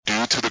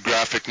to the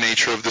graphic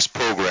nature of this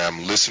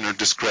program, listener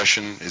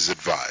discretion is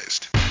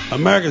advised.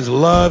 Americans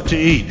love to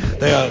eat.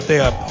 They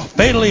are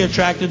fatally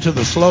attracted to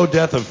the slow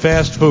death of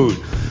fast food.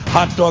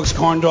 Hot dogs,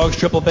 corn dogs,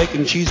 triple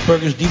bacon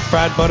cheeseburgers, deep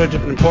fried butter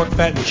dipped in pork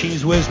fat and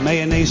cheese whiz,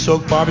 mayonnaise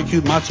soaked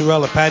barbecued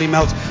mozzarella patty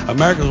melts.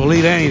 Americans will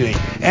eat anything.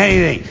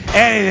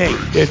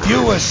 If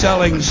you were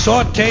selling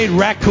sauteed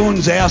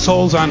raccoons'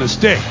 assholes on a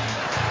stick,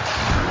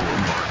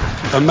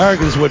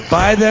 Americans would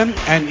buy them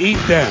and eat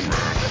them,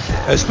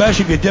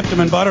 especially if you dipped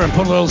them in butter and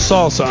put a little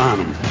salsa on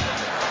them.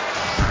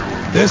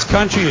 This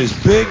country is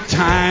big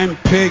time,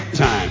 pig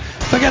time.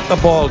 Forget the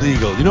bald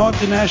eagle. You know what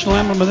the national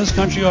emblem of this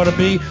country ought to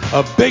be?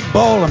 A big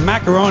bowl of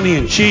macaroni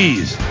and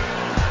cheese.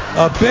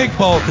 A big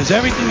bowl, because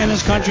everything in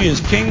this country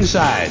is king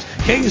size.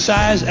 King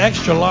size,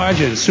 extra large,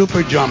 and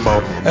super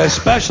jumbo.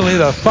 Especially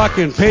the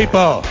fucking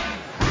people.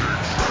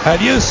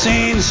 Have you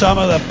seen some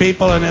of the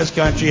people in this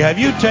country? Have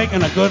you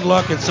taken a good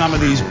look at some of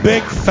these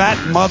big fat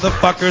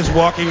motherfuckers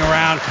walking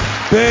around?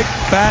 Big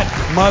fat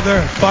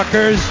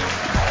motherfuckers.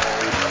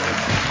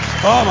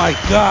 Oh my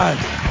God.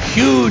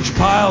 Huge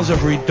piles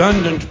of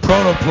redundant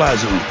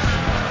protoplasm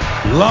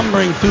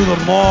lumbering through the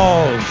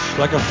malls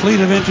like a fleet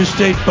of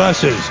interstate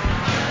buses.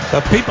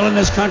 The people in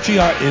this country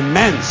are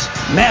immense,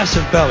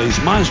 massive bellies,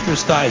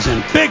 monstrous thighs,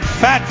 and big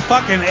fat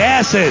fucking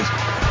asses.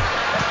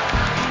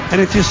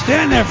 And if you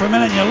stand there for a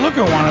minute and you look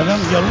at one of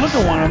them,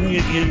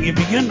 you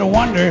begin to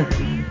wonder,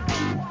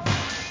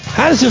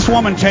 how does this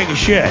woman take a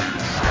shit?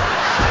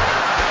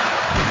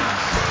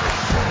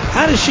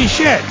 How does she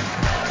shit?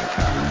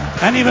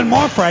 And even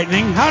more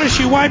frightening, how does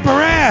she wipe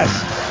her ass?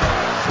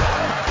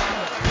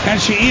 Can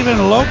she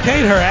even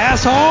locate her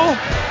asshole?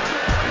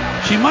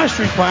 She must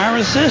require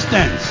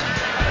assistance.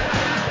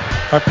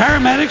 Are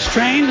paramedics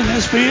trained in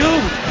this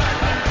field?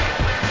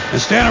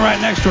 And standing right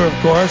next to her, of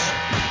course,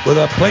 with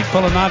a plate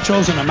full of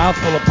nachos and a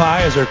mouthful of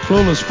pie is her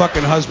clueless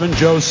fucking husband,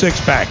 Joe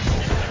Sixpack.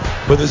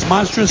 With his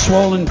monstrous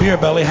swollen beer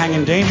belly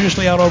hanging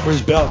dangerously out over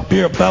his belt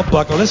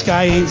buckle, this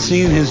guy ain't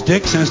seen his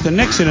dick since the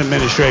Nixon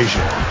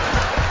administration.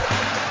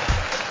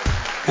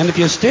 And if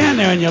you stand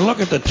there and you look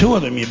at the two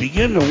of them, you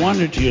begin to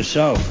wonder to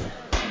yourself,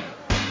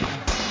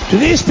 do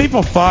these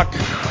people fuck?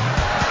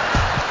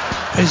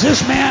 Is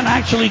this man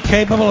actually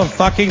capable of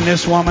fucking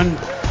this woman?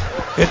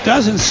 It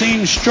doesn't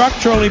seem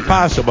structurally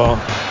possible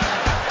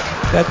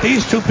that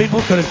these two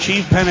people could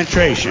achieve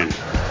penetration.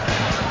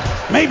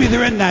 Maybe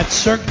they're in that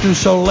Cirque du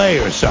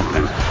Soleil or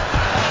something. I'm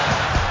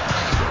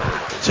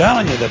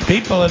telling you, the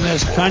people in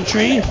this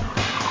country,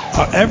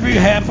 every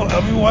one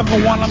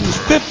of them is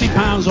 50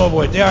 pounds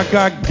overweight. They are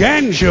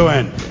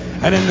gargantuan.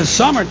 And in the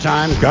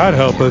summertime, God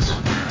help us,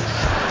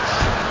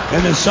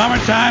 in the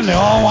summertime, they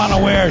all want to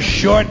wear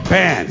short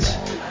pants.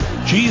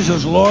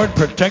 Jesus, Lord,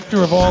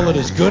 protector of all that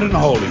is good and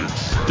holy,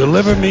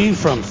 deliver me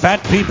from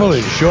fat people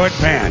in short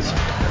pants.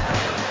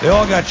 They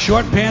all got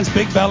short pants,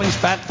 big bellies,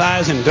 fat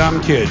thighs, and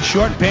dumb kids.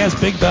 Short pants,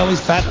 big bellies,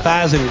 fat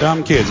thighs, and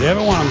dumb kids.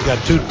 Every one of them's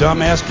got two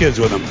dumb-ass kids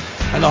with them.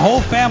 And the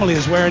whole family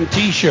is wearing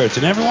T-shirts,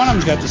 and every one of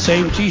them's got the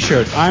same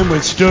T-shirt. I'm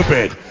with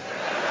stupid.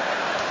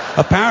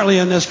 Apparently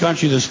in this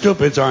country, the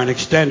stupids are an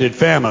extended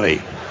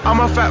family. I'm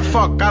a fat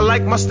fuck, I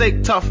like my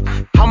steak tough.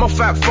 I'm a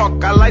fat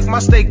fuck, I like my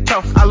steak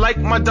tough. I like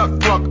my duck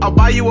pluck, I'll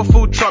buy you a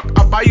food truck.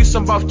 I'll buy you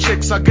some buff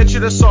chicks, I'll get you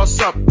the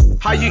sauce up.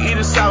 How you eat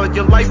a salad,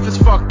 your life is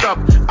fucked up.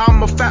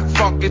 I'm a fat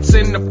fuck, it's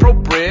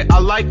inappropriate. I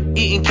like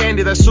eating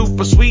candy, that's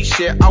super sweet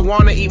shit. I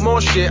wanna eat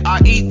more shit,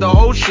 I eat the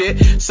whole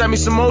shit. Send me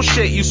some more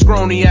shit, you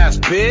scrawny ass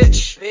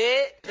bitch.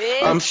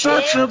 I'm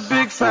such a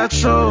big fat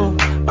show,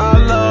 I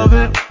love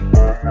it.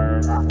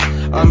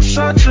 I'm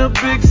such a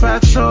big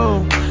fat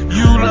show,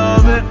 you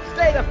love it.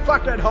 Stay the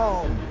fuck at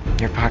home.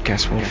 Your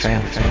podcast will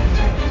fail.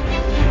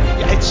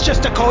 Yeah, it's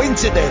just a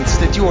coincidence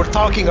that you were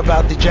talking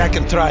about the Jack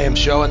and Triumph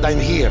show and I'm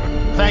here.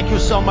 Thank you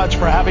so much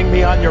for having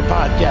me on your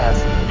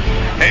podcast.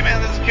 Hey man,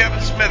 this is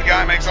Kevin Smith,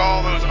 guy who makes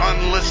all those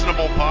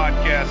unlistenable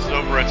podcasts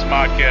over at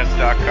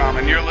smodcast.com,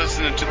 and you're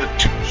listening to the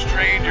Two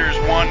Strangers,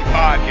 One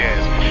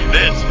Podcast.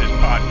 This is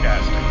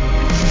podcasting.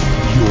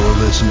 You're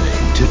listening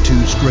to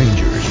Two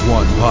Strangers,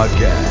 One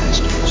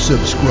Podcast.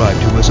 Subscribe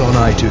to us on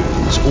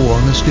iTunes or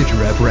on the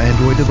Stitcher app for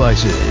Android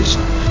devices.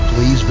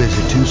 Please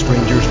visit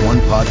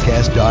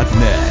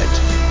twostrangersonepodcast.net.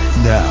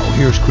 Now,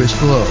 here's Chris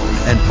Cologne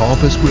and Paul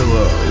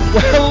Pasquillo.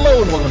 Well,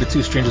 hello and welcome to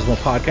Two Strangers, One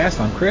Podcast.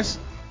 I'm Chris.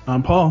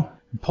 I'm Paul.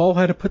 Paul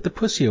had to put the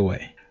pussy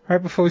away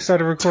right before we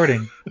started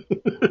recording.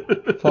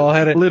 Paul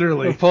had to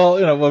literally.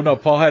 Paul,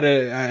 Paul had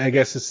to. I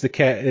guess it's the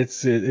cat.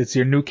 It's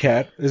your new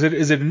cat. Is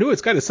it new?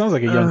 It sounds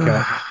like a young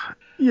cat.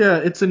 Yeah,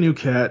 it's a new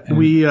cat. And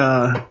we.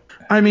 I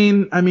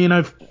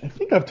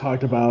think I've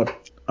talked about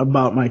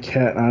my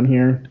cat on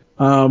here.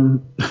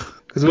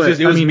 Because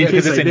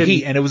it's in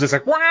heat, and it was just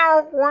like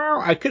wow,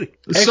 wow. I kind of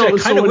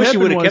wish you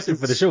would have kept it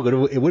for the show.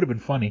 It would have been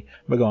funny.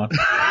 But go on.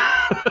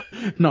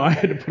 No, I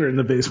had to put her in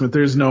the basement.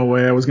 There's no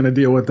way I was going to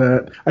deal with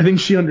that. I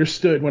think she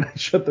understood when I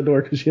shut the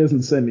door because she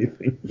hasn't said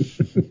anything.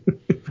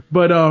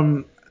 But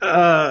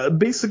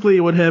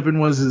basically what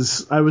happened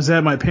was I was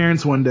at my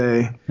parents one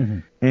day,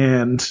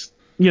 and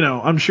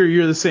I'm sure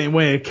you're the same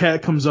way. A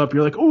cat comes up,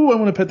 you're like, oh, I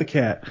want to pet the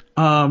cat.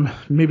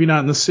 Maybe not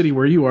in the city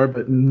where you are,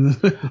 but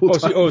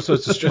so it's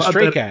a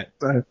stray cat.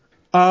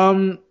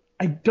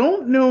 I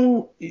don't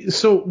know.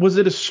 So was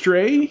it a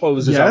stray? Oh, it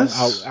was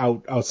just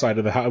outside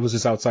of the house. It was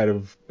just outside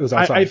of. It was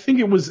outside. I think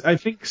it was. I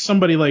think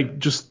somebody like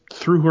just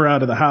threw her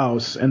out of the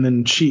house, and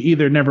then she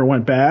either never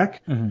went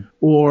back,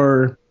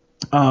 or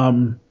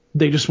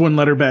they just wouldn't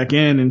let her back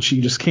in, and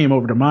she just came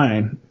over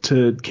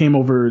came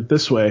over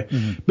this way.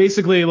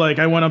 Basically, like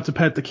I went up to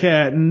pet the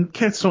cat, and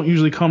cats don't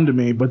usually come to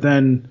me, but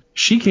then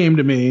she came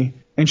to me.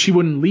 And she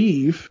wouldn't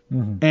leave,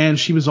 and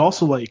she was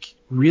also like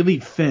really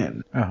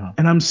thin.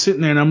 And I'm sitting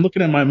there and I'm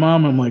looking at my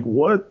mom. I'm like,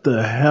 what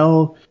the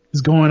hell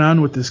is going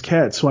on with this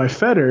cat? So I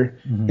fed her,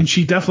 and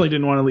she definitely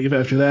didn't want to leave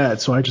after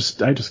that. So I just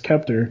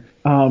kept her.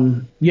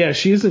 Yeah,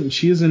 she's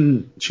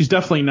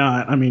definitely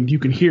not. I mean,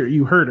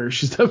 you heard her.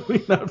 She's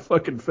definitely not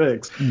fucking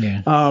fixed.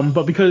 Yeah.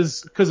 But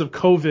because of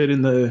COVID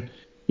and the,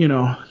 you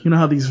know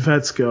how these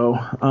vets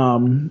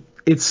go.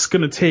 It's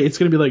gonna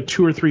be like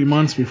 2 or 3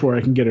 months before I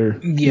can get her.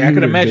 Yeah, I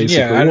can imagine.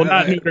 Basically. Yeah, well,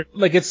 not neutered.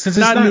 Like it's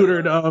not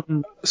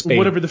neutered. Spayed.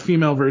 Whatever the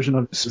female version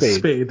of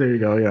spayed. There you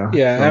go. Yeah.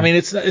 Yeah. So. I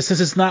mean, since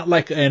it's not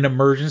like an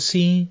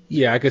emergency.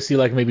 Yeah, I could see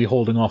like maybe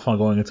holding off on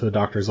going into a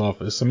doctor's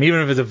office. I mean,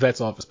 even if it's a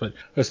vet's office, but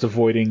just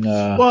avoiding.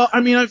 Well,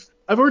 I mean,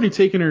 I've already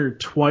taken her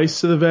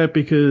twice to the vet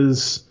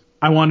because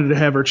I wanted to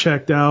have her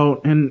checked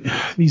out, and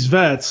these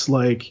vets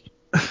like.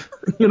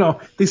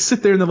 They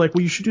sit there and they're like,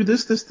 well, you should do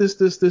this,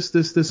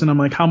 and I'm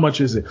like, how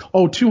much is it?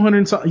 Oh,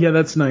 200. Yeah,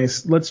 that's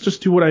nice. Let's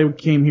just do what I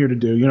came here to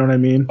do. You know what I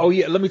mean? Oh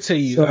yeah, let me tell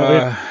you,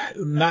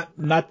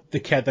 not the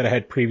cat that I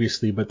had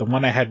previously, but the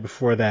one I had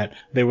before that.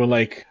 They were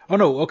like, oh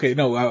no, okay,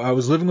 no, I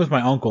was living with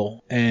my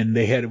uncle, and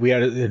he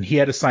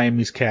had a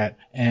Siamese cat,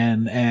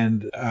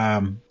 and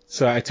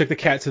so I took the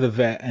cat to the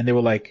vet, and they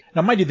were like,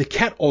 now mind you, the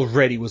cat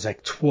already was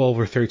like 12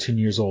 or 13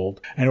 years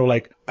old. And they were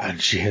like,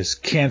 and she has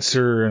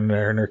cancer in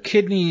her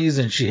kidneys,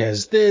 and she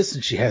has this,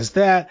 and she has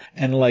that.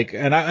 And like,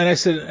 and I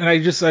said, and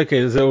I just,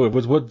 okay, so it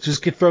was what,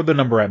 just throw the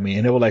number at me.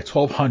 And they were like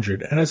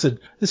 1,200. And I said,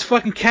 this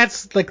fucking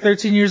cat's like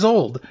 13 years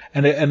old.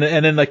 And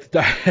then like,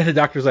 the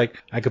doctor's like,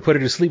 I could put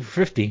her to sleep for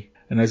 50.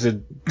 And I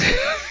said,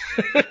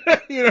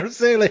 you know what I'm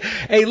saying? Like,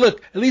 hey,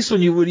 look, at least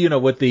when you would,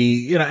 with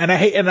the, and I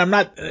hate, and I'm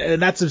not,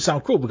 and not to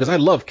sound cruel because I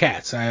love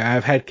cats.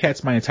 I've had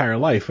cats my entire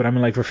life, but I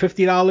mean, like for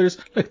 $50,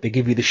 look, they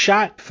give you the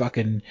shot,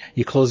 fucking,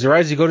 you close your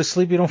eyes, you go to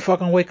sleep, you don't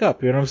fucking wake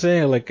up. You know what I'm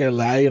saying? Like,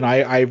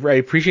 I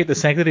appreciate the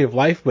sanctity of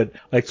life, but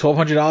like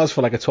 $1,200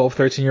 for like a 12,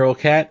 13-year-old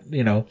cat,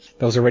 that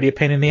was already a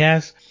pain in the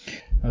ass.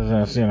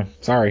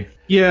 Sorry.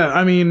 Yeah.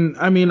 I mean,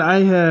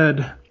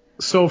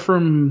 so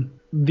from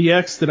the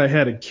ex that I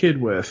had a kid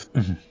with,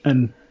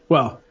 and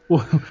well,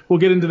 we'll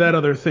get into that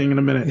other thing in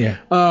a minute. Yeah.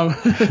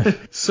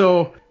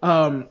 So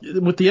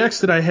with the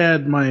ex that I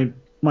had my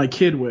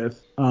kid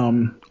with,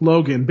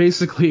 Logan,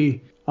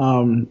 basically,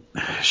 we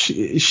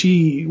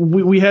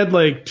had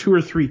like 2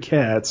 or 3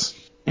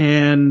 cats,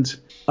 and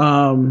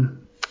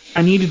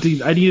I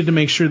needed to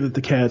make sure that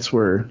the cats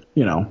were,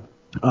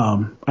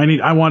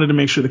 I wanted to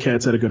make sure the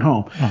cats had a good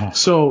home.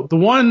 So the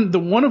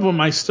one of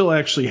them I still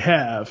actually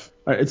have.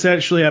 It's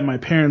actually at my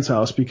parents'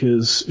 house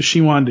because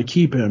she wanted to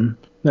keep him.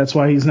 That's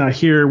why he's not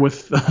here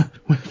with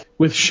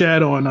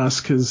Shadow on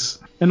us,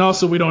 and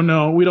also we don't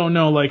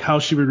know like how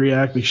she would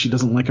react because she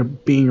doesn't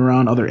like being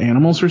around other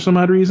animals for some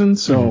odd reason.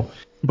 So,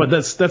 but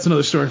that's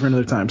another story for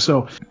another time.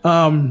 So,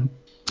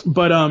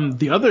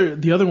 the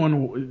other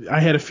one, I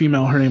had a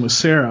female, her name was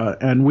Sarah,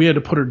 and we had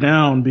to put her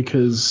down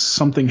because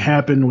something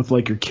happened with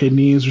like her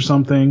kidneys or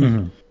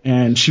something.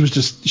 And she was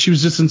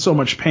just in so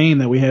much pain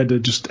that we had to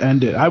just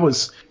end it.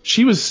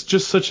 She was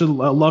just such a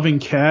loving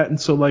cat. And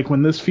so like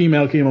when this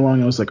female came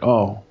along, I was like,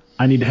 oh,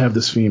 I need to have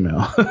this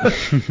female.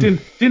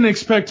 Didn't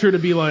expect her to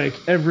be like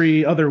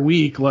every other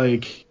week,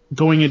 like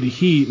going into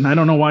heat. And I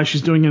don't know why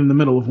she's doing it in the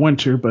middle of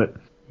winter, but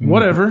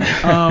whatever.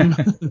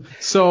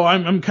 So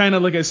I'm kind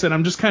of, like I said,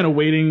 I'm just kind of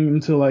waiting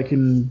until I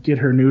can get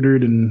her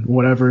neutered and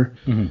whatever.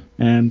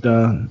 And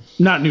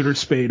not neutered,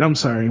 spayed. I'm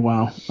sorry.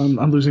 Wow,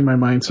 I'm losing my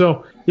mind.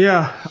 So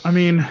yeah, I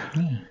mean,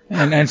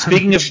 and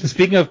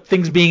speaking of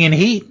things being in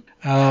heat.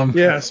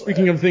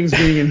 Speaking of things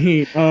being in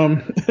heat.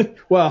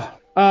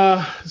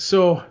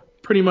 So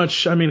pretty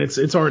much, I mean,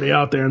 it's already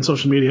out there on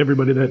social media.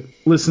 Everybody that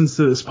listens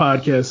to this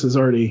podcast has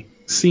already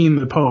seen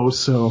the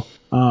post. So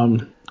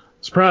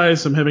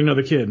surprise, I'm having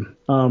another kid.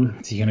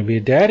 Is he gonna be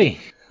a daddy?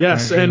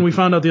 Yes, and we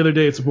found out the other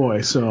day it's a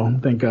boy, so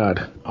thank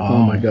God. Oh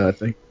my God,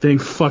 thank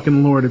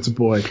fucking Lord it's a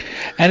boy.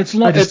 And it's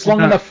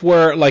long enough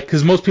where, like,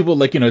 because most people,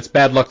 like, it's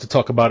bad luck to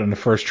talk about in the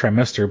first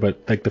trimester,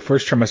 but like the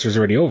first trimester is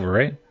already over,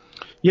 right?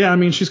 Yeah, I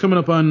mean, she's coming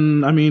up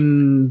on, what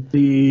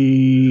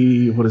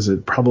is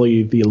it,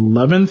 probably the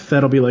 11th.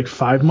 That'll be like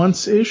 5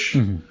 months-ish.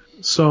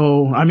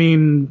 So, I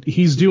mean,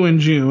 he's due in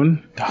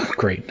June. Oh,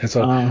 great. That's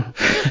all.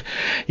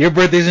 Your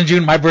birthday's in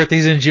June. My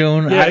birthday's in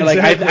June. Yeah,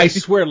 exactly. I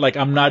swear, like,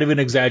 I'm not even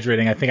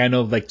exaggerating. I think I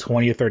know like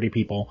 20 or 30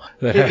 people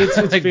that have It's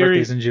like very,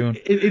 birthdays in June.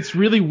 It's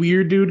really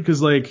weird, dude,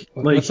 because like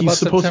What's he's about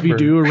supposed to be September?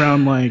 due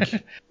around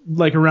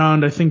like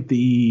around I think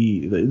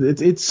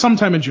it's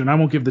sometime in June. I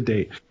won't give the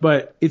date,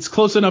 but it's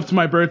close enough to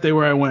my birthday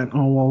where I went,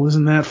 oh well,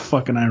 isn't that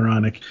fucking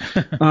ironic?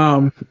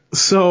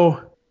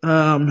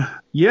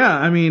 Yeah,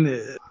 I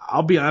mean,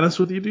 I'll be honest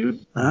with you,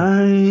 dude.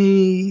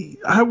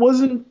 I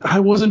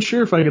wasn't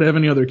sure if I could have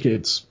any other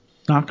kids.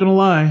 Not gonna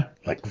lie.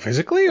 Like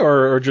physically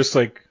or just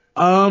like.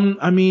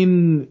 I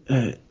mean,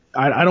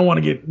 I don't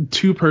want to get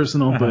too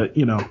personal, but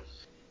you know,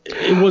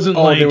 it wasn't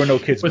like there were no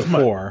kids with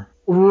before.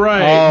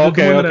 Right. Oh, the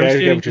okay, one that I was okay, I get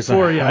dating what you're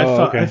before, saying. yeah,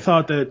 Oh, okay. I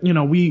thought that, you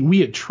know, we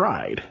had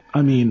tried.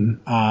 I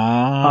mean,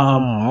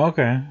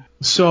 Okay.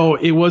 so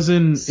it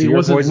wasn't So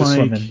your boys are like,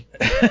 swimming.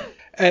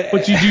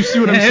 but you do see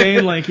what I'm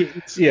saying? Like,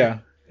 it's, Yeah.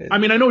 I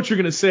mean, I know what you're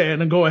gonna say,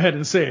 and then go ahead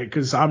and say it,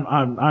 because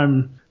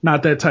I'm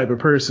not that type of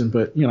person.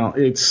 But you know,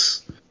 it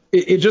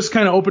just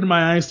kind of opened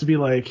my eyes to be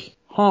like,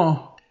 huh,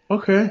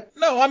 okay.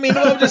 No, I mean,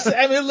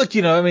 look,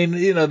 you know,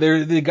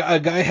 a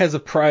guy has a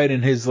pride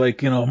in his,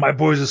 like, you know, my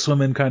boys are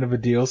swimming kind of a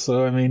deal.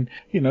 So, I mean,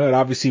 you know, it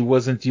obviously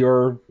wasn't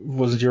your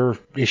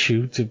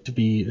issue to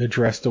be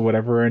addressed or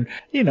whatever. And,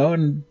 you know,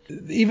 and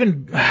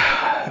even,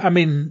 I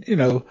mean, you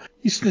know,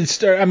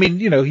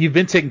 you've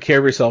been taking care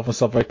of yourself and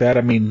stuff like that.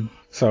 I mean,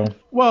 so.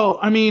 Well,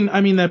 I mean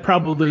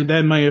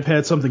that might have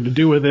had something to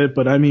do with it,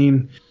 but I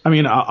mean,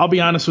 I'll be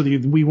honest with you,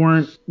 we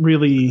weren't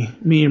really,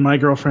 me and my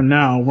girlfriend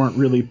now weren't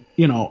really,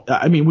 you know,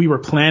 I mean, we were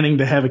planning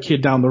to have a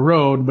kid down the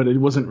road, but it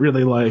wasn't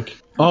really like,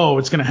 oh,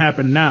 it's gonna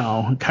happen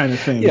now kind of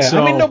thing. Yeah,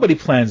 so, I mean, nobody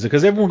plans it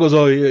because everyone goes,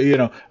 oh, you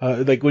know,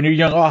 like when you're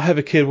young, oh, I'll have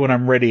a kid when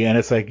I'm ready, and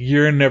it's like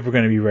you're never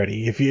going to be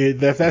ready. If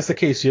that's the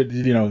case,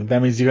 you know,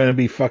 that means you're going to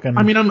be fucking.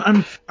 I mean,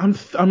 I'm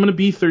gonna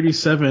be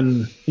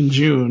 37 in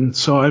June,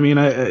 so I mean,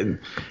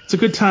 it's a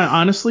good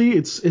time. Honestly,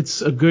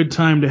 it's a good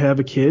time to have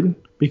a kid,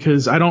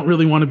 because I don't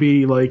really want to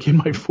be like in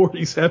my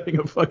 40s having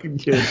a fucking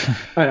kid.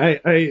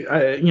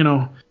 I you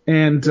know,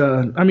 and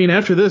I mean,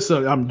 after this,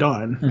 I'm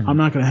done. Mm-hmm. I'm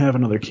not gonna have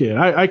another kid.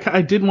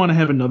 I did want to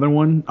have another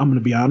one. I'm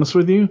gonna be honest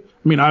with you.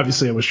 I mean,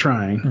 obviously I was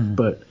trying,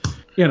 but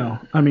you know,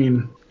 I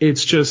mean,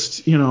 it's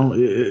just, you know,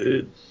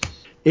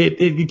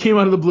 it came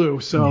out of the blue.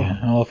 So yeah.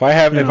 Well, if I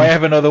have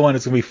another one,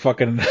 it's gonna be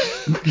fucking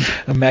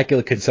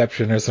immaculate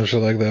conception or some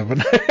shit like that.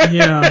 But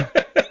yeah.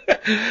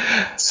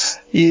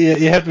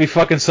 You have to be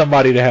fucking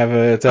somebody to have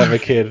a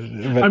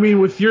kid. But, I mean,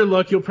 with your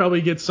luck, you'll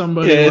probably get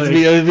somebody. yeah, like,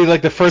 it'd be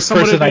like the first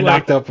person I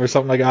knocked like, up or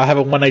something. Like, I'll have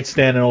a one night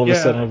stand, and all of a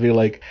sudden it'll be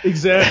like,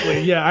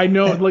 exactly. Yeah, I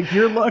know. Like,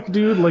 your luck,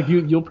 dude. Like,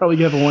 you'll probably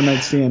have a one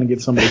night stand and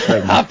get somebody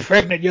pregnant. I'm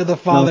pregnant. You're the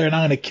father, and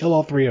I'm gonna kill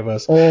all three of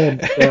us. Oh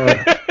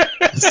God.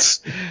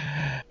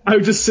 I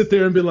would just sit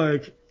there and be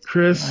like,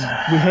 Chris,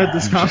 we had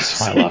this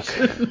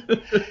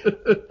conversation.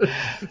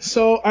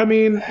 So, I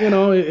mean, you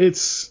know,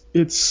 it's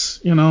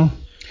you know.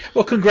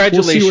 Well,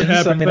 congratulations. We'll see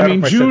what happens. I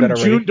mean,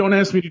 June, don't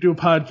ask me to do a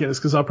podcast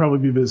because I'll probably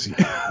be busy.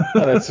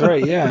 Oh, that's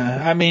right.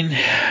 Yeah. I mean,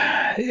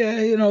 yeah,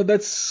 you know,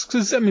 that's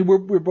because, I mean, we're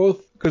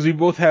both, because we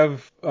both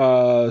have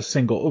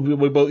single.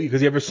 We both,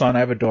 because you have a son, I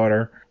have a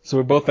daughter. So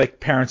we're both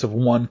like parents of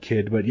one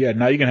kid. But yeah,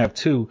 now you're going to have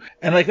two.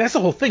 And like, that's the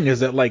whole thing,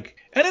 is that like,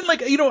 and then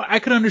like, you know, I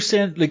could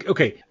understand, like,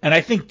 okay. And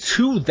I think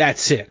two,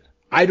 that's it.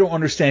 I don't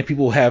understand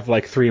people who have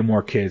like three or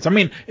more kids. I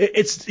mean,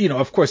 it's, you know,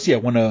 of course, yeah,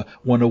 when a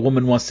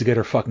woman wants to get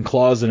her fucking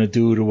claws in a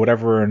dude or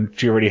whatever, and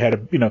she already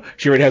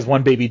has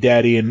one baby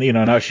daddy, and, you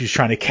know, now she's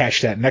trying to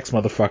catch that next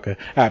motherfucker.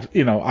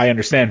 You know, I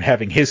understand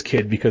having his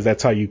kid because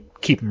that's how you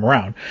keep him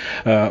around.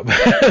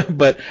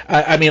 But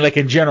I mean, like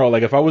in general,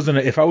 like if I was in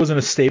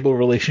a stable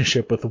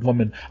relationship with a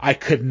woman, I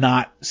could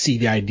not see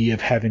the idea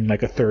of having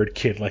like a third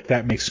kid. Like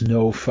that makes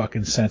no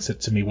fucking sense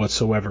to me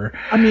whatsoever.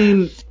 I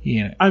mean,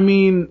 yeah. I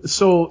mean,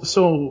 so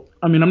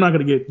I mean, I'm not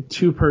going to get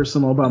too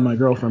personal about my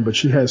girlfriend, but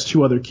she has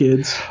two other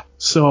kids.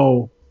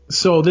 So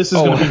this is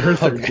going to be her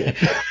third kid.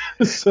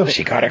 So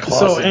she got her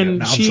claws in. And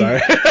no, she, I'm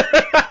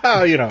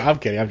sorry. You know, I'm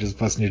kidding. I'm just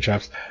busting your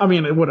chops. I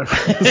mean, whatever.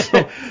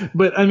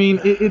 But I mean,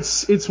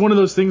 it's one of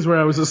those things where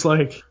I was just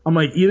like, I'm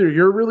like, either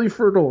you're really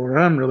fertile or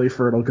I'm really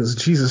fertile, because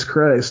Jesus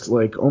Christ,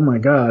 like, oh my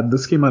God,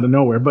 this came out of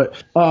nowhere.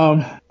 But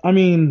I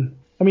mean,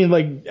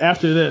 like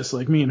after this,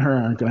 like me and her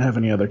aren't going to have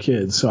any other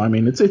kids. So I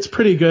mean, it's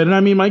pretty good. And I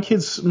mean,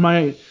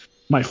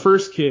 my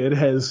first kid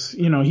has,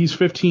 you know, he's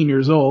 15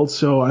 years old.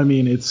 So, I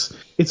mean, it's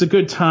a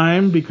good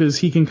time because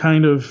he can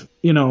kind of,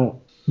 you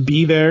know,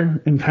 be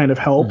there and kind of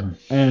help,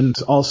 and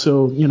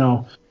also, you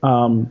know,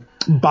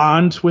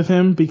 bond with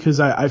him, because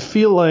I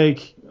feel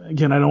like,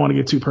 again, I don't want to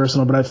get too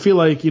personal, but I feel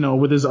like, you know,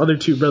 with his other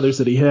two brothers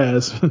that he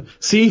has,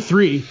 see,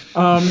 three,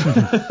 by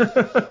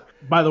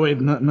the way,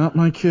 not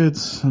my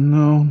kids.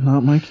 No,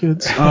 not my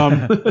kids.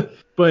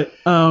 But,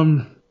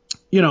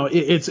 you know,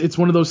 it's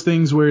one of those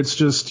things where it's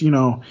just, you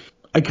know,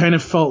 I kind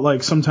of felt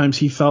like sometimes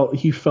he felt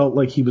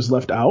like he was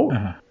left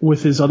out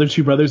with his other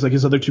two brothers. Like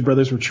his other two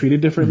brothers were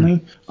treated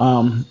differently.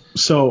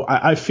 So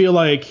I feel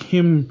like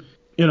him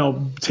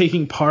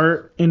taking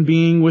part in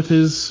being with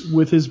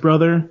his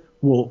brother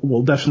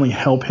will definitely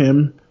help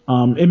him.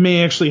 It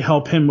may actually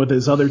help him with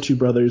his other two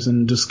brothers,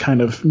 and just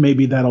kind of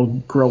maybe that'll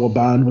grow a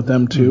bond with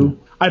them too.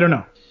 Mm-hmm. I don't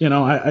know.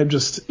 I'm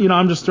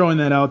just throwing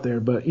that out there,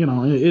 but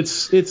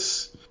it's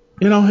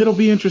it'll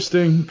be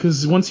interesting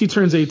because once he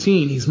turns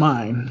 18, he's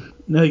mine.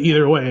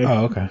 Either way.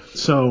 Oh, okay.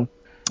 So,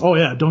 oh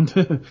yeah, don't.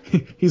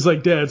 He's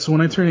like, Dad, so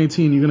when I turn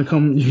 18, you're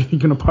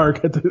gonna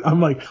park at the.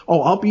 I'm like,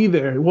 oh, I'll be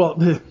there. Well,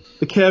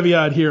 the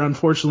caveat here,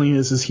 unfortunately,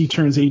 is he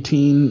turns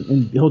 18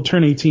 and he'll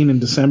turn 18 in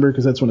December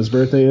because that's when his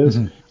birthday is.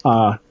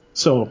 Mm-hmm.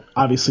 So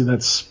obviously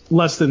that's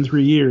less than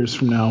 3 years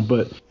from now,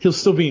 but he'll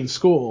still be in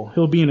school.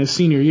 He'll be in his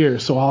senior year,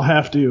 so I'll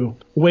have to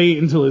wait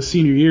until his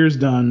senior year's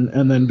done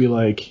and then be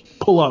like,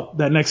 pull up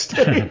that next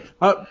day.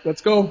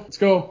 Let's go.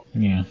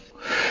 Yeah.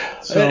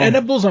 So, and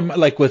that blows on,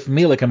 like with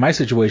me, like in my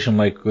situation,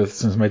 like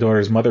since my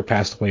daughter's mother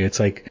passed away, it's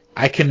like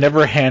I can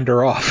never hand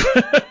her off.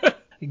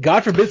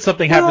 God forbid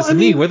something happens to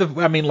me.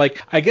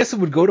 I guess it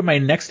would go to my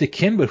next of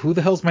kin, but who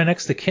the hell's my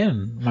next of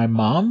kin? My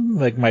mom?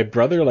 Like my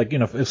brother? Like,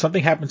 if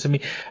something happened to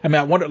me,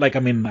 I wonder,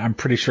 I'm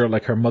pretty sure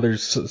like her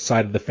mother's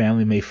side of the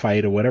family may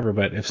fight or whatever,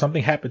 but if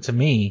something happened to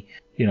me,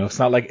 it's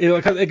not like,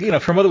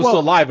 if her mother was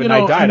still alive and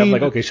I died, I'm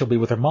like, okay, she'll be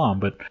with her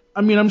mom, but.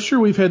 I'm sure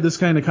we've had this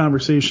kind of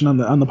conversation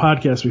on the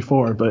podcast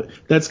before, but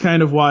that's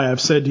kind of why I've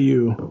said to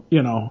you,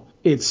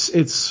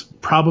 it's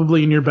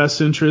probably in your best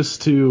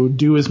interest to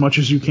do as much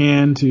as you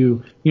can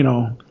to,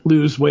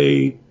 lose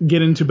weight,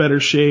 get into better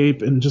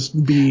shape, and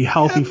just be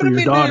healthy for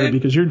your daughter,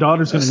 because your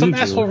daughter's going to need you.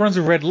 Some asshole runs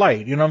a red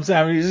light, you know what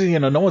I'm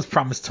saying? No one's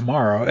promised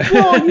tomorrow.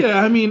 Well,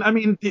 yeah, I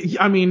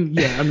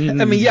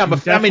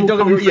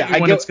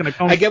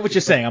get what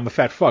you're saying. I'm a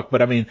fat fuck,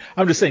 but I'm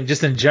just saying,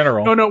 just in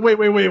general. No, wait.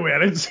 I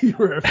didn't say you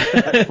were a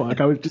fat fuck.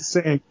 I was just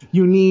saying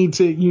you need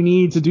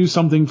to do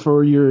something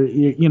for your,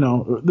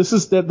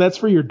 that's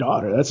for your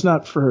daughter. That's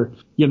not for,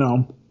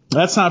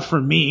 that's not for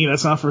me.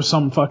 That's not for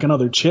some fucking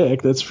other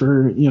chick. That's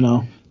for,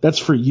 that's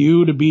for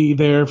you to be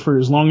there for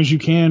as long as you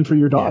can for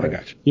your daughter. Yeah,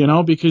 I got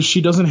you. Because she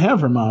doesn't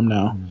have her mom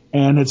now. Mm-hmm.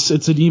 And it's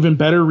an even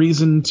better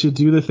reason to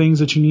do the things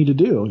that you need to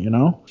do,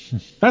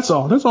 That's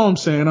all I'm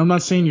saying. I'm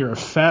not saying you're a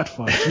fat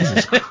fuck.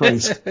 Jesus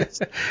Christ.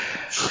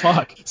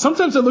 Fuck.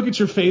 Sometimes I look at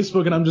your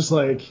Facebook and I'm just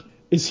like,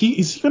 is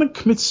he gonna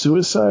commit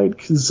suicide?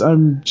 Because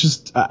I'm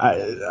just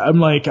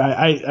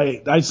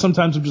I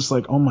sometimes I'm just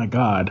like, oh my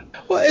God.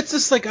 Well, it's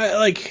just like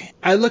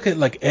I look at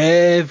like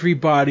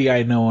everybody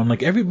I know, and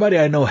like everybody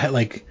I know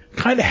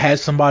kind of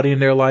has somebody in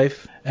their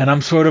life, and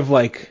I'm sort of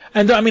like,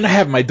 and I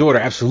have my daughter,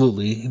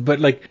 absolutely, but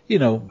I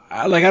don't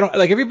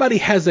like, everybody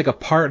has like a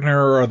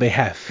partner, or they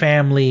have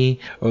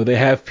family, or they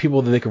have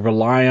people that they can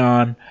rely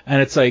on,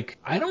 and it's like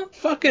I don't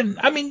fucking,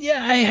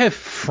 I have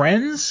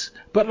friends.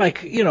 But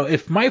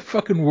if my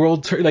fucking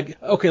world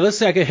okay, let's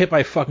say I get hit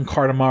by a fucking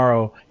car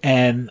tomorrow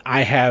and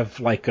I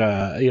have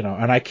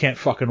and I can't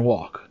fucking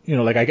walk.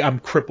 I'm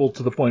crippled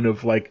to the point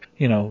of one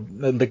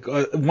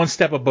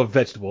step above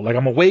vegetable. Like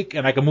I'm awake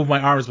and I can move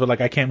my arms,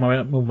 but I can't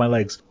move my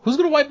legs. Who's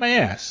gonna wipe my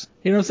ass?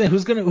 You know what I'm saying?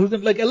 Who's gonna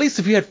at least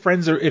if you had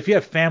friends, or if you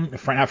have family,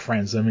 not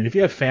friends. If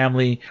you have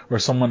family or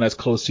someone that's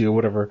close to you or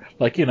whatever,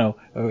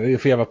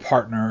 if you have a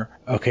partner,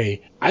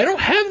 okay. I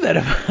don't have that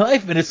in my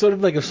life, and it's sort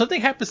of like if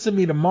something happens to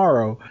me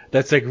tomorrow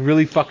that's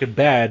really fucking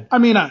bad.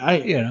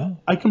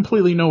 I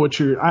completely know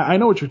I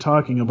know what you're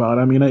talking about.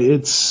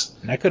 It's.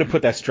 I could have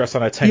put that stress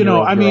on a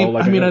 10-year-old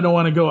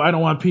girl. I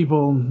don't want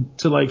people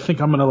to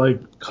think I'm gonna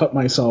cut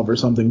myself or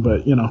something,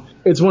 but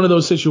it's one of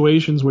those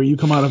situations where you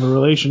come out of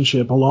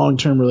a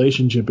long-term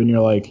relationship, and you're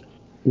like,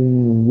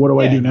 what do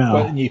I do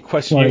now? You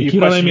question your values.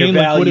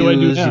 What do I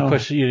do now? You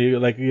question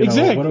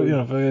exactly.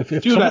 If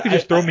dude, someone could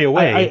just throw me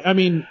away.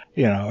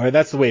 Or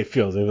that's the way it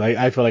feels.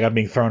 I feel like I'm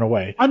being thrown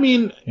away. There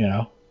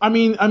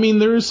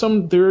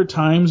are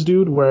times,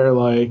 dude, where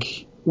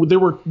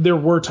there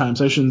were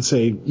times, I shouldn't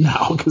say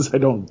now because I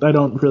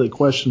don't really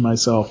question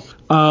myself.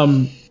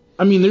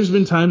 There's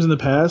been times in the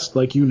past,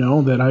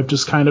 that I've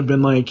just kind of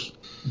been like,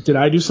 did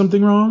I do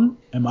something wrong?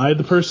 Am I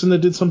the person that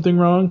did something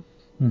wrong?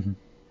 Mm-hmm.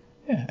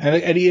 Yeah,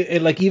 and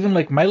even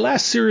my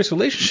last serious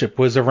relationship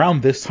was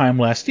around this time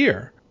last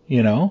year.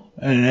 And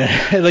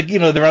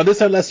around this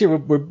time last year,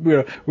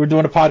 we're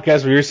doing a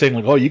podcast where you're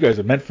saying oh, you guys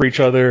are meant for each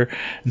other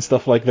and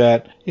stuff like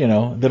that.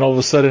 Then all of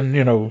a sudden,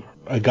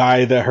 a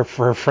guy that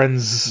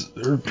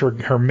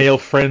her male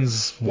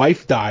friend's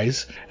wife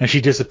dies and she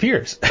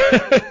disappears. So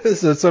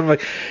it's sort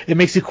of it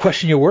makes you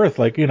question your worth.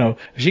 If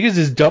she could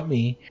just dump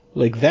me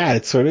like that,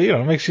 it sort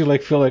of, makes you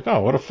feel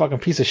oh, what a fucking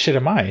piece of shit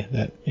am I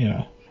that,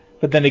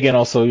 But then again,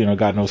 also,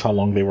 God knows how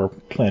long they were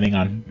planning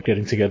on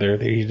getting together.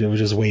 They were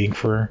just waiting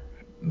for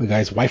the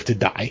guy's wife to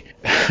die.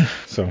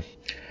 So.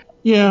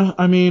 Yeah,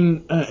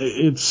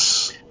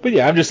 it's. But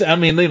yeah,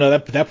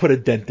 that put a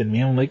dent in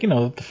me. I'm like,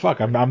 what the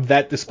fuck? I'm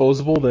that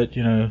disposable that,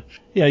 you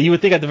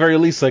would think at the very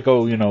least, say,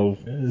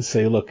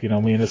 look,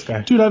 me and this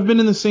guy. Dude, I've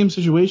been in the same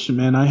situation,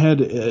 man. I had,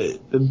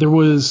 there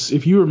was,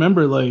 if you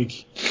remember, there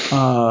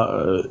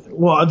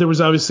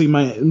was obviously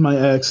my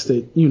ex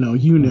that, you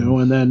knew,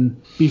 and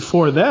then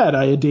before that,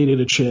 I had dated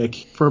a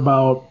chick for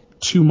about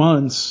 2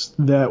 months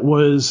that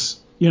was,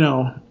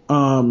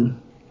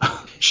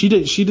 she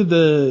did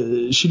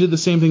the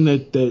same thing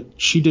that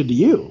she did to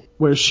you,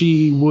 where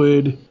she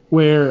was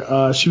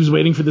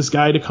waiting for this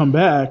guy to come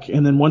back,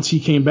 and then once he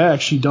came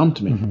back, she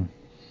dumped me. Mm-hmm.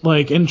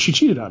 And she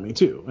cheated on me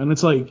too. And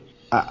it's like,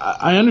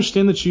 I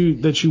understand that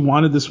you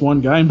wanted this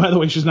one guy, and by the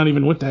way, she's not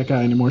even with that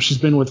guy anymore. She's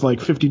been with like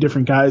 50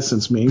 different guys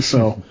since me.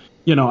 So,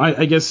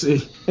 I guess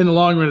in the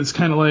long run, it's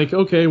kind of like,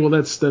 okay, well,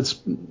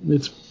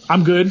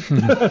 I'm good.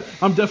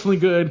 I'm definitely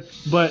good.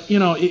 But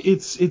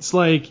it's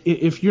like,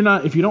 if you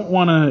don't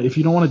want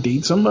to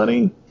date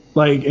somebody,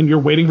 and you're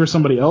waiting for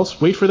somebody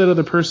else, wait for that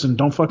other person.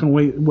 Don't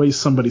fucking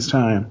waste somebody's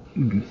time.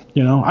 Mm-hmm.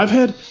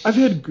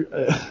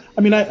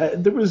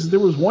 There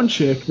was one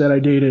chick that I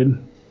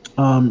dated.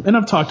 And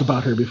I've talked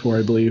about her before,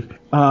 I believe.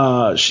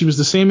 She was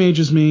the same age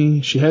as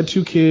me. She had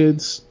 2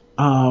 kids.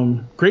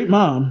 Great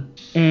mom.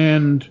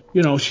 And,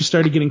 she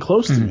started getting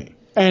close to me.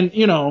 And,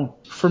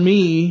 for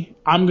me,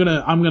 I'm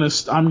gonna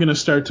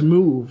start to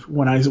move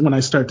when I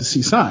start to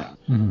see sign.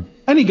 Mm-hmm.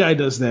 Any guy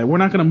does that. We're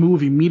not gonna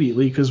move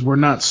immediately because we're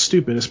not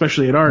stupid,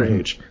 especially at our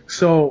age.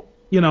 So,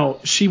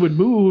 she would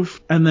move,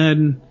 and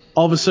then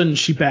all of a sudden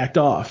she backed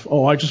off.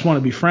 Oh, I just want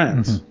to be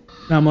friends.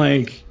 Mm-hmm. And I'm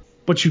like,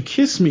 but you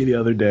kissed me the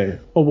other day.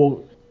 Oh,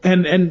 well.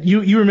 And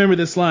you remember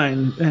this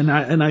line, and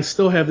I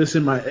still have this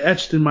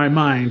etched in my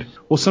mind.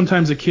 Well,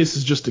 sometimes a kiss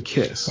is just a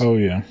kiss. Oh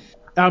yeah,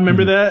 I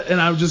remember that, and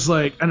I was just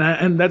like,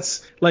 and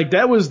that's like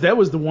that was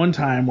the one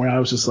time where I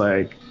was just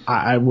like,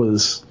 I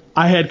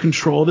had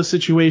control of the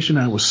situation.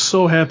 I was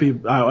so happy.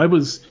 I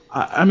was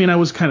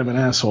kind of an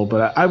asshole,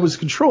 but I was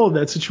control of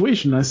that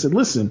situation. And I said,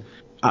 listen,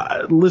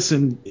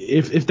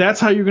 if that's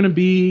how you're gonna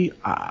be.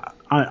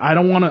 I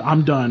don't want to.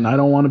 I'm done. I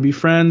don't want to be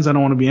friends. I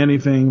don't want to be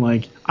anything.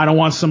 I don't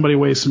want somebody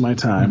wasting my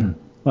time.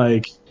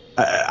 Mm-hmm.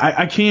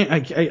 I can't.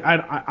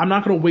 I'm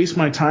not going to waste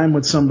my time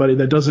with somebody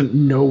that doesn't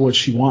know what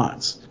she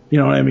wants. You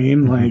know what I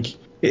mean?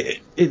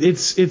 Mm-hmm.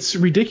 It's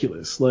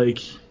ridiculous.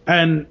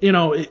 And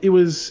it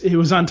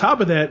was on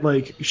top of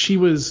that. She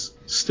was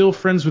still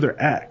friends with her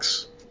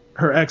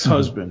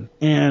ex-husband.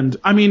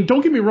 Mm-hmm. And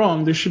don't get me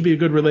wrong. There should be a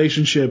good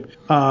relationship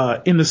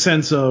in the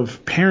sense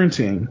of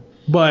parenting,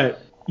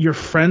 but you're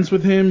friends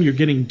with him, you're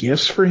getting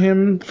gifts for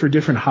him for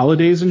different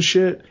holidays and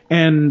shit,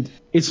 and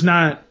it's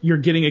not you're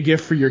getting a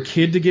gift for your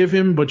kid to give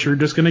him, but you're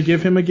just gonna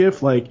give him a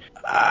gift.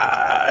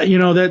 That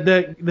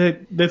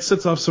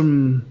sets off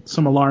some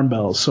alarm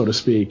bells, so to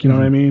speak. You know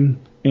what I mean?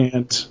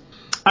 And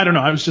I don't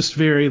know. I was just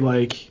very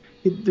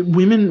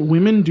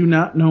women do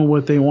not know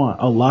what they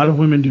want. A lot of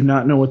women do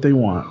not know what they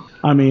want.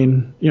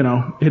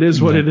 It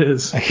is what it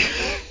is.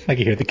 I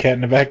can hear the cat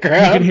in the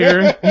background. You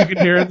can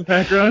hear it in the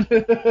background.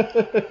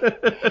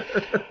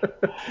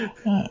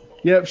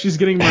 Yep, she's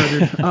getting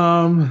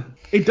murdered.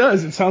 It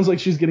does. It sounds like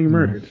she's getting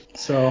murdered.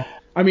 So,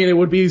 it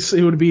would be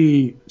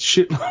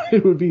shit.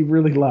 It would be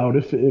really loud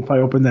if I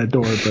opened that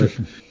door.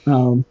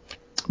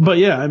 But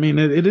yeah,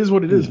 it is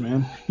what it is,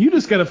 man. You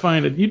just gotta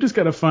find it. You just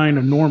gotta find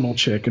a normal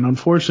chick, and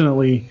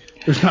unfortunately,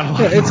 there's not a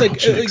lot. It's like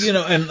chicks.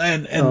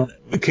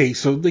 Okay,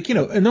 so and don't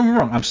get me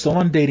wrong, I'm still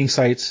on dating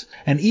sites,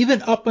 and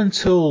even up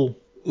until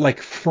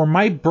for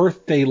my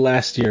birthday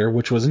last year,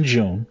 which was in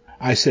June,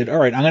 I said, all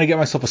right, I'm going to get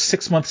myself a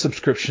 6-month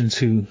subscription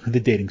to the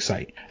dating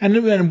site. And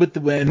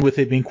with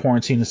it being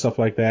quarantine and stuff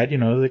like that,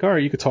 all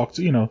right, you could talk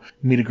to,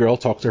 meet a girl,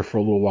 talk to her for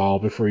a little while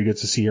before you get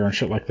to see her and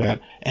shit like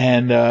that.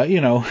 And,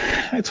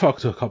 I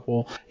talked to a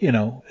couple,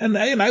 and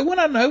I went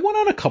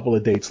on a couple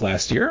of dates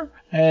last year.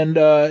 And,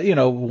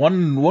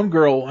 one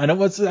girl,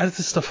 and that's the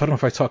stuff I don't know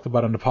if I talked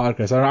about on the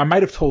podcast. I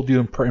might have told you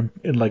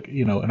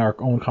in our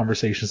own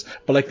conversations,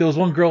 but there was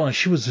one girl and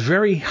she was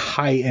very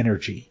high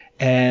energy,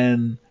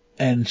 and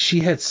she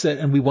had said,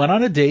 and we went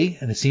on a date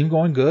and it seemed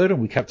going good and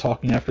we kept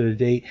talking after the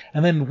date.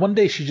 And then one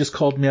day she just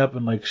called me up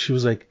and she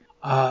was like,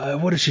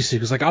 what did she say? She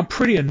was like, I'm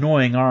pretty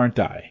annoying, aren't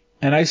I?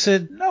 And I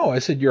said, no. I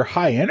said, you're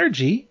high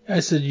energy. I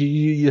said,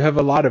 you have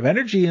a lot of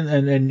energy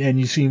and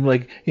you seem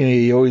like,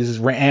 you always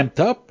amped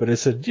up. But I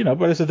said,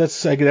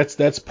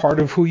 that's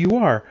part of who you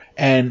are.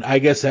 And I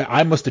guess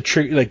I must have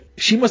triggered,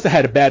 she must have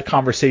had a bad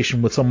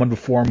conversation with someone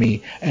before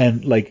me.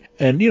 And I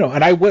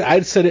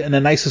said it in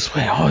the nicest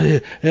way. Oh,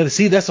 yeah,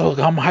 see, that's all,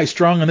 I'm high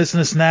strung and this and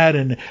this and that.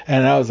 And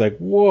I was like,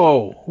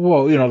 whoa,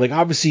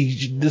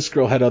 obviously this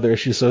girl had other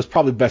issues. So it's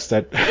probably best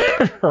that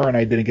her and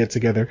I didn't get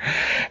together.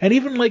 And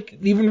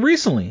even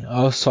recently,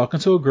 I was talking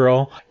to a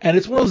girl, and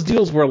it's one of those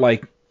deals where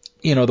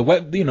the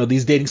web,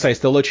 these dating sites,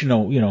 they'll let you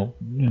know,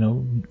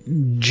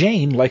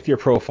 Jane liked your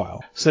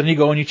profile. So then you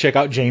go and you check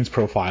out Jane's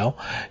profile,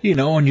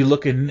 and you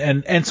look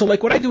and so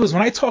what I do is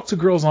when I talk to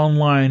girls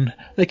online,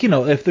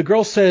 if the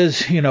girl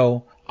says,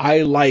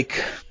 I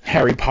like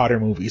Harry Potter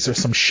movies or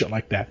some shit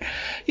like that,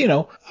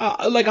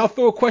 I'll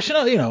throw a question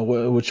out,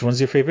 which one's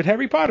your favorite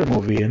Harry Potter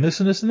movie and this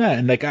and this and that.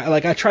 And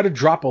I try to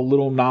drop a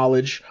little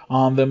knowledge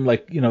on them,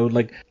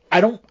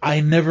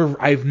 I've never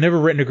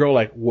written a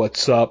girl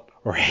what's up,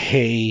 or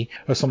hey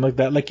or something like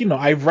that. Like, you know,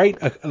 I write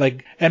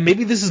and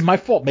maybe this is my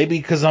fault. Maybe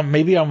because I'm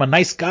a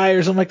nice guy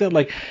or something like that.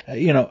 Like,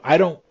 you know,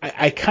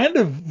 I kind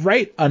of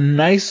write a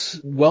nice,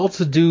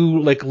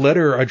 well-to-do like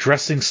letter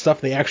addressing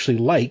stuff they actually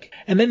like,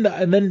 and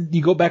then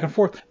you go back and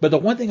forth. But the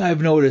one thing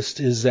I've noticed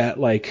is that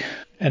like,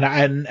 and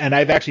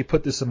I've actually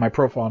put this in my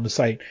profile on the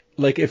site.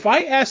 Like, if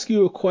I ask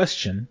you a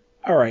question,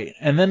 all right,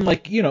 and then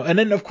like, you know, and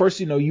then of course,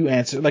 you know, you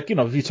answer, like, you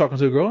know, if you're talking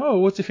to a girl, oh,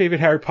 what's your favorite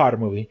Harry Potter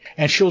movie?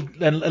 And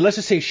let's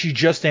just say she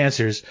just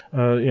answers,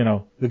 you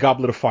know, The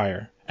Goblet of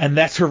Fire. And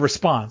that's her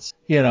response,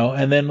 you know,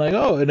 and then like,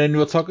 oh, and then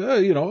we'll talk,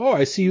 you know, oh,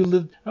 I see you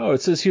live, oh,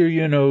 it says here,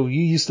 you know,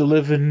 you used to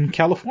live in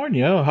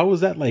California. Oh, how was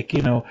that like,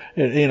 you know,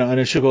 and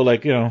then she'll go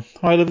like, you know,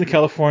 oh, I lived in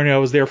California. I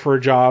was there for a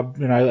job,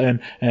 you know,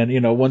 and, you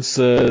know, once,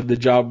 the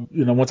job,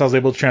 you know, once I was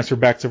able to transfer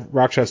back to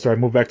Rochester, I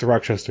moved back to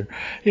Rochester,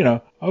 you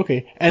know,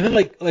 okay. And then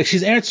like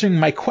she's answering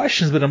my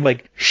questions, but I'm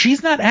like,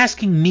 she's not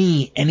asking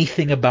me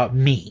anything about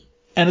me.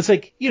 And it's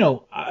like, you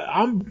know,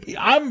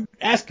 I'm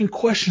asking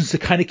questions to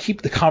kind of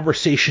keep the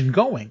conversation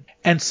going.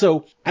 And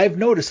so I've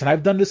noticed, and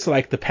I've done this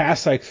like the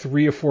past like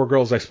 3 or 4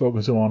 girls I've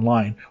spoken to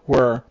online,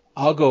 where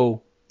I'll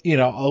go, you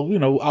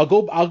know, I'll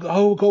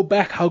go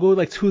back, I'll go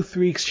like 2 or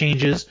 3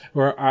 exchanges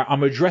where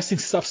I'm addressing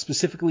stuff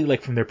specifically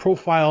like from their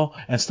profile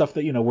and stuff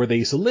that, you know, where they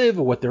used to live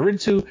or what they're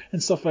into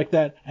and stuff like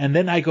that. And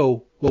then I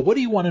go, well, what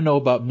do you want to know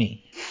about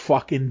me?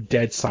 Fucking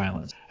dead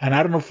silence. And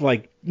I don't know if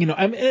like, you know,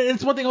 I mean,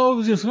 it's one thing,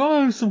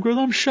 some girl,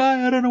 I'm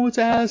shy, I don't know what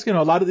to ask. You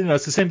know, a lot of, you know,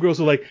 it's the same girls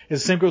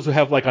who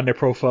have like on their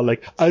profile,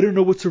 like, I don't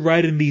know what to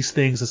write in these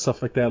things and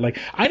stuff like that. Like,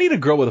 I need a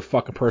girl with a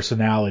fucking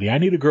personality. I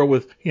need a girl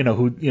with, you know,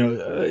 who, you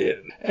know,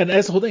 and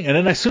that's the whole thing. And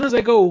then as soon as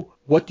I go,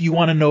 what do you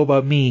want to know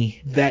about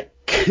me? That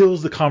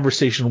kills the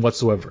conversation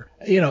whatsoever.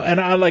 You know, and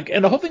I like,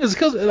 and the whole thing is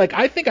because, like,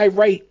 I think I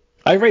write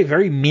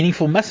very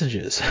meaningful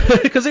messages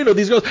because, you know,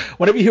 these girls,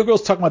 whenever you hear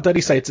girls talking about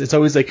dirty sites, it's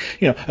always like,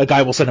 you know, a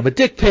guy will send them a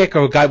dick pic,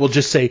 or a guy will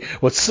just say,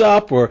 what's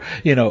up? Or,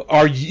 you know,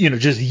 are you, you know,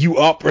 just you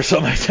up or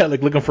something like that,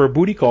 like looking for a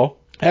booty call.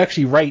 I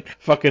actually write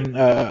fucking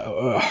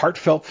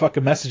heartfelt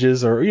fucking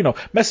messages, or, you know,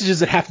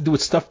 messages that have to do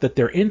with stuff that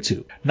they're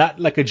into, not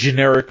like a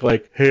generic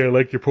like, hey, I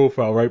like your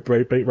profile,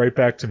 right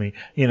back to me,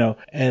 you know.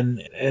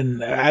 And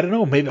I don't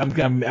know, maybe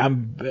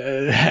I'm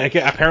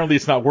apparently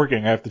it's not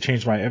working. I have to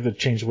change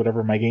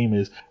whatever my game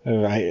is.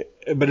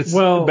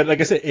 But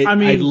like I said,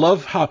 I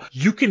love how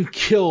you can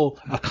kill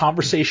a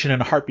conversation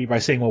in a heartbeat by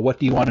saying, well, what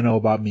do you want to know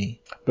about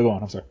me? But go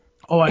on, I'm sorry.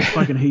 Oh, I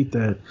fucking hate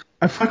that.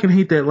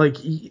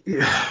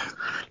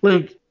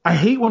 Like, I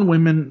hate when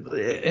women,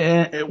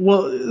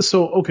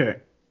 okay.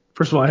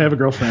 First of all, I have a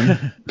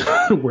girlfriend.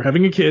 We're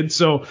having a kid.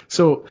 So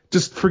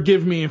just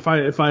forgive me if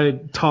I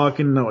talk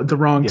in the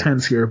wrong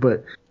tense here.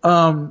 But,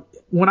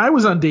 when I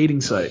was on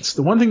dating sites,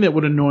 the one thing that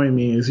would annoy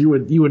me is you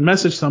would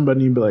message somebody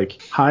and you'd be like,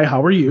 hi,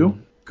 how are you?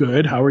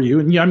 Good. How are you?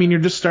 And yeah, I mean,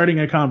 you're just starting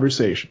a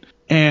conversation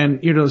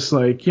and you're just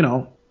like, you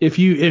know, if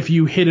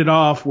you hit it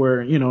off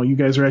where, you know, you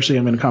guys are actually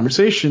having a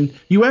conversation,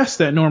 you ask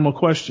that normal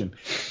question.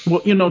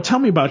 Well, you know, tell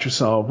me about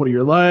yourself. What are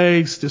your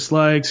likes,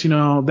 dislikes, you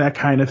know, that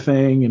kind of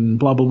thing, and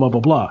blah, blah, blah,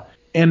 blah, blah.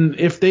 And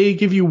if they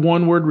give you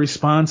one-word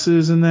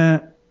responses in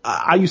that,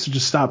 I used to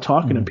just stop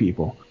talking to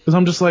people because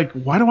I'm just like,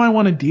 why do I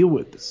want to deal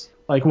with this?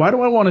 Like, why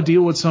do I want to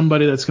deal with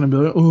somebody that's going to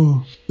be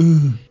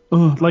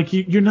like, like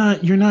you're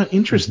not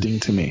interesting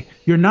to me.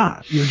 You're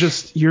not.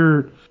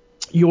 You're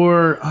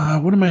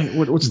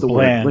what's the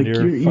bland. Word? Like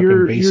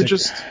you're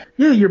just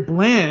you're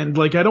bland.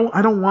 Like I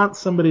don't want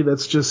somebody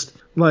that's just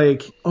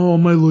like, oh,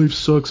 my life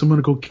sucks, I'm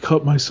gonna go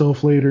cut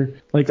myself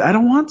later. Like, I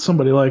don't want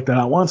somebody like that.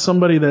 I want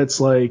somebody that's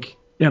like,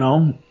 I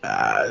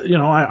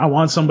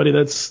want somebody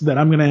that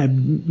I'm gonna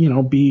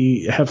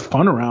have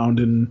fun around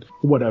and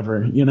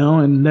whatever, you know.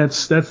 And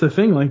that's the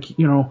thing. Like,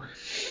 you know,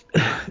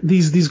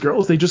 these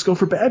girls, they just go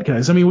for bad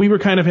guys. I mean, we were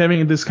kind of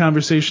having this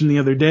conversation the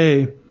other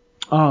day,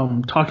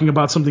 talking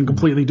about something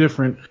completely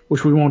different,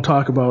 which we won't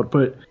talk about.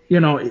 But,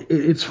 you know,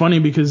 it's funny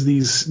because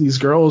these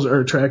girls are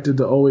attracted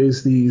to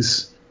always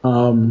these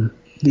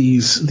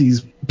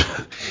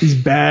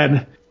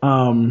bad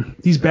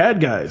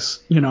guys,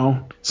 you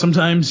know.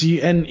 Sometimes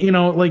you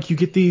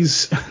get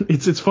these,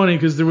 it's funny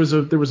because there was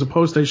a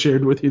post I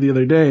shared with you the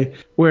other day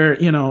where,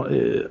 you know,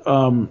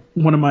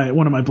 one of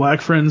my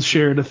black friends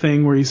shared a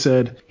thing where he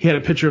said he had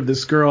a picture of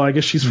this girl. I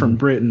guess she's from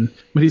Britain,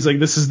 but he's like,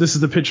 this is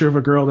the picture of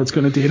a girl that's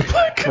going to date a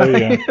black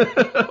guy,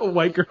 a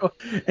white girl.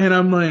 And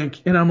I'm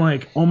like,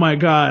 oh my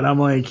God. I'm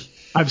like,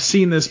 I've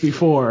seen this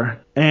before.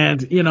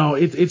 And, you know,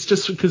 it's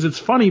just because it's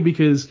funny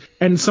because,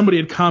 and somebody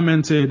had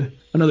commented,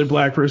 another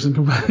black person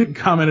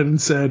commented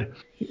and said,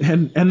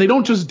 and they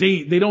don't just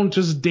date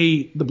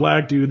the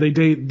black dude, they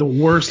date the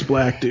worst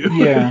black dude.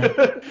 Yeah.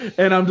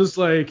 And I'm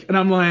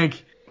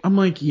like,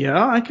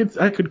 yeah, I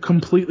could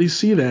completely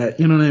see that.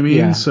 You know what I mean?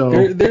 Yeah.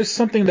 So there's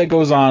something that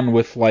goes on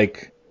with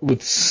like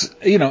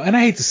and I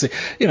hate to say,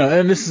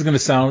 and this is going to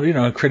sound,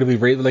 incredibly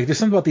racist. Like, there's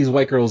something about these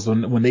white girls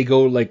when they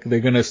go, like,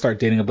 they're going to start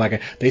dating a black guy,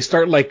 they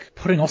start, like,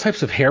 putting all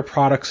types of hair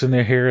products in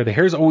their hair. The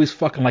hair's always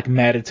fucking, like,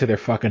 matted to their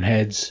fucking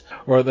heads.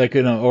 Or, like,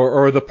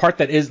 or the part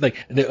that is,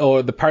 like,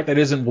 or the part that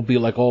isn't will be,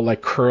 like, all,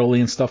 like, curly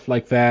and stuff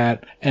like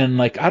that. And,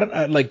 like,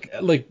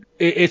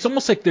 it's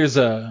almost like there's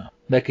a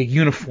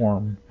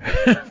uniform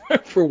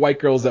for white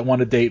girls that want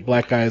to date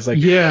black guys. Like,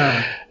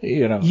 yeah,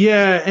 and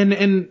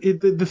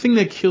the thing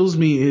that kills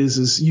me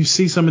is you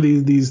see some of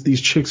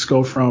these chicks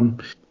go from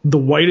the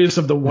whitest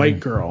of the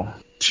white girl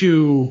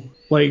to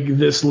like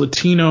this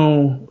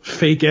Latino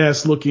fake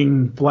ass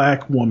looking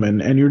black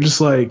woman, and you're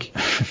just like,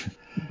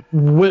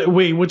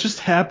 wait, what just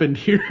happened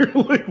here?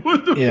 Like,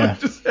 what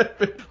just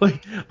happened?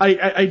 Like,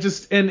 I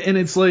just and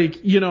it's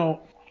like,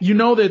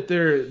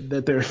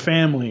 that their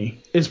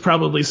family is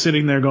probably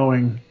sitting there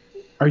going,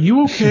 "Are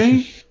you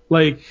okay?"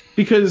 Like,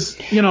 because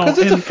because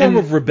it's a form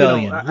of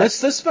rebellion.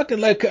 Let's fucking,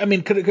 like, I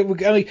mean, can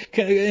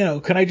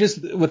I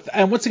just,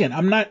 and once again,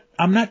 I'm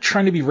not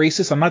trying to be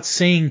racist. I'm not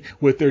saying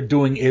what they're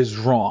doing is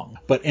wrong,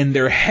 but in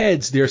their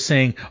heads they're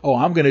saying, "Oh,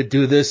 I'm going to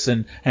do this,"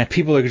 and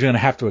people are going to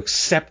have to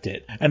accept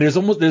it. And there's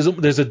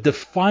a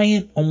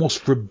defiant,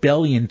 almost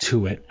rebellion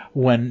to it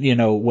when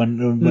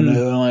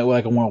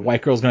like, when a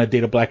white girl's going to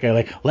date a black guy,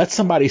 like, let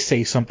somebody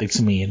say something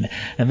to me,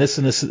 and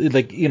this,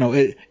 like,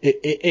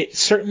 it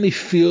certainly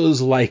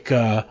feels like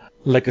I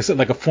said,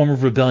 like a form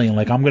of rebellion.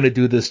 Like, I'm going to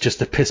do this just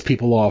to piss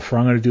people off, or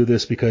I'm going to do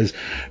this because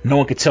no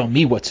one can tell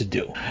me what to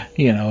do,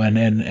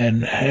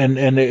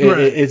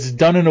 it's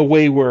done in a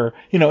way where,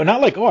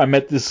 not like, oh, I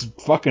met this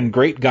fucking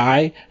great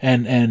guy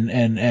and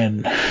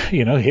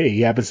hey,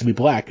 he happens to be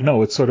black.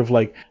 No, it's sort of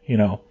like,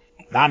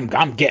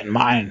 I'm getting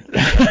mine.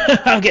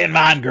 I'm getting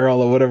mine,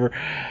 girl, or whatever.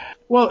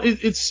 Well,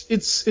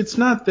 it's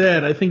not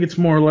that. I think it's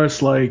more or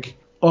less like,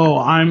 oh,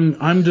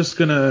 I'm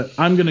gonna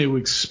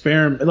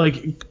experiment,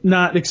 like,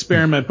 not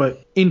experiment,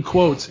 but in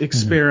quotes,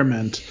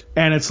 experiment.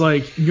 And it's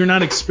like, you're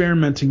not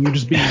experimenting, you're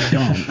just being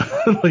dumb.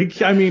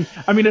 Like, I mean,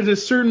 at a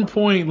certain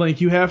point,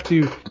 like, you have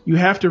to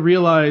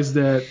realize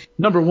that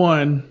number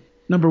one,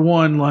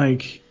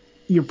 like,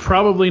 you're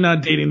probably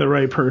not dating the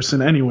right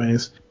person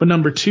anyways. But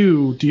number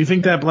two, do you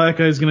think that black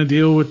guy is going to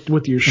deal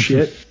with your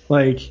shit?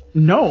 Like,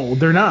 no,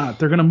 they're not.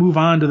 They're going to move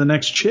on to the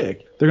next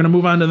chick. They're going to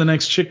move on to the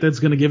next chick that's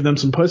going to give them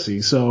some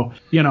pussy. So,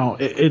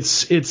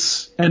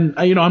 it's, and,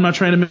 I'm not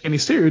trying to make any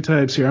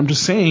stereotypes here. I'm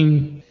just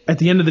saying, at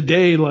the end of the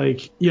day,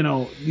 like,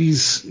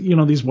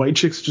 these white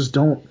chicks just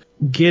don't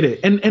get it.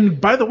 And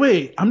by the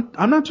way, I'm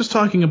not just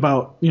talking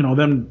about,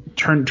 them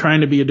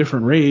trying to be a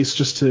different race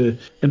just to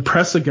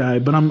impress a guy,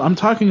 but I'm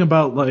talking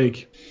about,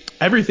 like,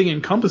 everything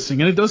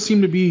encompassing. And it does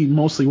seem to be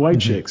mostly white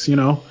chicks,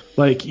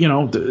 like,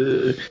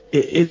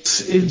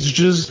 it's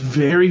just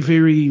very,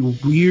 very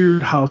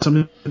weird how some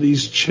of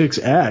these chicks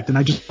act. And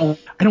I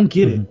don't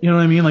get it. You know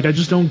what I mean? Like, I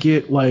just don't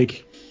get,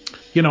 like,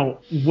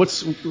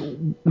 what's,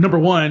 number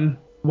one,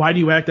 why do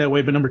you act that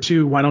way? But number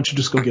two, why don't you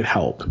just go get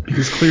help?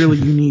 Because clearly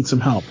you need some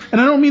help.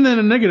 And I don't mean that in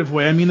a negative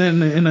way. I mean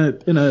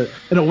that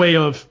in a way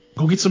of,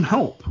 go get some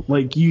help.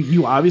 Like,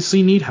 you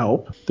obviously need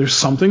help. There's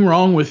something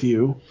wrong with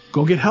you.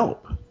 Go get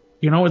help.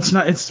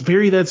 It's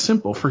very that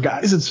simple. For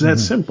guys, it's that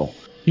simple.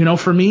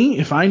 For me,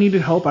 if I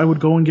needed help, I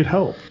would go and get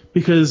help.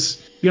 Because,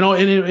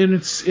 and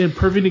it's a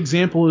perfect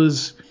example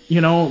is,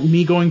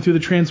 me going through the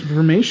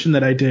transformation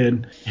that I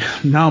did.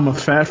 Now I'm a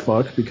fat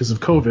fuck because of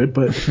COVID,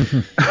 but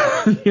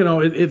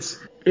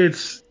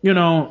it's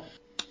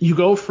you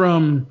go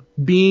from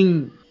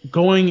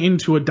going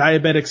into a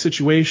diabetic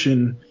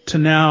situation to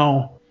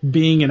now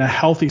being in a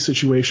healthy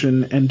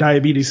situation, and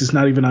diabetes is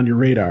not even on your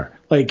radar.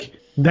 Like,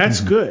 that's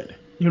good.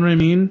 You know what I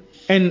mean?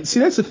 And see,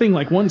 that's the thing.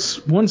 Like, once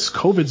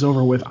COVID's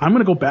over with, I'm going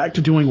to go back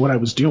to doing what I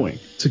was doing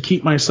to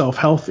keep myself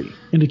healthy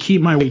and to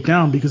keep my weight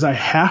down, because I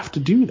have to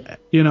do that.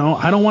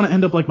 I don't want to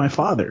end up like my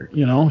father.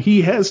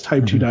 He has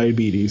type 2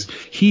 diabetes.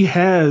 He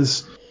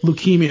has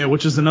leukemia,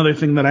 which is another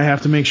thing that I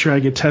have to make sure I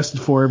get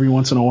tested for every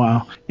once in a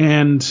while.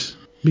 And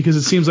because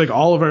it seems like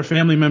all of our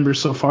family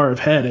members so far have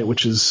had it,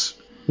 which is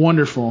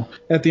wonderful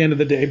at the end of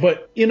the day.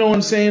 But you know what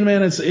I'm saying,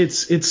 man? It's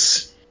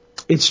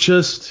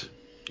just,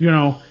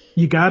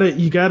 you gotta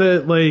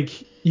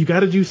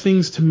do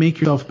things to make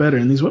yourself better,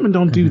 and these women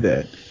don't do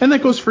that. And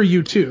that goes for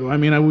you too. I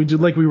mean,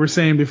 like we were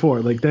saying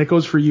before, like, that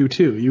goes for you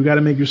too. You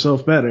gotta make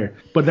yourself better,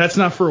 but that's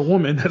not for a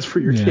woman. That's for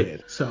your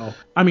kid. So,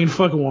 I mean,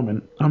 fuck a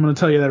woman. I'm gonna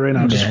tell you that right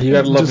now. You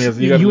gotta love me as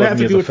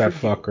a fat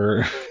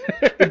fucker.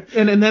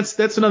 and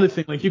that's another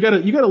thing. Like, you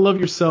gotta love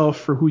yourself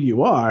for who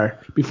you are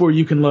before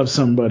you can love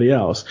somebody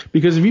else.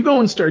 Because if you go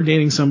and start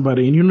dating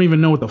somebody and you don't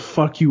even know what the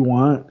fuck you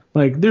want,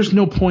 like, there's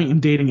no point in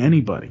dating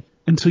anybody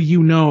until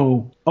you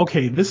know,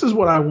 okay, this is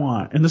what I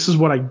want and this is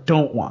what I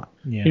don't want.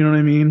 Yeah. You know what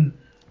I mean?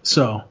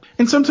 So,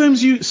 and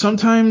sometimes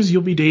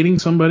you'll be dating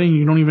somebody and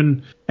you don't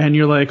even, and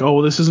you're like,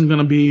 oh, this isn't going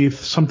to be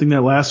something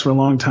that lasts for a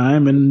long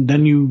time. And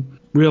then you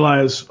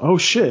realize, oh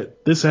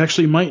shit, this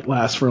actually might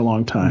last for a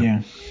long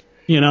time.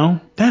 Yeah.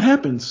 That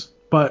happens,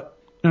 but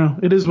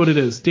it is what it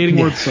is. Dating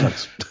work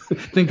sucks.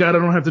 Thank God I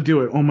don't have to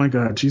do it. Oh my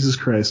God, Jesus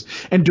Christ.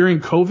 And during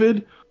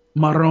COVID,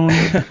 Marron.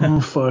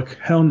 Oh fuck.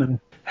 Hell no.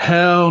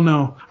 Hell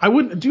no. I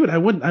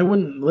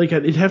wouldn't like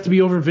it'd have to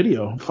be over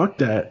video. Fuck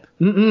that.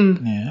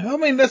 Yeah. I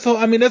mean that's the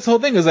whole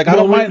thing is like I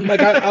don't mind,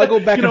 like I'll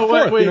go back and forth. You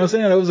know what I'm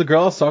saying? There was a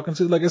girl I was talking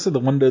to, like I said,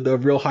 the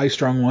real high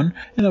strung one.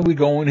 You know, we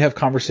go and have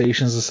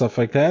conversations and stuff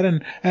like that,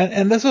 and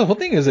that's the whole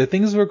thing is that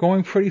things were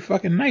going pretty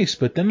fucking nice.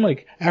 But then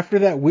like after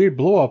that weird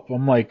blow up,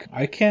 I'm like,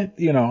 I can't,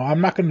 you know, I'm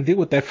not gonna deal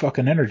with that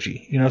fucking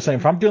energy. You know what I'm saying?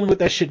 If I'm dealing with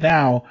that shit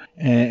now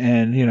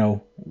and you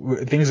know,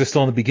 things are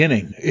still in the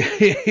beginning,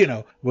 you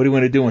know, what do you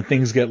want to do when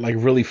things get like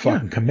really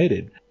fucking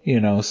committed? You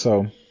know,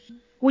 so.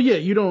 Well, yeah,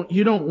 you don't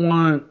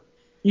want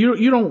to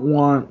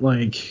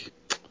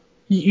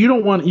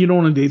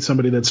date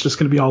somebody that's just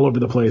going to be all over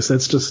the place.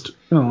 That's just,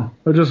 you know,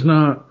 that's just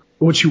not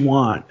what you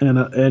want.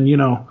 And you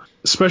know,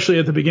 especially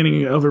at the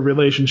beginning of a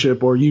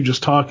relationship or you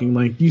just talking,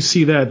 like you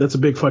see that's a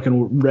big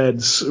fucking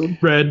red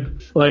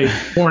like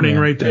warning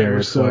right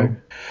there. So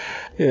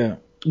yeah.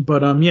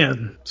 But yeah.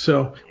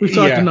 So we've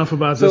talked enough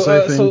about this.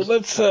 I think. So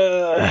let's.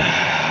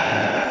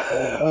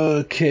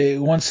 Okay,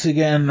 once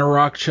again,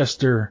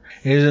 Rochester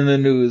is in the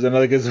news, and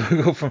I guess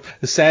we go from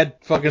the sad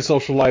fucking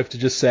social life to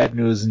just sad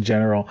news in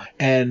general.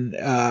 And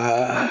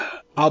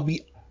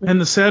And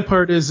the sad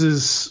part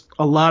is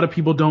a lot of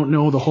people don't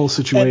know the whole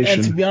situation.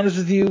 And to be honest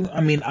with you,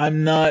 I mean,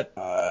 I'm not.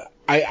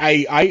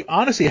 I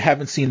honestly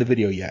haven't seen the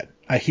video yet.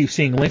 I keep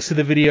seeing links to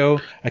the video.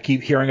 I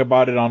keep hearing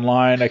about it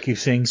online. I keep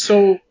seeing.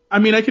 So I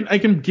mean, I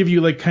can give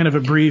you like kind of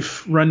a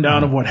brief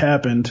rundown of what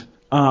happened.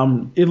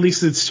 At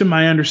least it's to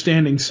my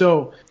understanding.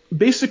 So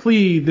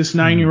basically, this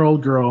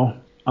 9-year-old girl,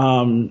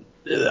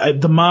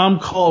 the mom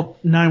called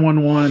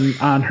 911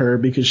 on her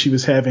because she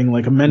was having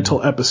like a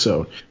mental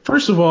episode.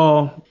 First of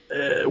all,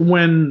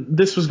 when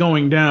this was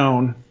going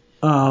down,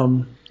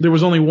 there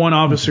was only one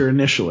officer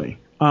initially.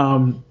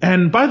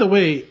 And by the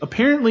way,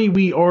 apparently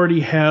we already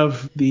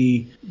have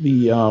the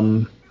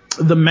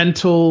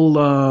mental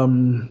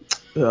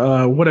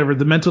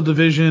the mental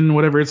division,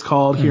 whatever it's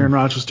called here in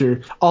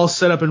Rochester, all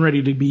set up and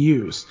ready to be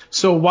used.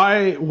 So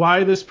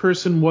why this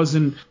person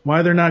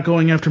why they're not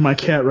going after my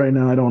cat right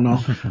now, I don't know.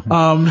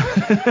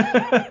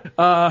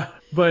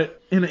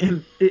 But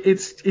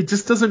it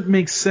just doesn't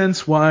make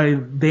sense why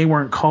they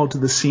weren't called to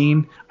the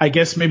scene. I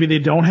guess maybe they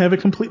don't have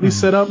it completely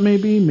set up.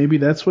 Maybe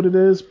that's what it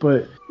is.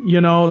 But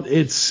you know,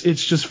 it's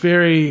just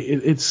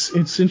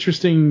it's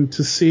interesting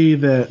to see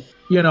that,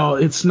 you know,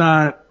 it's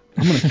not.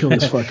 I'm gonna kill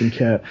this fucking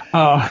cat.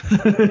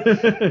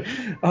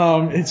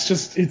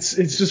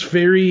 It's just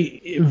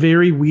very,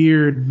 very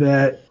weird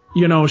that,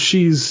 you know,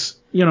 she's,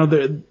 you know,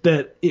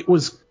 that it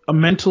was a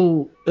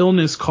mental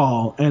illness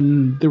call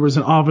and there was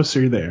an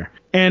officer there.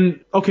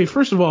 And okay,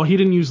 first of all, he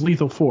didn't use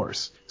lethal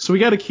force, so we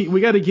gotta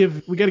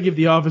give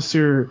the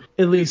officer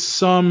at least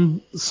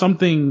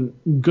something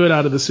good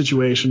out of the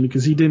situation,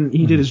 because he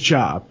did his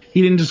job.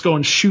 He didn't just go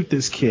and shoot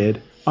this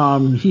kid.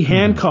 He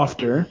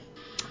handcuffed her.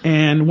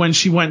 And when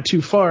she went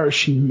too far,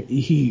 he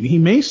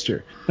maced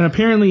her. And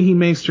apparently he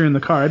maced her in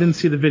the car. I didn't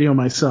see the video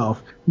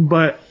myself.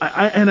 But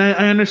I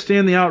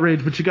understand the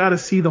outrage, but you got to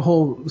see the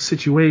whole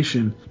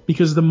situation,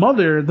 because the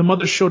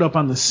mother showed up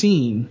on the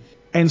scene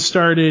and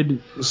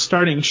starting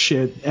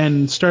shit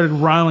and started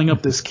riling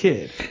up this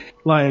kid.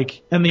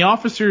 Like, and the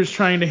officer is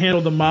trying to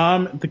handle the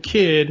mom, the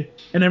kid,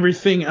 and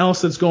everything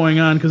else that's going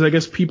on, because I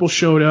guess people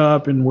showed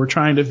up and were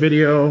trying to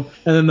video,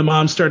 and then the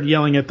mom started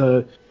yelling at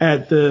the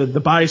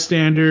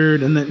bystander,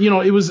 and then, you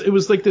know, it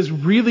was like this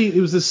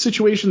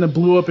situation that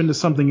blew up into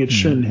something it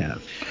shouldn't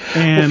have.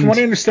 And from what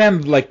I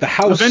understand, like the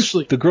house,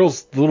 eventually, the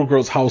little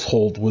girl's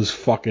household was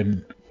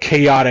fucking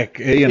chaotic.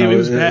 You know, it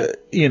was bad.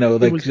 You know,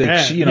 like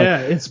bad. You know,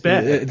 yeah, it's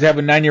bad. To have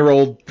a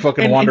 9-year-old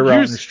fucking wander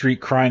out in the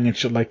street crying and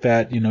shit like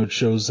that, you know, it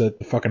shows that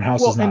the fucking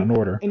house is not in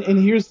order.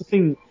 And here's the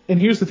thing. And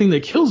here's the thing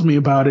that kills me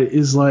about it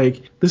is,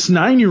 like, this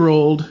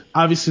 9-year-old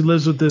obviously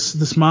lives with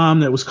this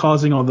mom that was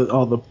causing all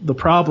the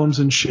problems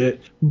and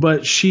shit.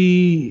 But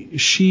she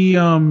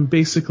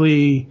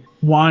basically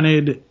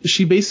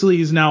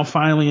is now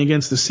filing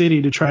against the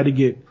city to try to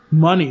get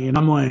money. And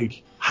I'm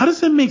like, how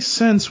does that make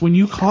sense when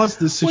you caused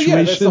this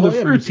situation in the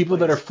first people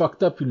that are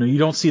fucked up, you know, you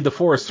don't see the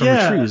forest from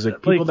the trees.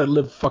 Like, people that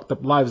live fucked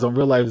up lives don't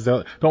realize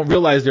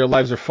their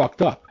lives are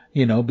fucked up,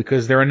 you know,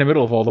 because they're in the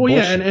middle of all the bullshit.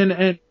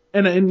 Yeah,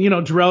 and you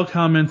know, Darrell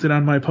commented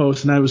on my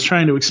post, and I was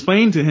trying to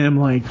explain to him,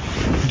 like,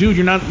 dude,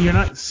 you're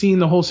not seeing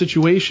the whole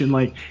situation.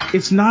 Like,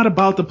 it's not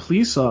about the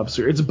police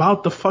officer. It's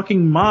about the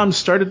fucking mom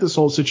started this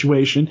whole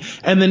situation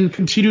and then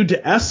continued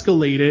to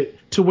escalate it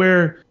to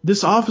where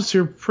this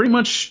officer pretty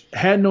much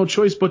had no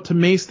choice but to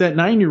mace that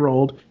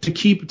 9-year-old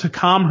to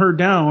calm her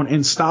down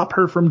and stop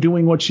her from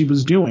doing what she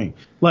was doing.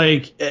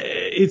 Like,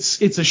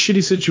 it's a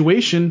shitty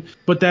situation,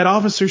 but that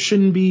officer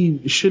shouldn't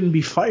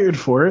be fired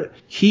for it.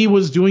 He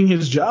was doing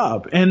his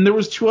job. And there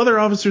was 2 other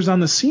officers on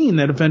the scene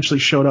that eventually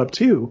showed up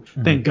too.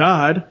 Mm-hmm. Thank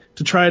God,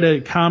 to try to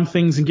calm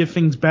things and get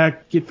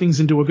things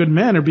into a good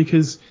manner,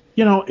 because,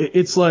 you know,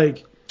 it's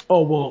like,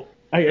 oh, well,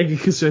 I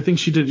think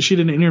she did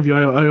an interview.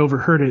 I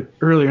overheard it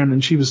earlier, and then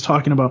she was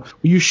talking about, well,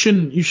 you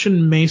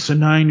shouldn't mace a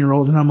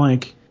 9-year-old, and I'm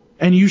like,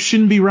 and you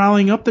shouldn't be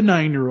riling up the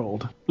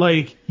 9-year-old.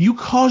 Like, you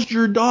caused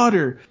your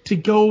daughter to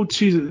go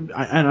to,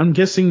 and I'm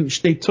guessing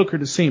they took her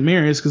to St.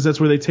 Mary's because that's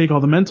where they take all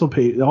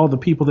the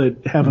people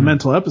that have a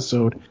mental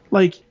episode.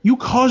 Like, you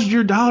caused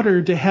your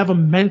daughter to have a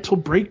mental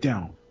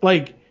breakdown.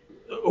 Like,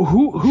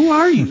 who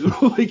are you?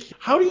 Like,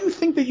 how do you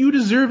think that you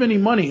deserve any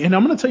money? And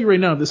I'm going to tell you right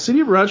now, if the city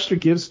of Rochester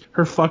gives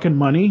her fucking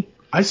money,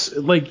 I'm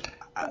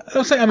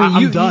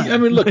done. I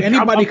mean, look,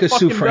 anybody could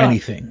sue for done.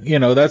 anything. You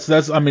know,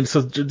 that's. I mean,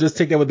 so just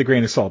take that with a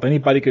grain of salt.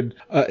 Anybody could,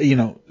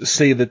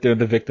 say that they're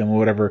the victim or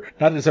whatever.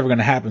 Not that it's ever going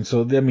to happen.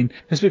 So, I mean,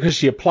 just because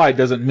she applied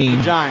doesn't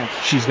mean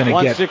she's going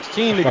to get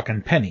a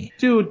fucking penny.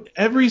 Dude,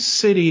 every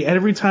city,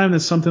 every time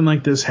that something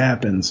like this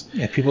happens,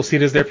 yeah, people see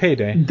it as their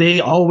payday. They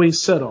always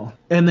settle,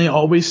 and they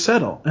always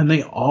settle, and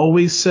they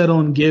always settle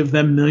and give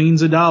them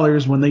millions of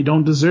dollars when they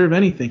don't deserve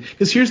anything.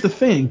 Because here's the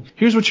thing.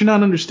 Here's what you're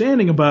not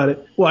understanding about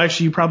it. Well,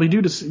 actually, you probably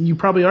do. You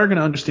probably are going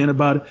to understand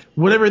about it.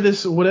 Whatever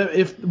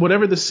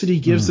the city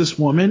gives this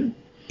woman,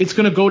 it's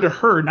going to go to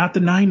her, not the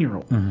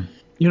 9-year-old.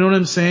 You know what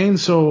I'm saying?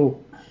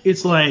 So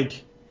it's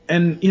like,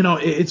 and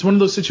it's one of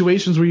those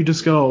situations where you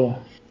just go,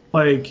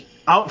 like,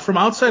 out from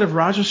outside of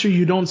Rochester,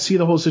 you don't see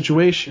the whole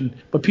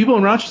situation, but people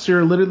in Rochester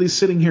are literally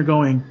sitting here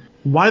going,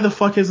 why the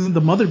fuck hasn't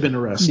the mother been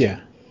arrested? Yeah.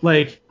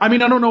 Like, I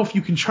mean, I don't know if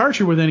you can charge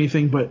her with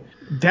anything, but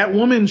that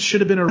woman should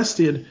have been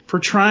arrested for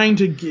trying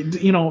to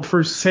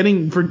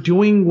get, for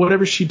doing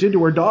whatever she did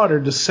to her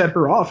daughter to set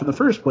her off in the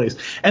first place.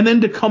 And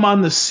then to come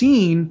on the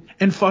scene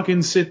and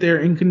fucking sit there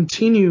and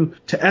continue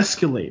to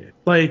escalate it.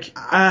 Like,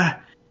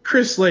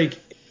 Chris, like,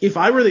 if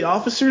I were the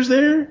officers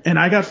there and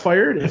I got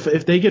fired,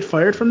 if they get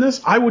fired from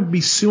this, I would be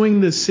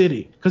suing this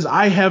city because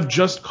I have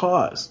just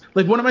cause.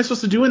 Like, what am I supposed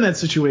to do in that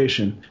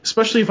situation?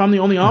 Especially if I'm the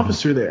only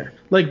officer there.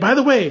 Like, by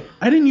the way,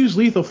 I didn't use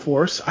lethal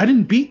force. I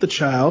didn't beat the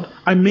child.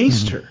 I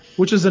maced her,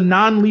 which is a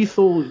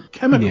non-lethal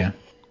chemical. Yeah.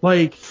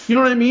 Like, you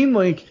know what I mean?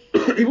 Like,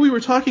 if we were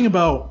talking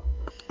about,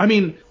 I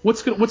mean,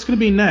 what's gonna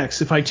be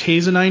next? If I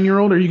tase a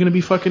 9-year-old, are you gonna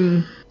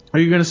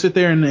sit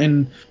there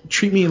and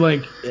treat me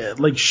like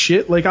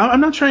shit? Like,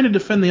 I'm not trying to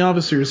defend the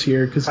officers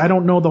here because I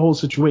don't know the whole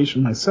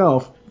situation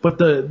myself. But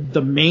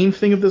the main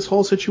thing of this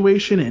whole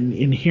situation and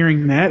in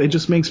hearing that, it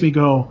just makes me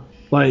go,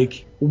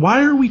 like,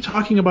 why are we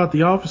talking about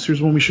the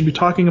officers when we should be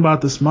talking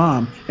about this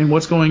mom and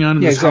what's going on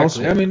in this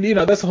household? I mean,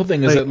 that's the whole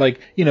thing is that, like,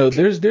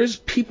 there's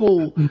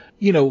people,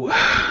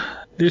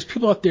 there's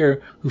people out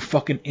there who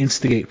fucking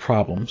instigate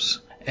problems.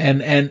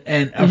 And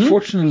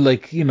unfortunately,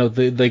 like,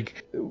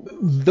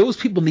 those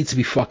people need to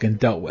be fucking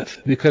dealt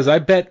with, because I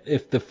bet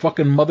if the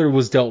fucking mother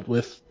was dealt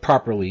with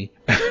properly,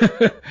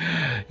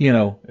 she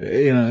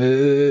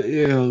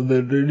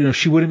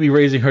wouldn't be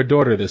raising her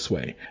daughter this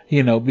way,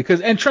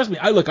 because, and trust me,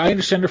 I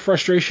understand her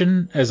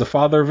frustration as a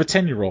father of a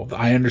 10-year-old.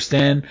 I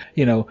understand,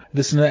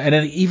 this and that. And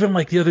then even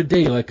like the other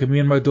day, like me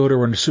and my daughter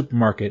were in the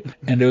supermarket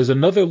and there was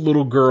another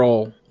little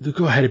girl. The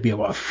girl had to be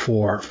about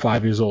 4 or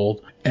 5 years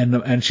old,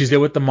 and she's there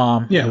with the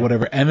mom, or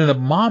whatever. And then the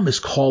mom is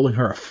calling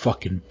her a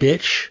fucking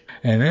bitch,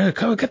 and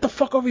come get the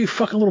fuck over, you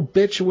fucking little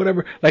bitch, or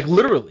whatever. Like,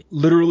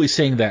 literally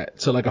saying that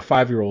to like a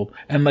 5-year-old.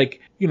 And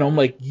like, I'm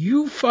like,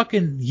 you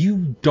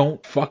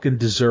don't fucking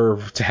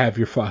deserve to have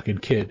your fucking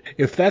kid.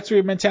 If that's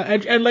your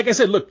mentality, and like I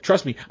said, look,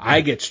 trust me,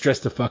 I get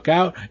stressed the fuck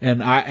out,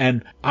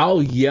 and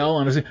I'll yell,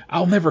 and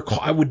I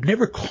would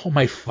never call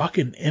my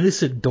fucking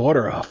innocent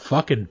daughter a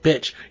fucking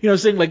bitch.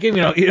 Saying like, like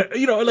how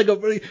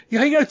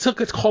you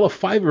gotta call a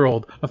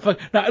 5-year-old a fuck.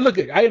 Now look,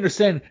 I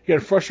understand you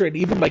get frustrated,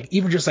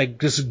 even just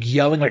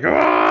yelling like,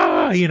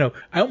 I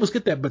almost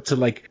get that, but to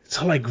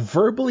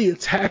verbally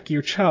attack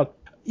your child.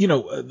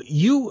 Not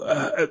you,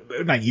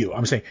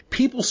 I'm saying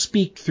people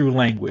speak through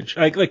language.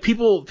 Like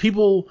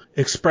people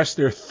express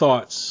their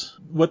thoughts.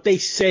 What they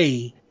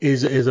say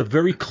is a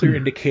very clear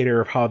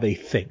indicator of how they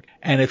think.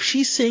 And if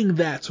she's saying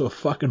that to a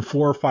fucking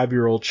 4 or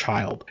 5-year-old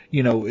child,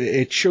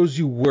 it shows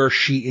you where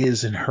she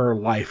is in her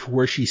life,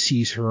 where she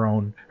sees her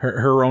own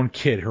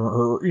kid,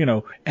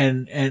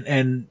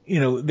 and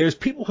there's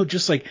people who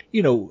just like,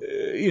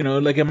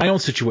 like in my own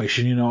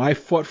situation, I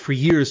fought for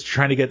years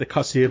trying to get the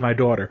custody of my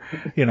daughter.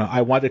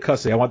 I wanted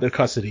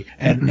custody.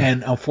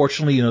 And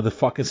unfortunately, the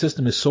fucking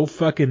system is so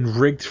fucking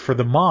rigged for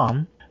the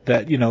mom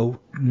that,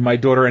 my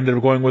daughter ended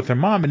up going with her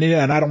mom,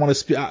 and I don't want to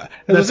speak.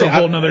 That's a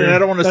whole other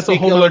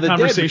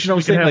conversation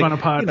we can have on a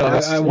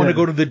podcast. I want to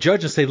go to the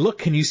judge and say, look,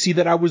 can you see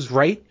that I was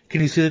right?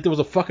 Can you see that there was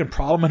a fucking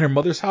problem in her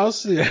mother's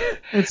house?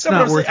 It's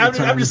not worth your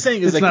time. I'm just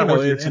saying,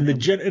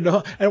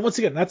 and once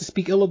again, not to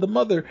speak ill of the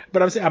mother,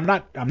 but I'm saying I'm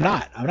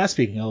not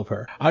speaking ill of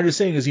her. I'm just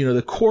saying is,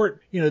 the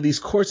court, these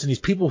courts and these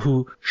people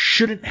who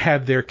shouldn't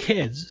have their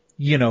kids.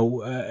 And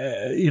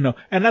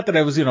not that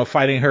I was,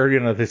 fighting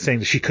her, they're saying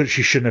that she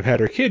shouldn't have had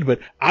her kid, but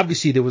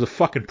obviously there was a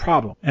fucking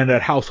problem in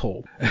that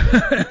household. You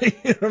know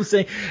what I'm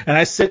saying? And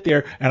I sit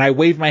there and I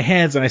wave my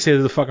hands and I say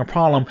there's a fucking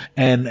problem,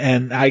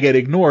 and I get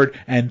ignored.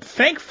 And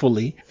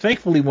thankfully,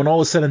 when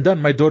all is said and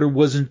done, my daughter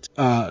wasn't,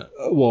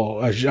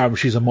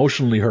 she's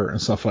emotionally hurt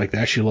and stuff like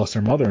that. She lost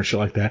her mother and shit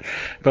like that.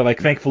 But like,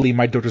 thankfully,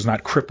 my daughter's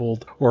not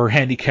crippled or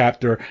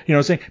handicapped or, what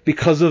I'm saying?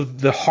 Because of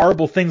the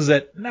horrible things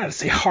that, not to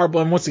say horrible,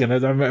 and once again,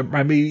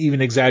 I may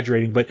even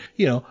exaggerating, but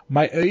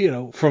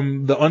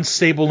from the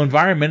unstable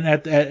environment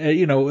at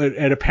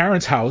a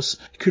parent's house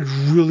could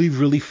really,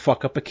 really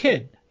fuck up a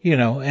kid.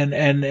 And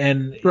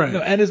Right.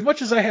 and as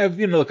much as I have,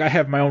 look, I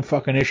have my own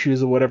fucking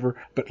issues or whatever,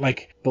 but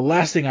like the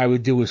last thing I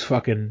would do is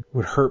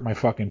would hurt my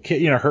fucking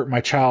kid, hurt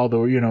my child,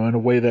 or, in a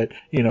way that,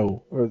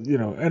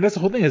 and that's the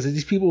whole thing is that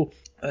these people,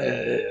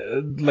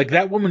 like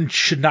that woman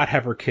should not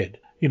have her kid.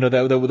 That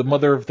the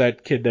mother of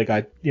that kid that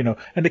got,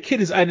 and the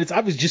kid is, and it's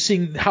obvious just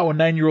seeing how a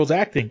 9-year-old's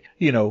acting,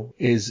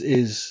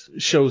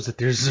 shows that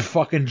there's a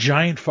fucking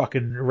giant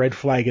fucking red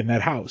flag in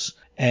that house.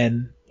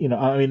 And,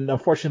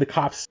 unfortunately the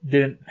cops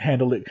didn't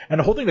handle it. And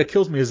the whole thing that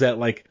kills me is that,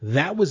 like,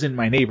 that was in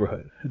my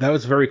neighborhood. That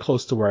was very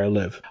close to where I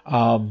live.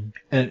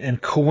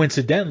 And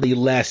coincidentally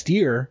last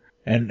year,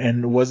 and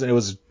it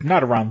was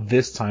not around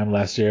this time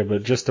last year,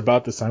 but just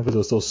about this time because it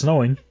was still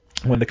snowing,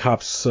 when the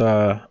cops,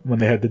 when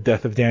they had the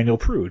death of Daniel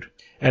Prude.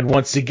 And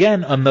once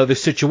again, another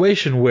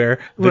situation where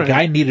the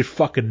guy needed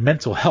fucking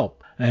mental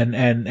help. And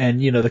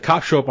the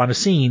cops show up on the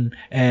scene,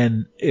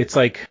 and it's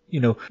like,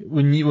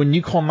 when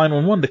you call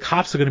 911, the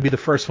cops are going to be the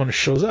first one that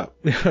shows up.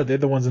 They're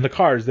the ones in the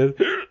cars. They're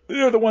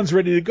the ones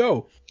ready to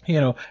go. I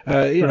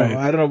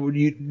don't know.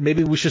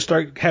 Maybe we should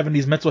start having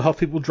these mental health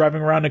people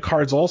driving around in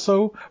cars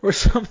also, or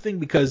something,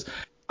 because.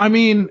 I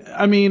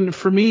mean,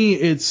 for me,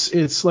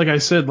 it's like I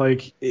said,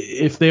 like,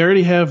 if they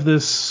already have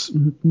this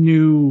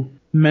new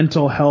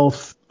mental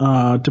health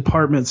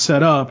department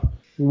set up,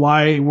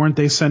 why weren't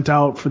they sent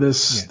out for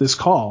this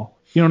call?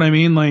 You know what I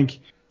mean? Like,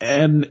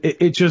 and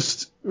it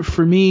just,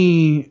 for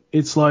me,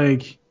 it's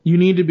like, you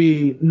need to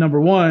be,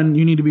 number one,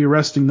 you need to be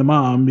arresting the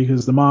mom,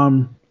 because the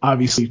mom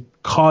obviously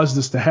caused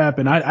this to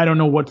happen. I don't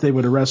know what they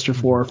would arrest her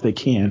for if they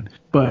can.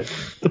 But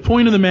the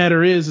point of the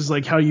matter is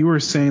like how you were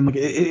saying, like,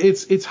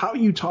 it's how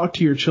you talk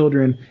to your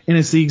children, and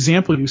it's the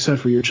example you set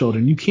for your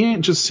children. You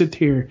can't just sit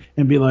here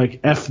and be like,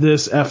 F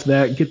this, F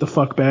that, get the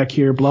fuck back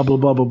here, blah, blah,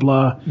 blah, blah,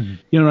 blah. Mm-hmm.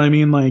 You know what I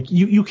mean? Like,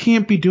 you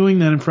can't be doing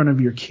that in front of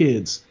your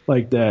kids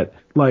like that.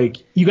 Like,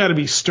 you got to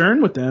be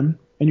stern with them,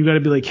 and you got to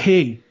be like,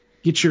 hey,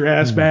 get your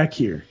ass back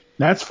here.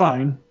 That's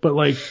fine. But,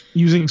 like,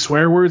 using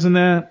swear words in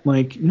that,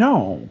 like,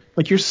 no.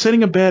 Like, you're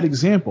setting a bad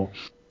example.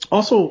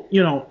 Also,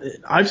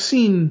 I've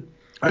seen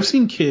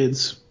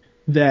kids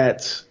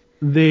that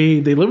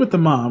they live with the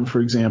mom, for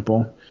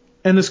example,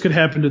 and this could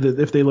happen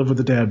to if they live with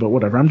the dad, but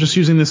whatever. I'm just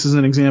using this as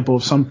an example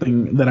of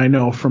something that I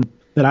know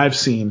that I've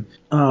seen,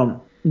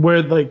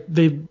 where, like,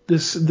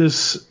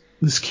 this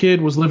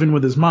kid was living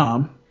with his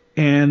mom,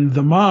 and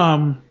the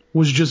mom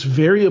was just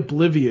very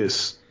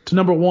oblivious to,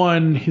 number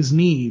one, his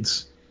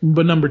needs,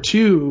 but number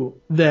two,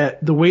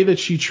 that the way that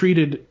she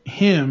treated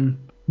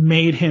him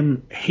made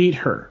him hate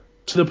her,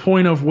 to the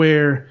point of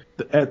where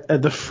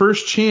at the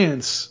first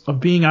chance of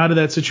being out of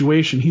that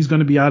situation, he's going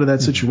to be out of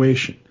that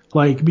situation,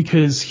 like,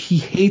 because he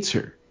hates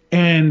her.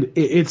 And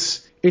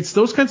it's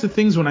those kinds of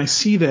things, when I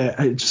see that,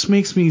 it just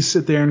makes me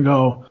sit there and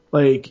go,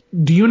 like,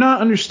 do you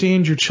not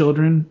understand your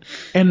children?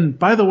 And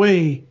by the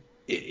way,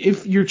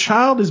 if your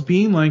child is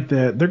being like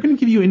that, they're going to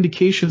give you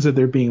indications that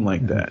they're being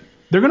like that.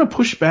 They're going to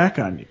push back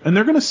on you, and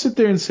they're going to sit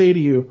there and say to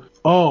you,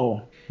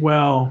 oh,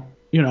 well,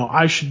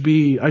 I should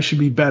be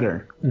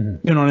better.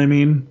 Mm-hmm. You know what I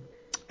mean?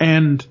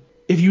 And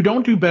if you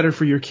don't do better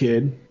for your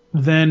kid,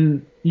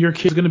 then your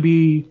kid's going to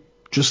be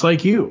just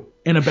like you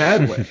in a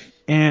bad way.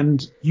 And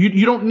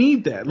you don't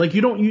need that. Like,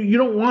 you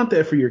don't want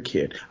that for your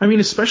kid. I mean,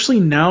 especially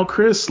now,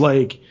 Chris,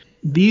 like,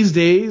 these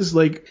days,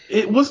 like,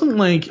 it wasn't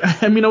like,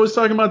 I was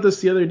talking about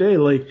this the other day,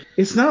 like,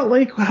 it's not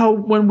like how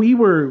when we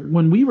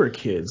were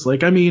kids.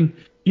 Like, I mean,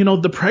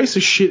 the price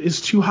of shit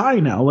is too high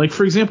now. Like,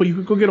 for example, you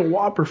could go get a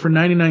Whopper for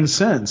 99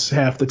 cents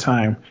half the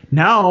time.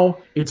 Now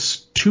it's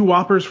 2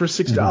 Whoppers for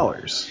 $6.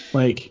 Mm-hmm.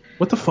 Like,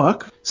 what the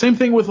fuck? Same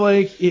thing with,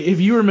 like,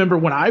 if you remember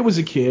when I was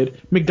a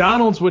kid,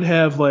 McDonald's would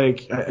have,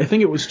 like, I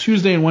think it was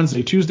Tuesday and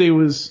Wednesday. Tuesdays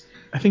was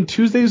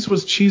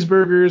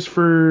cheeseburgers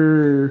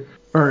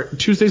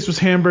Tuesdays was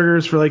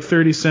hamburgers for like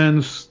 30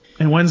 cents,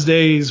 and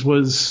Wednesdays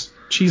was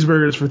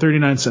cheeseburgers for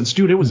 39 cents.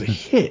 Dude, it was a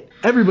hit.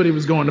 Everybody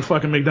was going to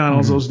fucking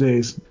McDonald's those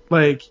days.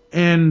 Like,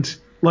 and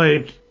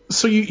like,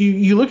 so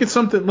you look at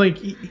something like,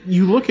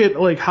 you look at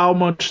like how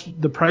much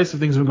the price of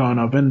things have gone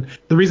up. And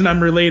the reason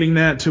I'm relating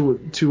that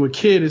to a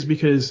kid is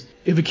because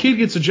if a kid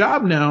gets a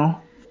job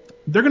now,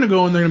 they're going to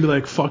go and they're going to be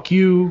like, fuck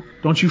you.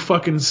 Don't you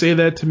fucking say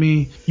that to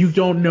me. You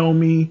don't know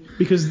me.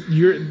 Because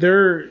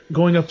they're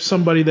going up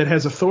somebody that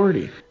has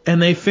authority. And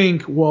they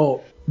think,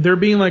 well, they're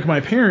being like my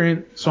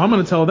parent, so I'm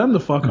going to tell them to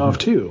fuck off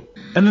too.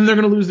 And then they're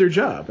going to lose their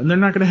job, and they're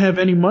not going to have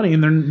any money,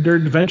 and they're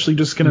eventually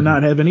just going to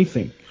not have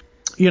anything.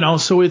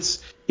 So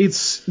it's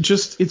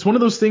one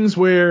of those things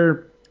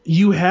where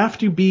you have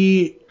to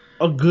be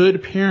a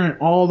good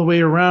parent all the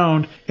way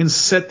around and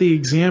set the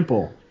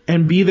example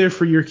and be there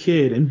for your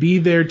kid and be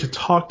there to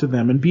talk to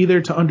them and be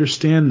there to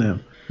understand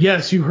them.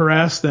 Yes, you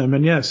harass them,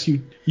 and yes,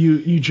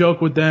 you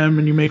joke with them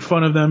and you make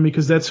fun of them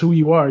because that's who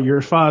you are. You're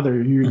a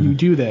father. You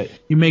do that.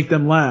 You make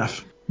them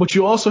laugh. But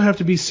you also have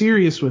to be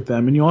serious with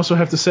them, and you also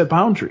have to set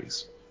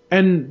boundaries.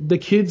 And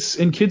kids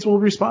will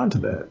respond to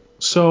that.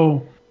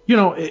 So you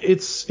know,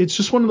 it's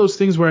just one of those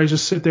things where I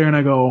just sit there and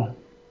I go,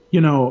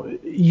 you know,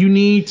 you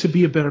need to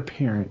be a better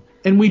parent.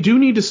 And we do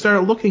need to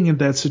start looking at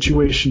that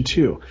situation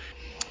too.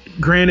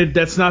 Granted,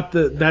 that's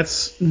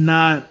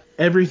not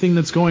everything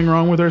that's going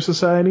wrong with our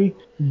society,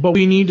 but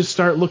we need to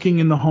start looking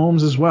in the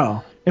homes as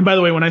well. And by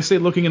the way, when I say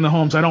looking in the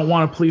homes, I don't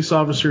want a police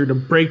officer to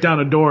break down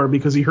a door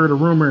because he heard a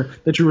rumor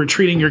that you were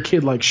treating your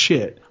kid like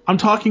shit. I'm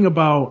talking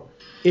about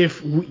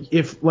if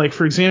like,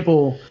 for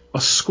example,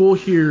 a school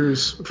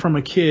hears from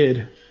a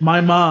kid,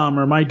 my mom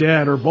or my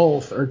dad or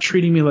both are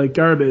treating me like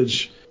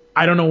garbage,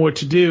 I don't know what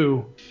to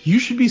do. It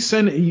should be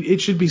state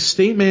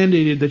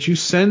mandated that you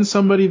send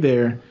somebody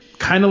there,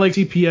 kind of like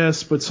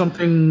CPS, but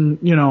something,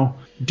 you know,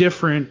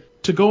 different,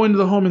 to go into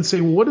the home and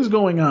say, well, what is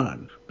going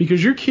on?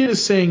 Because your kid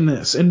is saying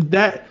this, and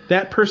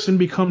that person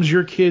becomes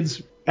your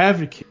kid's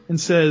advocate and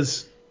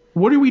says,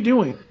 what are we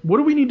doing? What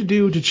do we need to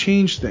do to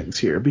change things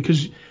here?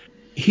 Because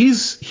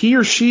he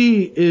or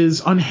she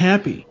is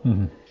unhappy.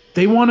 Mm-hmm.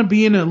 They want to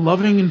be in a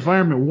loving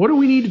environment. What do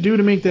we need to do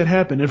to make that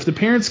happen? If the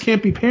parents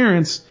can't be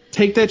parents,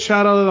 take that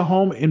child out of the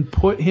home and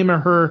put him or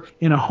her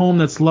in a home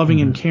that's loving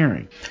mm-hmm. and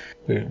caring.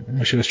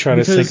 She was trying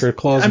to sink her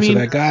claws into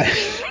that guy.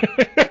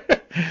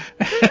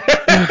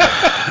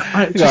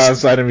 I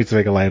didn't mean to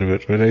make a light of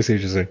it, but I see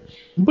what you're saying.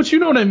 But you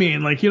know what I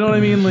mean, like, you know what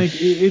I mean, like,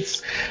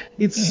 it's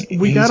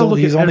we got to look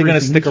at everything. He's only going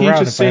to stick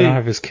around if I don't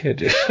have his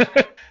kid.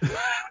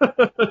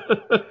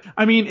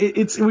 I mean,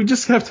 we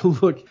just have to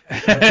look.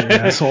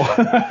 Asshole.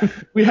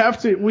 we have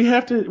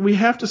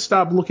to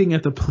stop looking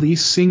at the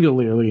police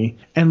singularly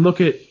and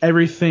look at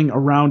everything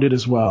around it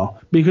as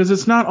well, because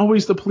it's not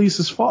always the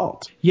police's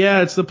fault.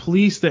 Yeah, it's the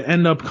police that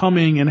end up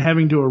coming and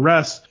having to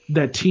arrest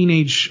that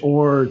teenager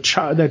or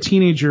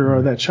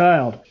that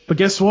child. But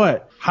guess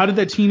what? How did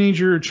that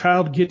teenager or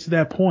child get to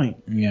that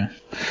point? Yeah,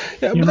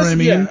 you know what I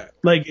mean? Yeah.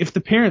 Like, if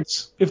the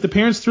parents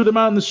threw them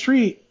out in the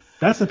street,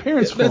 that's the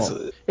parents'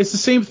 fault. It's the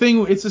same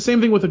thing. It's the same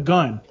thing with a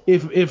gun.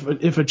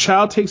 If a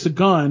child takes a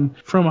gun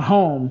from a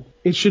home,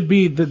 it should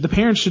be the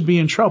parents should be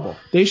in trouble.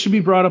 They should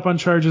be brought up on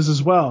charges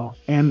as well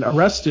and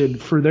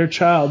arrested for their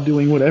child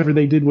doing whatever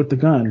they did with the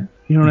gun.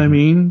 You know what I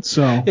mean?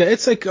 So yeah,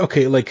 it's like,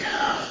 okay, like,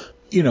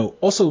 you know,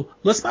 also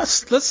let's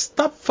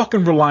stop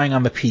fucking relying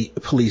on the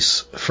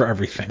police for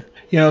everything.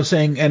 You know what I'm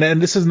saying?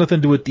 And this has nothing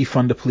to do with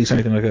defund the police or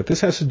anything like that.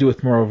 This has to do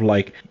with more of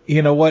like,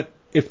 you know what?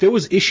 If there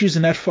was issues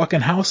in that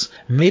fucking house,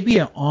 maybe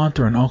an aunt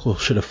or an uncle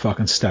should have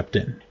fucking stepped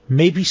in.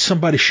 Maybe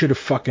somebody should have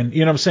fucking, you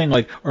know what I'm saying?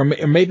 Like, or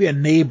maybe a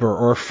neighbor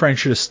or a friend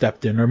should have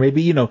stepped in. Or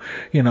maybe,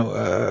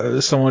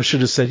 someone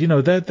should have said,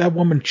 that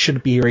woman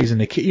shouldn't be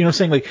raising a kid. You know what I'm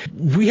saying? Like,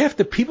 we have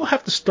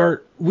to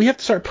start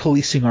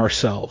policing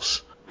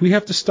ourselves. We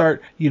have to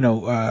start,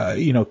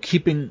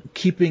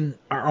 keeping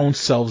our own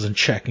selves in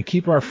check and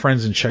keeping our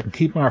friends in check and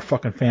keeping our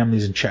fucking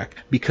families in check.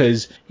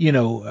 Because,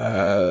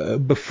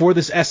 before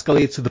this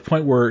escalates to the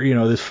point where,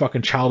 this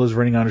fucking child is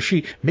running on the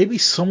street, maybe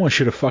someone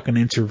should have fucking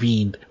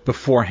intervened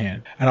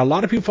beforehand. And a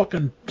lot of people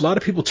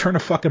turn a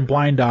fucking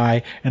blind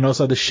eye and all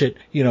this other shit,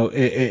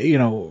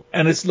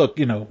 and it's, look,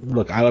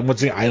 I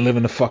live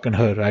in the fucking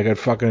hood. I got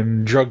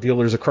fucking drug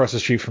dealers across the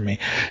street from me.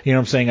 You know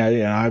what I'm saying?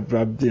 I've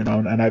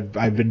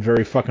been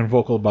very fucking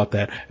vocal about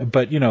that,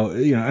 but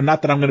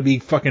not that I'm gonna be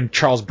fucking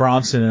Charles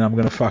Bronson and I'm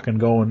gonna fucking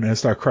go and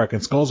start cracking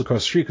skulls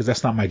across the street, because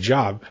that's not my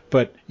job.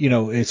 But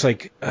it's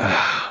like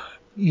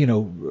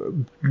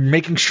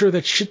making sure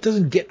that shit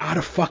doesn't get out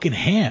of fucking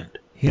hand.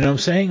 You know what I'm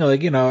saying?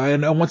 Like,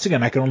 and once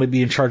again, I can only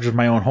be in charge of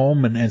my own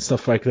home and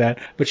stuff like that.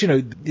 But,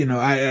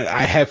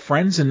 I have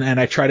friends and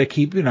I try to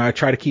keep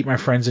my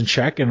friends in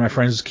check, and my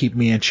friends keep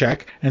me in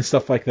check and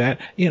stuff like that.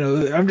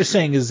 I'm just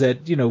saying is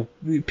that,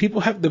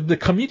 people have the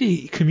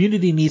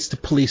community needs to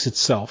police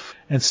itself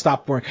and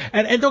stop worrying.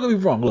 And don't get me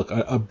wrong. Look,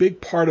 a big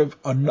part of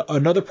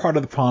another part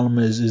of the problem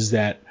is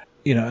that,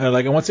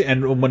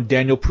 when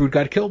Daniel Prude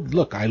got killed,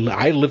 look, I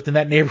lived in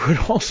that neighborhood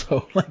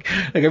also. like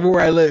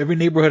everywhere I live, every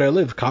neighborhood I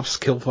live, cops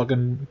kill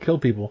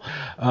people.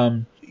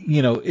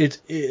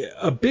 It's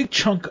a big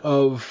chunk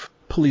of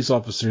police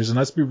officers, and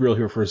let's be real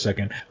here for a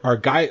second, are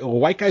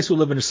white guys who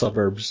live in the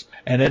suburbs,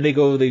 and then they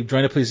join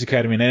the police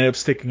academy and end up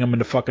sticking them in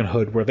the fucking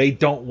hood where they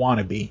don't want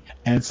to be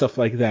and stuff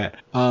like that.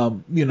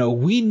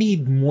 We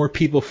need more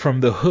people from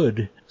the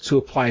hood to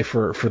apply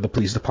for the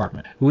police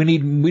department. We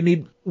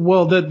need.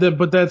 Well,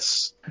 but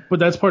that's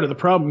part of the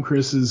problem,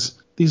 Chris,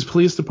 is these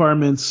police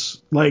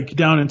departments, like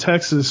down in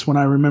Texas, when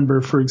I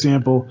remember, for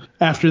example,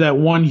 after that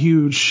one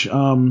huge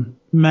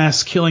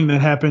mass killing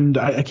that happened,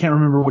 I can't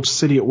remember which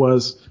city it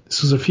was.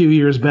 This was a few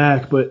years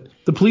back, but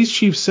the police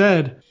chief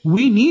said,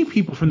 we need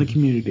people from the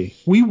community.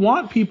 We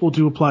want people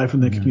to apply from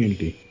the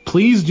community.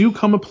 Please do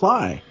come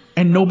apply.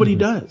 And nobody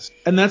does.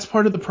 And that's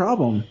part of the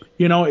problem.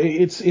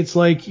 It's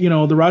like,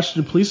 the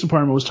Rochester Police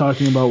Department was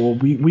talking about, well,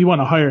 we want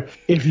to hire.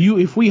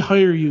 If we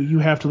hire you, you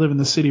have to live in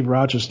the city of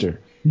Rochester.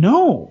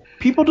 No,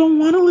 people don't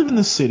want to live in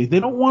the city. They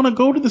don't want to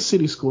go to the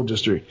city school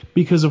district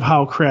because of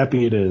how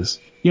crappy it is.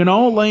 They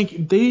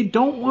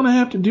don't want to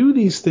have to do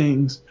these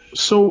things.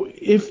 So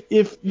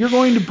if you're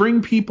going to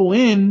bring people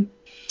in,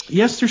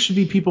 yes, there should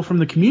be people from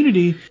the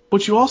community,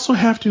 but you also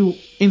have to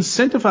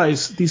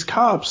incentivize these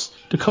cops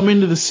to come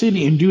into the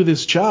city and do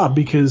this job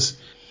because,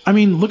 I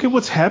mean, look at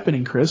what's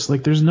happening, Chris.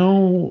 Like, there's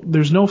no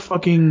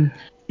fucking,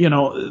 you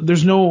know,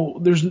 there's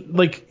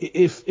like,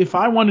 if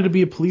I wanted to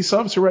be a police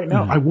officer right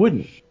now, I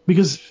wouldn't.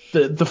 Because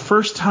the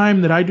first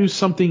time that I do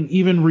something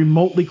even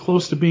remotely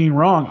close to being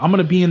wrong, I'm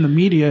going to be in the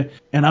media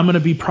and I'm going to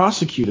be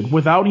prosecuted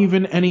without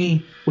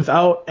any,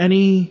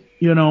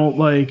 you know,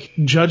 like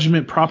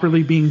judgment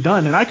properly being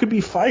done. And I could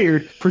be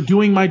fired for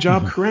doing my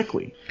job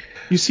correctly.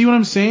 You see what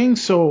I'm saying?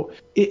 So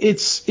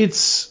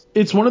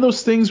it's one of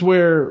those things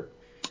where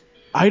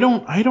I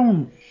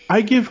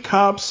give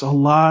cops a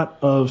lot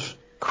of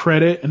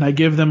credit and I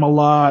give them a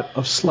lot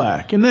of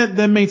slack. And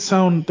that may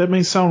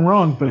sound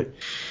wrong, but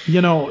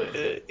you know,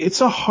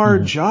 it's a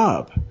hard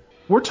job.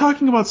 We're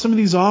talking about some of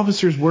these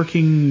officers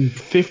working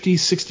 50,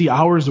 60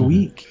 hours a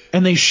week,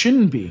 and they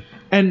shouldn't be.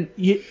 And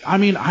I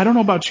mean, I don't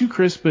know about you,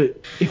 Chris,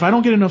 but if I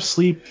don't get enough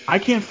sleep, I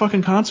can't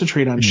fucking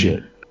concentrate on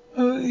shit.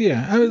 Look, you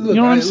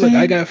know what I'm saying?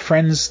 I got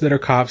friends that are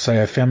cops. I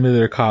have family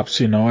that are cops.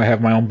 You know, I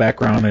have my own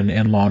background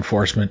in law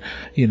enforcement.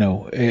 You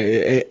know,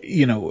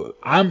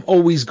 I'm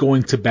always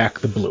going to back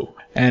the blue.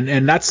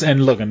 And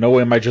look, in no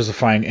way am I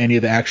justifying any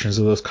of the actions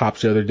of those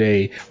cops the other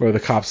day, or the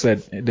cops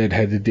that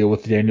had to deal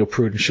with Daniel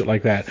Prude and shit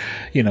like that.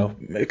 You know,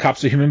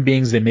 cops are human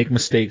beings. They make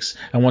mistakes.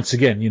 And once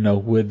again, you know,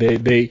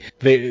 they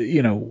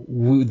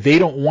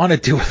don't want to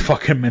deal with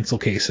fucking mental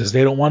cases.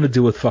 They don't want to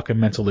deal with fucking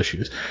mental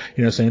issues.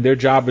 You know, saying their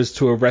job is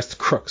to arrest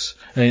crooks.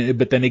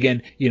 But then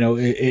again, you know,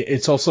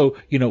 it's also,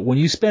 you know, when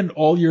you spend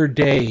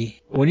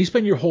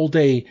your whole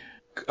day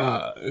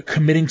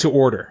committing to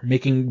order,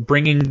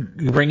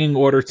 bringing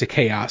order to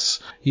chaos,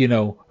 you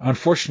know,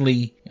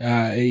 unfortunately,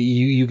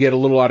 you get a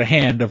little out of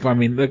hand of, I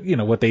mean, you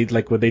know, what they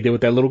did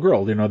with that little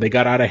girl, you know, they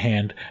got out of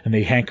hand and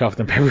they handcuffed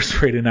and pepper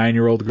sprayed a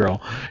 9-year-old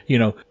girl, you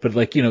know, but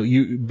like, you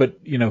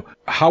know,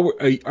 how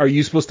are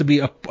you supposed to be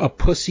a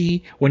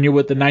pussy when you're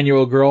with the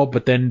 9-year-old girl,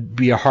 but then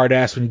be a hard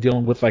ass when you're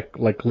dealing with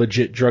like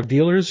legit drug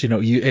dealers? You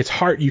know, it's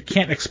hard. You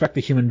can't expect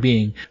a human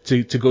being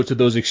to go to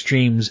those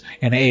extremes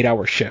in an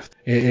 8-hour shift.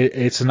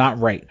 It's not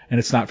right, and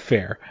it's not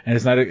fair, and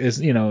it's not,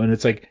 you know, and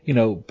it's like, you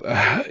know,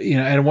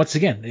 and once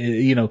again,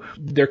 you know,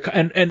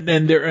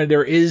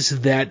 there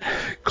is that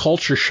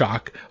culture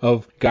shock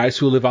of guys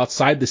who live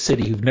outside the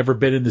city, who've never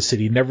been in the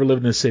city, never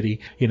lived in the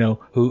city, you know,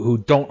 who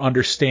don't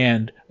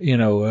understand, you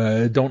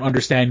know,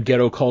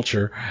 ghetto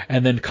culture,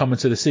 and then come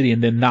into the city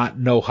and then not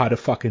know how to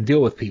fucking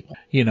deal with people,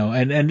 you know,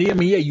 and I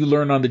mean, yeah, you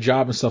learn on the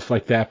job and stuff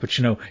like that, but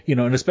you know,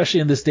 and especially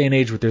in this day and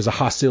age where there's a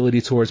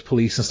hostility towards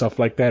police and stuff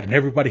like that, and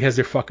everybody has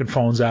their fucking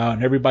phones out,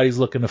 and everybody's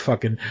looking to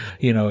fucking,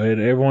 you know,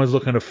 and everyone's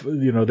looking to,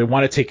 you know, they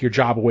want to take your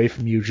job away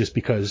from you just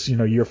because, you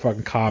know, you're a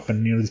fucking cop,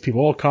 and you know, these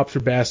people, all cops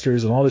are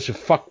bastards and all this shit,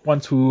 fuck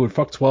 1-2 and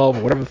fuck 12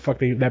 or whatever the fuck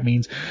that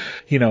means,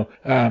 you know.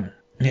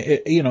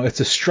 You know, it's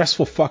a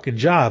stressful fucking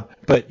job,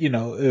 but you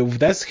know, if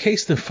that's the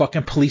case, then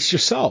fucking police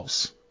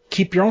yourselves.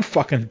 Keep your own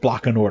fucking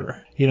block in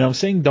order. You know what I'm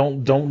saying?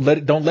 Don't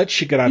let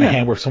shit get out of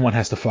hand where someone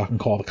has to fucking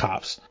call the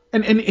cops.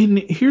 And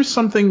here's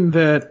something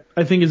that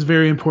I think is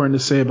very important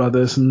to say about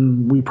this,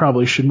 and we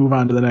probably should move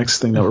on to the next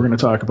thing that we're going to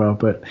talk about.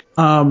 But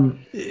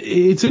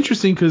it's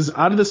interesting because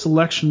out of this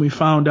election, we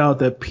found out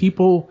that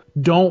people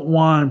don't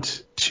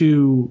want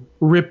to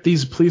rip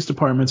these police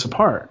departments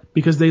apart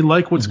because they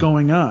like what's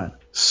going on.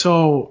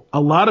 So a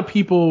lot of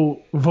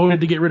people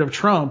voted to get rid of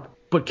Trump,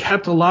 but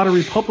kept a lot of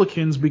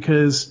Republicans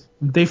because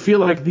they feel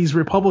like these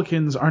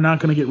Republicans are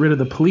not going to get rid of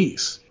the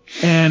police.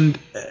 And,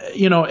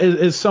 you know,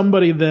 as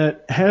somebody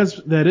that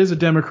is a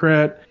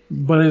Democrat,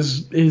 but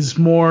is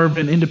more of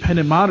an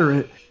independent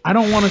moderate, I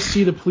don't want to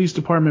see the police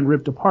department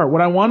ripped apart. What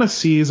I want to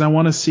see is I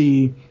want to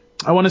see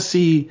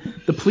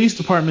the police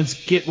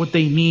departments get what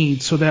they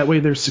need so that way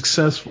they're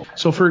successful.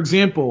 So, for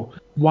example,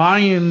 why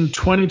in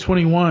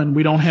 2021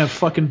 we don't have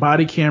fucking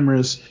body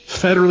cameras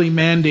federally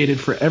mandated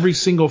for every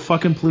single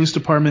fucking police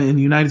department in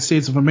the United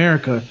States of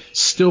America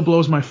still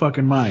blows my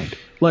fucking mind.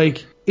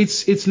 Like,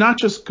 it's not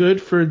just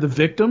good for the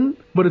victim,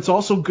 but it's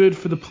also good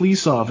for the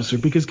police officer,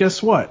 because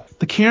guess what?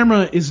 The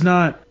camera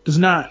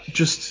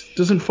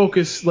doesn't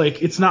focus,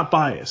 like, it's not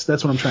biased.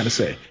 That's what I'm trying to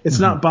say. It's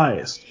not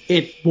biased.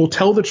 It will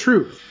tell the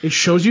truth. It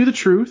shows you the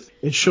truth.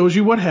 It shows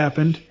you what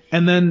happened.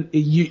 And then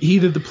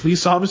either the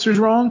police officer is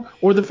wrong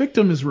or the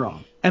victim is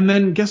wrong. And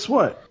then guess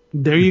what?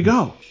 There you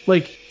go.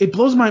 Like, it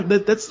blows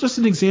that's just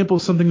an example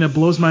of something that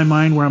blows my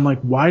mind, where I'm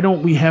like, why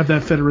don't we have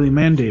that federally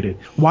mandated?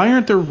 Why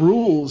aren't there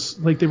rules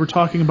like they were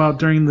talking about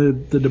during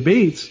the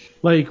debates?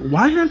 Like,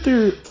 why aren't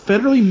there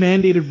federally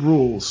mandated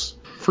rules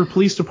for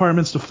police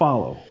departments to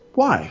follow?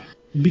 Why?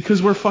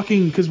 Because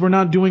we're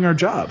not doing our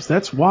jobs.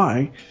 That's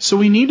why. So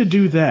we need to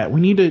do that.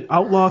 We need to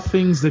outlaw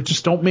things that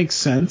just don't make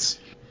sense.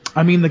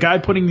 I mean, the guy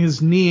putting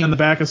his knee on the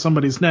back of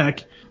somebody's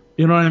neck,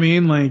 you know what I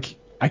mean? Like,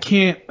 I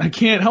can't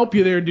help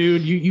you there,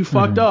 dude. You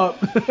fucked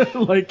up.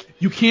 Like,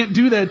 you can't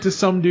do that to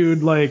some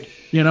dude. Like,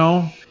 you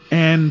know,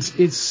 And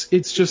it's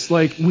just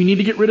like, we need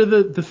to get rid of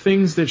the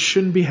things that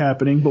shouldn't be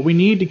happening, but we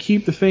need to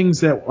keep the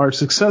things that are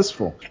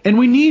successful. And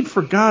we need,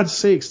 for God's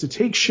sakes, to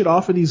take shit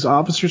off of these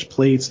officers'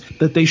 plates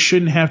that they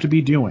shouldn't have to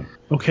be doing.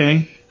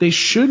 Okay? They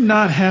should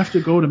not have to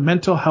go to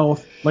mental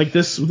health, like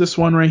this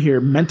one right here,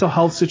 mental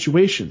health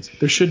situations.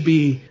 There should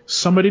be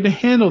somebody to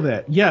handle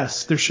that.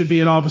 Yes, there should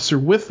be an officer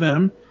with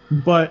them,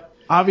 but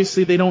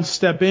obviously they don't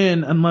step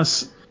in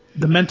unless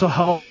the mental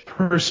health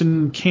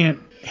person can't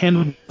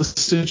handle the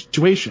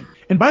situation.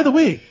 And by the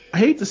way, I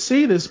hate to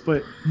say this,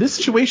 but this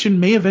situation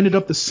may have ended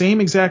up the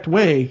same exact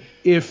way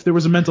if there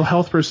was a mental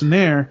health person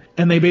there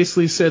and they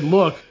basically said,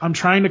 look, I'm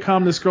trying to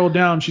calm this girl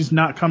down. She's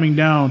not coming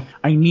down.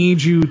 I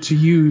need you to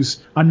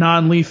use a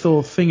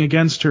non-lethal thing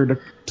against her to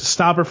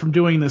stop her from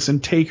doing this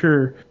and take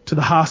her to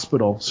the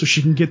hospital so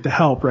she can get the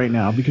help right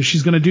now, because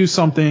she's going to do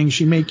something.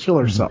 She may kill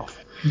herself.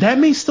 That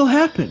may still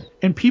happen,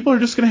 and people are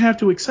just going to have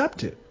to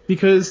accept it,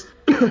 because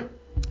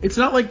it's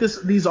not like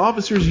these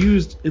officers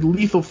used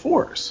lethal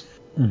force.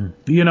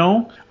 Mm-hmm. You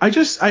know, I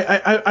just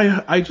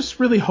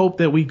really hope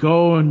that we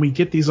go and we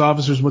get these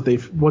officers what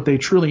they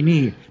truly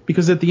need,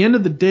 because at the end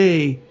of the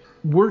day,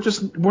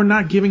 we're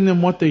not giving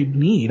them what they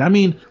need. I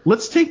mean,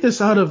 let's take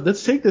this out of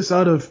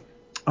the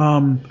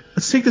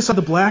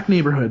black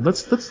neighborhood.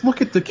 Let's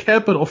look at the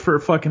Capitol for a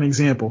fucking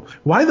example.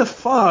 Why the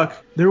fuck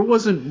there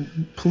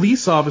wasn't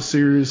police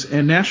officers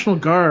and National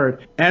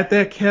Guard at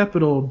that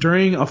Capitol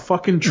during a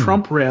fucking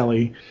Trump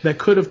rally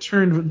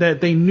that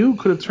they knew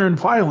could have turned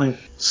violent?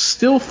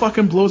 Still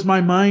fucking blows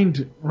my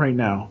mind right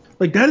now.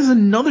 Like, that is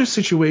another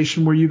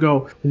situation where you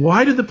go,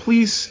 why did the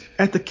police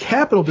at the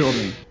Capitol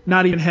building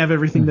not even have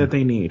everything that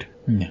they need?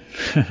 You know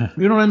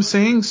what I'm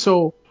saying?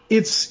 So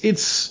it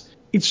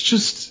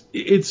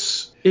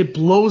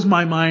blows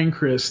my mind,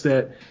 Chris,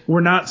 that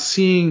we're not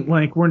seeing,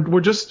 like,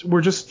 we're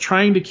just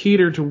trying to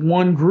cater to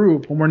one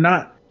group and we're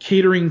not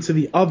catering to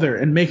the other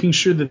and making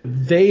sure that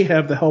they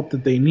have the help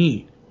that they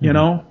need. You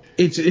know,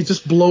 it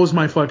just blows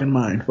my fucking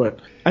mind.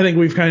 But I think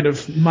we've kind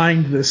of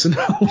mined this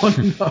long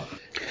enough.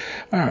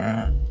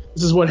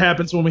 This is what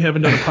happens when we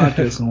haven't done a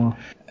podcast in a while.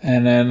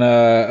 And then,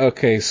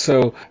 okay,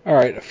 so, all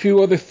right, a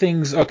few other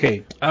things.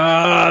 Okay,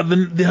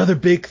 the other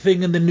big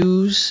thing in the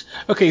news.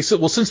 Okay, so,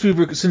 well,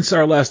 since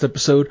our last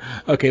episode,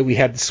 okay, we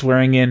had the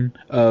swearing in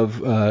of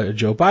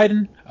Joe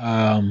Biden.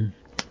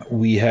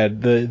 We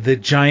had the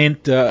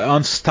giant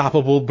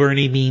unstoppable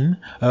Bernie meme.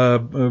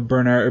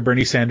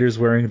 Bernie Sanders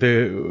wearing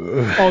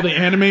the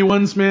anime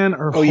ones, man,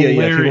 are hilarious.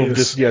 Yeah, people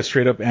just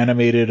straight up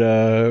animated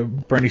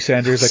Bernie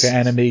Sanders, like an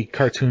anime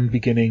cartoon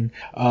beginning.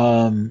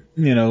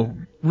 You know,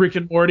 Rick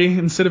and Morty.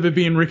 Instead of it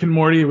being Rick and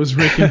Morty, it was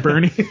Rick and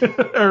Bernie,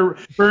 or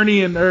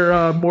Bernie and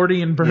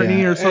Morty and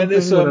Bernie, or something.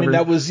 And so, I mean,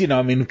 that was,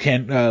 we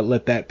can't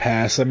let that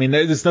pass. I mean,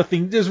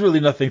 there's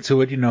really nothing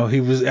to it. You know, he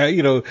was, I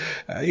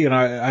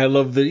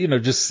love the, he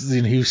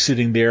was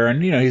sitting there,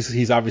 and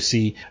he's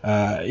obviously,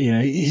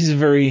 he's a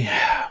very.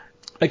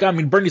 Like, I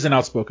mean, Bernie's an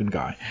outspoken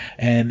guy,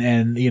 and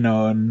from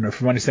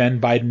what I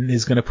understand, Biden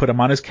is going to put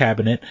him on his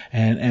cabinet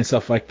and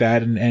stuff like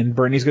that, and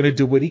Bernie's going to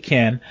do what he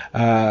can,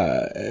 once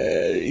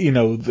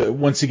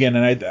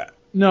again,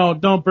 No,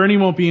 Bernie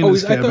won't be in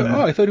his cabinet.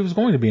 I thought he was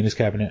going to be in his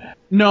cabinet.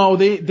 No,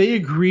 they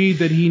agreed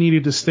that he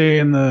needed to stay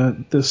in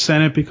the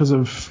Senate because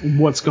of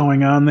what's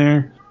going on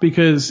there,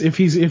 because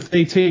if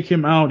they take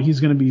him out, he's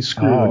going to be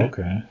screwed.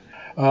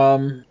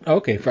 Oh, okay.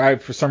 Okay.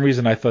 For some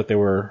reason, I thought he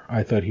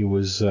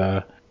was,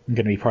 going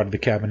to be part of the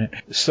cabinet.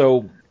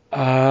 So,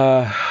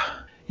 my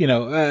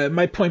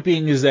point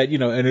being is that,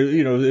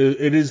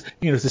 it is,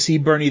 to see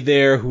Bernie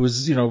there, who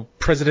was,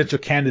 presidential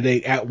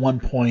candidate at one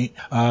point,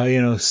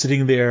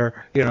 sitting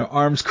there,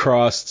 arms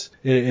crossed,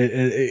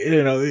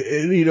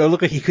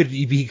 look like he could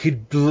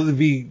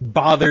be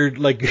bothered,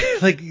 like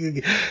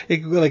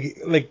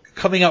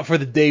coming out for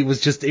the day was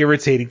just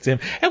irritating to him.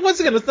 And once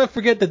again, let's not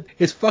forget that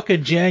it's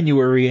fucking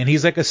January and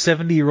he's like a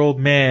 70-year-old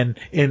man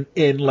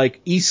in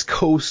like East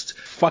Coast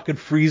fucking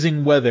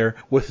freezing weather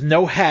with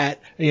no hat,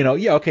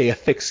 a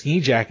thick ski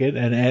jacket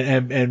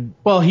and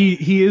well,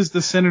 he is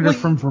the senator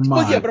from Vermont.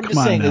 Well, yeah, but I'm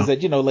just saying is that,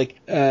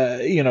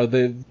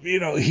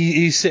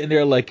 he's sitting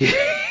there like,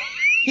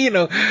 there's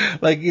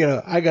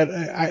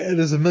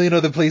a million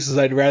other places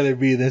I'd rather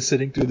be than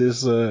sitting through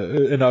this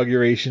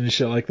inauguration and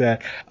shit like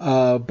that.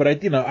 But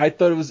I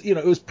thought it was,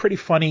 it was pretty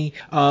funny.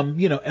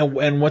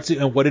 And what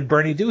did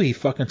Bernie do? He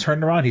fucking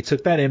turned around. He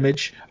took that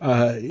image,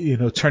 turned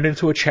it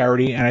into a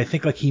charity, and I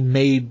think like he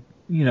made,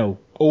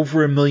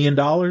 over $1 million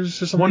or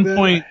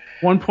something.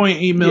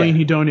 1.8 million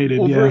he donated.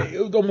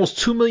 Almost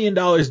 $2 million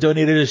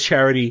donated as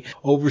charity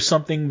over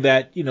something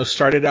that,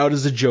 started out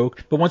as a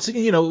joke. But once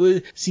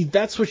again, see,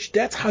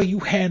 that's how you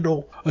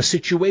handle a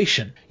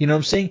situation. You know what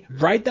I'm saying?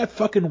 Ride that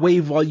fucking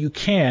wave while you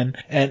can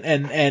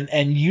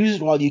and use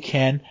it while you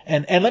can.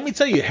 And let me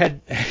tell you,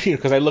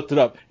 because I looked it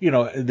up,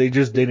 they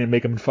didn't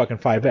make him in fucking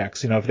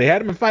 5X. If they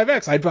had him in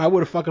 5X, I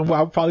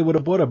probably would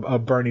have bought a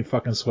Bernie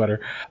fucking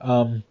sweater.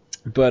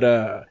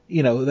 But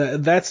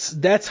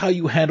that's how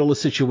you handle a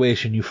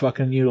situation.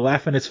 You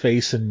laugh in its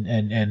face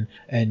and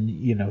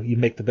you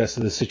make the best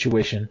of the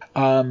situation.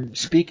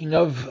 Speaking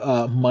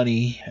of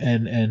money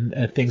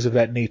and things of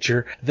that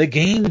nature, the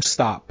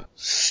GameStop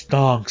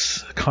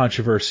stonks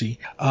controversy.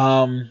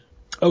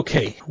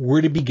 Okay,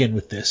 where to begin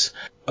with this?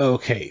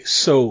 Okay,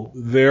 so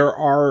there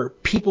are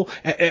people.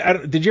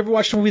 Did you ever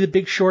watch the movie The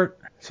Big Short?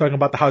 Talking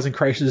about the housing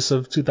crisis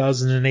of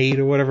 2008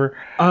 or whatever.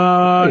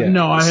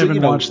 No, I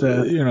haven't watched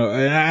that.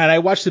 And I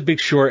watched The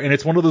Big Short, and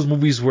it's one of those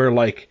movies where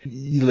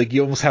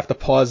you almost have to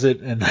pause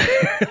it and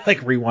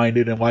like rewind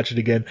it and watch it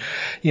again.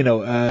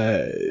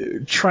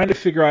 Trying to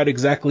figure out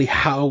exactly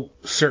how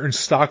certain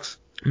stocks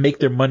make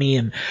their money,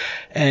 and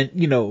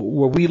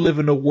where we live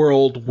in a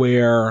world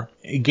where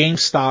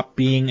GameStop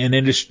being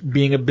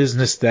a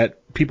business that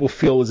people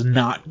feel is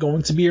not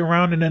going to be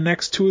around in the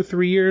next 2 or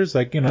 3 years.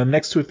 The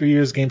next 2 or 3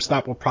 years,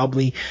 GameStop will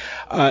probably,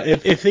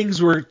 if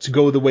things were to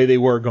go the way they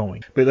were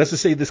going. But let's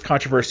just say this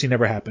controversy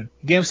never happened.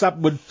 GameStop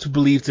would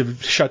believe to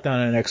shut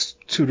down in the next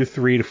 2 to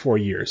 3 to 4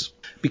 years.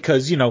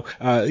 Because,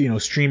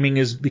 streaming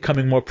is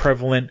becoming more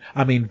prevalent.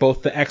 I mean,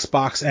 both the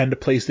Xbox and the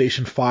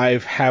PlayStation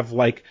 5 have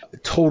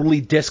totally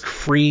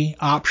disc-free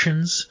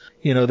options.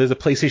 There's a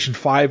PlayStation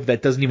 5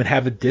 that doesn't even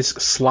have a disc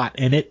slot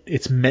in it.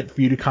 It's meant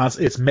for you to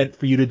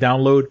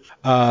download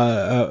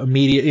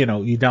media.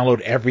 You download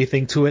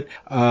everything to it.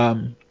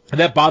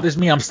 That bothers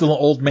me. I'm still an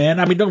old man.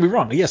 I mean, don't get me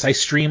wrong. Yes, I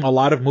stream a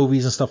lot of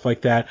movies and stuff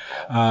like that.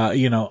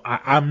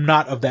 I'm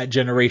not of that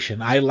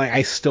generation.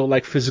 I still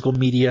like physical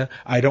media.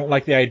 I don't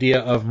like the idea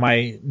of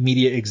my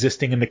media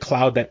existing in the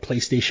cloud that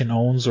PlayStation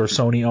owns or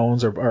Sony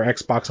owns or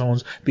Xbox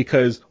owns,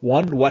 because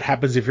one, what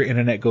happens if your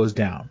internet goes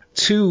down?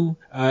 Two,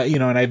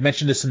 and I've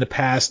mentioned this in the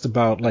past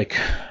about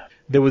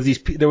there were these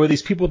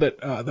people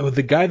that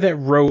the guy that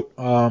wrote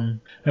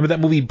remember that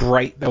movie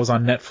Bright that was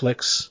on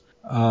Netflix?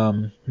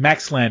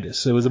 Max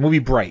Landis. It was a movie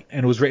Bright,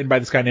 and it was written by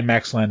this guy named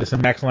Max Landis,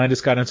 and Max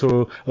Landis got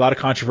into a lot of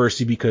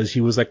controversy because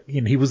he was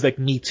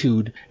Me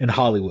Too'd in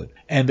Hollywood.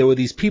 And there were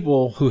these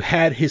people who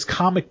had his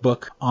comic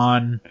book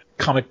on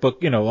one of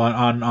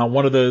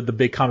the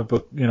big comic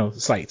book,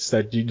 sites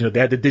that, they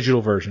had the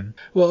digital version.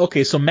 Well,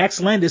 okay, so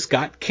Max Landis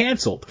got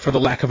canceled, for the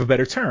lack of a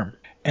better term.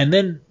 And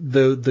then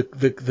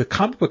the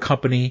comic book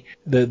company,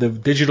 the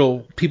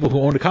digital people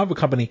who owned the comic book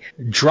company,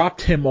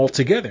 dropped him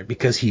altogether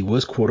because he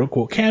was quote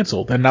unquote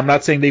canceled. And I'm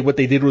not saying what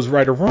they did was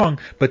right or wrong,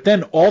 but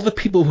then all the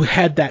people who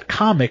had that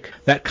comic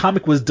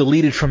was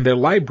deleted from their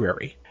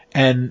library.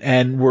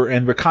 And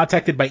were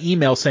contacted by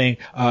email saying,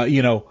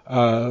 Max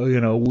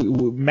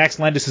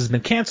Landis has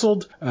been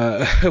canceled.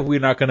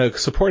 We're not going to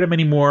support him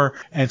anymore.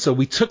 And so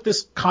we took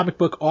this comic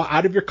book all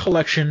out of your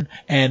collection,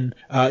 and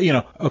you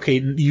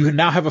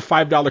now have a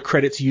 $5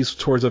 credit to use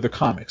towards other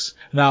comics.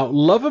 Now,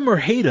 love him or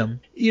hate him,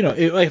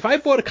 if I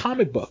bought a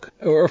comic book,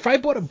 or if I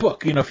bought a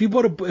book,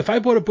 if I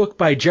bought a book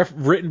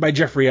written by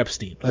Jeffrey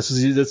Epstein, let's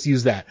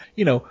use that,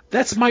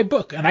 that's my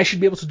book, and I should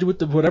be able to do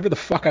with whatever the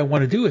fuck I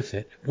want to do with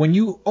it. When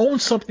you own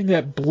something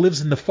that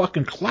lives in the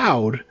fucking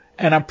cloud,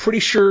 and I'm pretty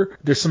sure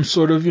there's some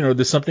sort of,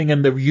 there's something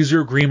in the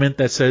user agreement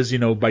that says, saying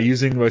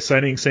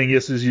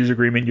yes to this user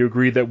agreement, you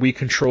agree that we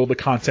control the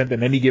content,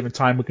 and any given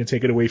time we can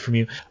take it away from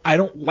you. I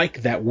don't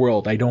like that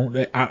world. I'm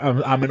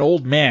an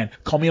old man.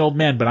 Call me an old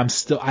man, but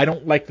I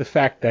don't like the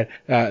fact that,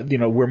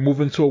 we're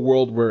moving to a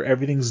world where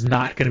everything's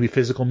not going to be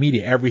physical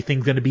media.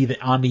 Everything's going to be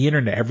on the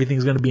internet.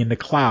 Everything's going to be in the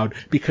cloud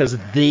because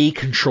they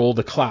control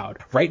the cloud.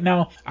 Right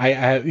now, I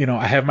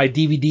have my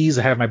DVDs,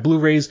 I have my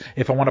Blu-rays.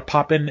 If I want to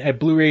pop in a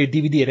Blu-ray or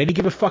DVD at any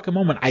given fucking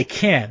moment, I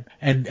can,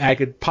 and I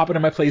could pop it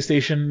on my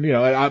PlayStation.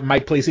 My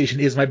PlayStation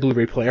is my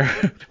Blu-ray player,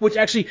 which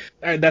actually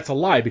that's a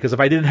lie, because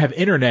if I didn't have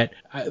internet,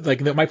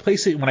 my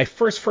PlayStation, when I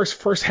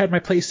first had my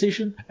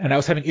PlayStation and I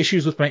was having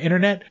issues with my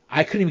internet,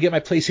 I couldn't even get my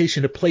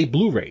PlayStation to play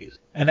Blu-rays,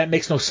 and that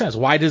makes no sense.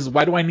 Why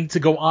do I need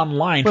to go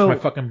online for my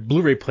fucking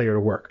Blu-ray player to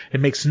work?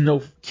 It makes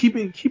no. Keep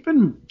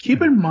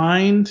in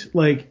mind,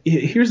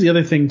 here's the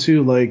other thing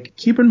too.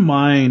 Keep in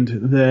mind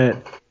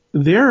that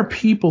there are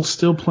people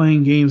still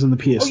playing games on the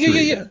PS3. Oh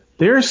yeah.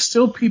 There's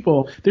still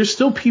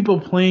people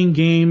playing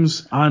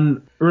games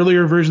on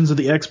earlier versions of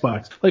the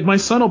Xbox. My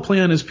son will play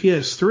on his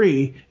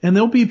PS3, and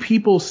there'll be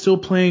people still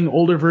playing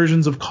older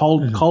versions of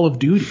Call of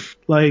Duty.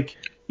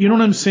 You know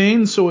what I'm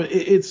saying? So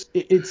it's.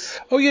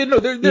 Oh yeah, no,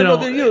 there's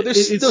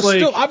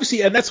still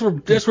obviously, and that's where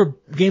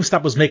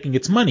GameStop was making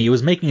its money. It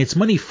was making its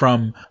money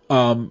from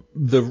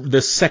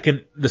the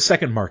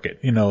second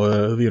market.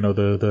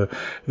 The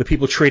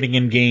people trading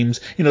in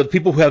games. The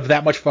people who have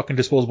that much fucking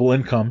disposable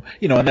income.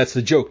 And that's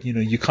the joke.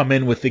 You come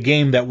in with the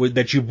game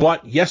that you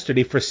bought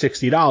yesterday for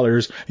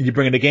 $60, and you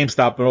bring it to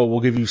GameStop, and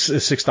we'll give you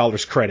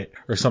 $6 credit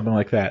or something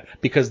like that.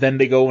 Because then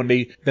they go and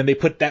they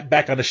put that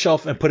back on the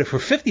shelf and put it for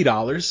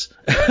 $50.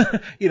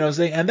 You know what I'm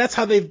saying? And that's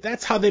how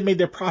they made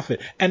their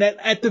profit. And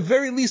at the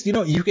very least,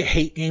 you can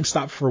hate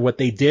GameStop for what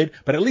they did,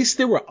 but at least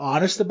they were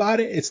honest about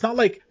it. It's not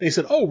like they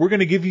said, oh, we're going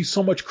to give you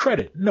so much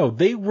credit. No,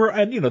 they were,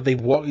 and they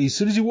walk, as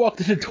soon as you walked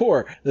in the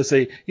door, they'll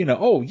say,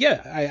 oh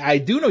yeah, I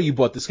do know you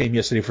bought this game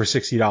yesterday for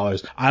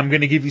 $60. I'm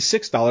going to give you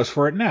 $6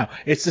 for it now.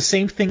 It's the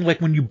same thing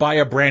like when you buy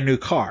a brand new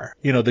car.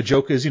 The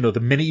joke is, the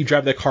minute you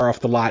drive that car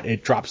off the lot,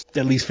 it drops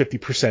at least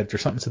 50% or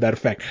something to that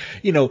effect.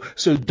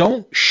 So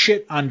don't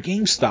shit on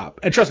GameStop.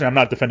 And trust me, I'm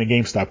not defending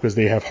GameStop because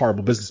they have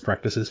horrible business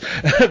practices.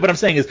 What I'm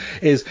saying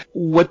is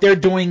what they're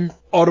doing,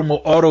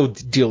 auto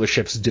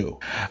dealerships do.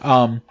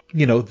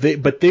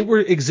 But they were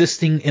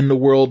existing in the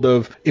world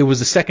of, it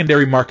was a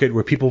secondary market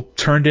where people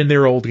turned in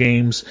their old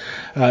games,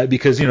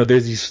 because,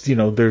 there's these,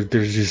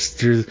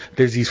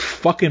 there's these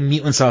fucking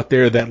mutants out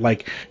there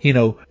that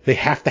they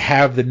have to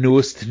have the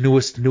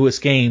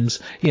newest games.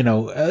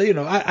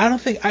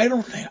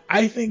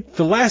 I think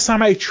the last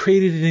time I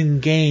traded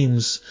in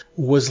games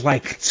was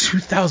like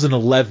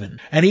 2011.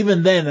 And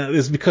even then it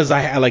was because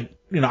I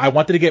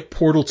wanted to get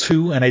Portal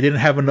 2 and I didn't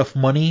have enough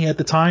money at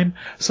the time.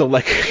 So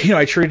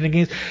I traded in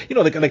games,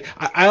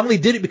 I only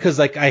did it because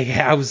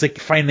I was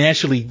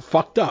financially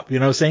fucked up, you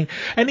know what I'm saying?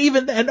 And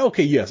even then,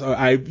 okay, yes,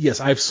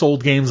 I've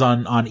sold games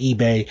on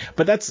eBay,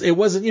 but it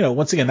wasn't,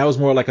 once again, that was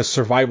more like a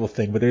survival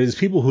thing. But there's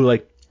people who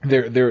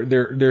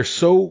they're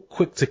so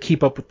quick to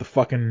keep up with the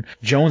fucking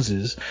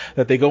Joneses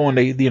that they go and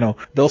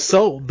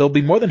they'll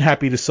be more than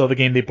happy to sell the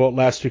game they bought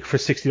last week for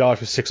 $60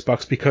 for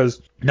 $6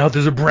 because now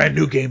there's a brand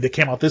new game that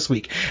came out this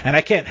week and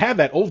I can't have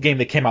that old game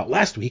that came out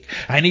last week.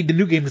 I need the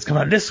new game that's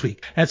coming out this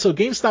week. And so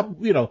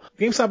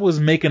GameStop was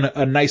making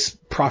a nice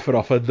profit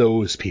off of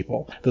those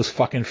people, those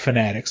fucking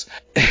fanatics.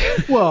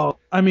 Well,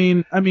 I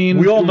mean,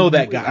 we all know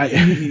that guy.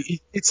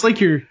 It's like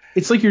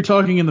you're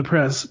talking in the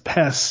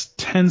past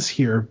tense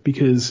here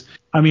because,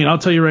 I'll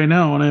tell you right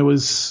now, when I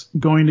was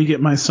going to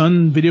get my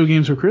son video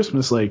games for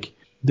Christmas,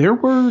 there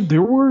were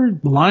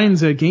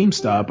lines at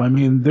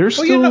GameStop.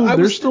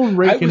 They're still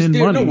raking in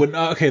money.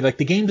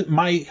 The game,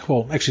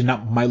 actually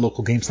not my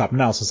local GameStop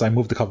now since I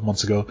moved a couple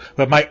months ago,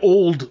 but my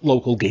old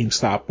local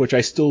GameStop, which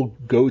I still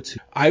go to.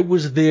 I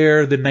was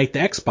there the night the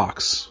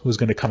Xbox was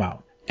going to come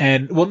out.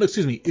 And,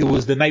 it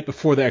was the night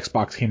before the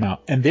Xbox came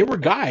out. And there were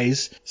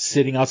guys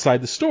sitting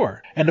outside the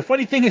store. And the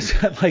funny thing is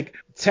that,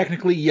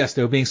 technically, yes,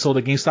 they were being sold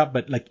at GameStop,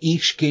 but,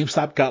 each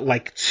GameStop got,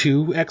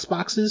 2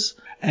 Xboxes.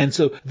 And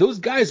so those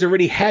guys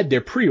already had their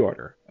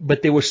pre-order.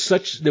 But they were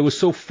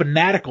so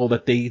fanatical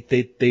that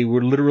they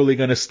were literally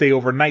going to stay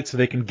overnight so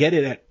they can get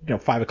it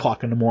at 5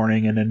 o'clock in the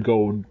morning and then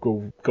go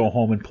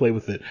home and play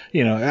with it.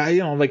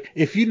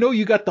 If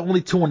you got the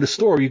only 2 in the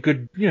store, you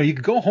could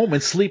go home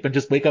and sleep and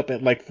just wake up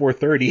at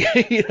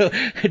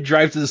 4:30,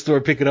 drive to the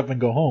store, pick it up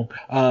and go home.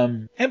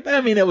 And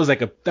that was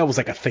like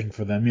a thing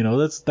for them.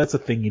 That's a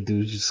thing you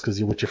do just because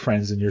you're with your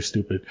friends and you're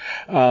stupid.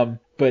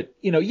 But,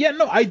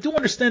 I do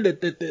understand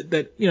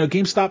that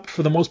GameStop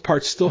for the most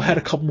part still had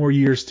a couple more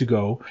years to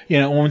go.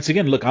 Once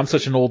again, look, I'm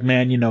such an old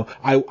man,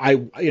 I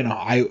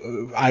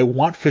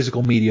want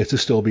physical media to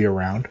still be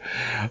around.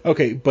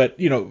 Okay. But,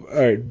 all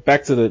right,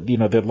 back to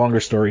the longer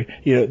story.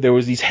 There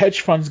was these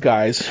hedge funds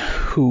guys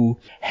who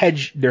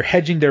they're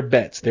hedging their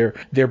bets.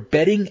 They're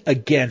betting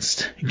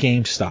against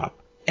GameStop.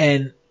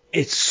 And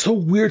it's so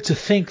weird to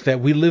think that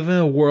we live in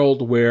a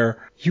world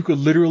where you could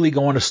literally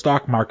go on a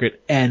stock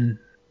market and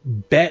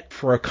bet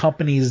for a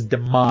company's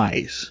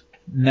demise.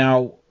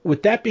 Now,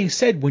 with that being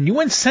said, when you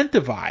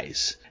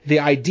incentivize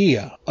the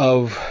idea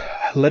of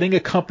letting a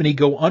company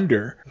go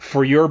under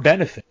for your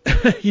benefit,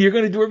 you're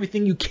going to do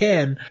everything you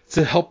can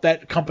to help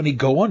that company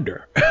go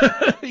under.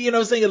 You know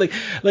what I'm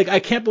saying? I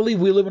can't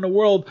believe we live in a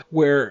world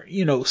where,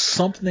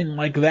 something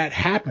like that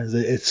happens.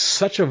 It's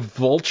such a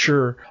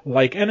vulture,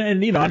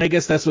 and I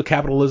guess that's what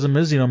capitalism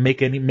is,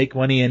 make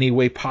money any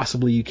way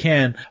possibly you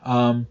can.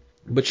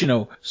 But,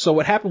 so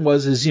what happened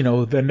was,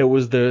 then there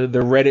was the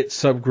Reddit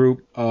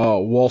subgroup,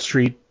 Wall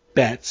Street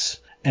Bets,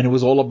 and it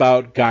was all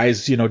about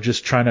guys,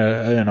 just trying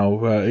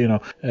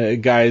to,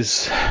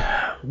 guys,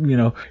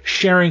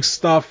 sharing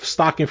stuff,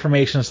 stock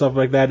information and stuff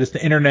like that. It's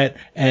the internet.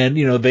 And,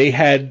 they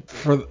had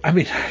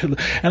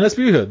and let's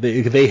be real,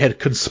 they had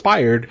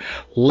conspired,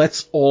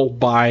 let's all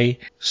buy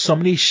so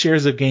many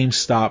shares of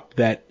GameStop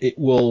that it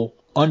will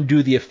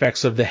undo the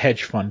effects of the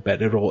hedge fund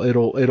bet.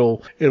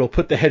 It'll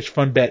put the hedge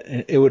fund bet,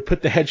 it would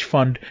put the hedge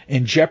fund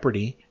in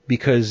jeopardy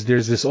because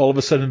there's this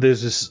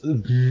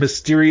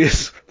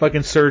mysterious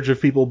fucking surge of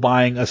people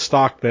buying a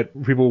stock that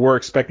people were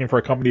expecting for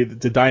a company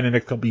to die in the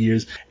next couple of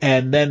years.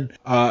 And then,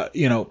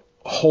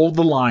 hold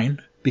the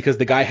line because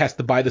the guy has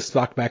to buy the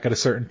stock back at a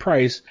certain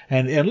price.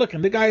 And look,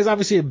 and the guy is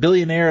obviously a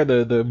billionaire,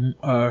 the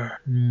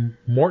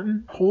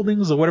Morton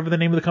Holdings or whatever the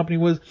name of the company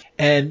was.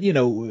 And,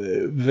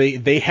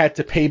 they had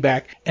to pay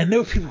back. And there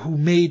were people who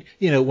made,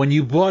 when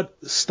you bought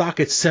stock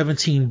at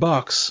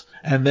 $17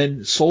 and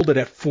then sold it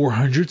at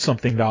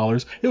 $400-something.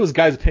 It was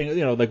guys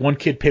paying, like one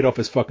kid paid off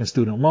his fucking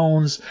student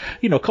loans.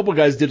 A couple of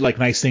guys did like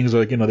nice things,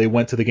 like, they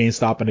went to the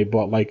GameStop and they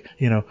bought like,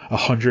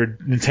 100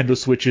 Nintendo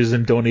Switches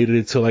and donated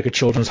it to like a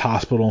children's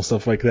hospital and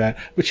stuff like that.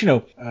 But,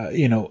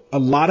 a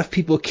lot of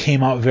people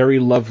came out very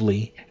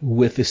lovely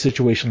with a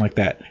situation like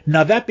that.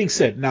 Now, that being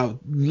said,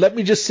 let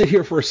me just sit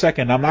here for a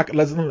second. I'm not,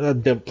 let's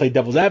play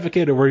devil's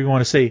advocate or whatever you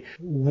want to say.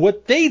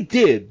 What they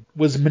did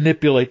was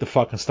manipulate the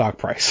fucking stock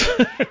price.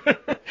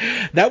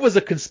 That was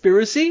a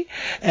conspiracy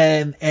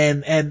and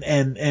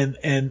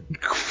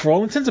for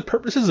all intents and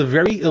purposes, a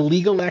very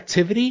illegal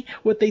activity,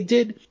 what they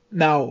did.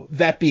 Now,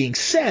 that being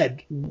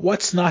said,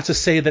 what's not to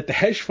say that the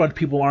hedge fund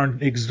people aren't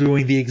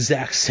doing the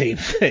exact same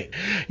thing?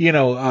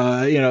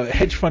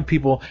 Hedge fund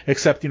people,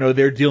 except,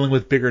 they're dealing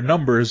with bigger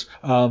numbers.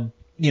 Betting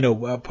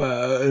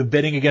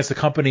against the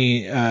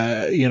company,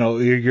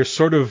 you're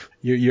sort of,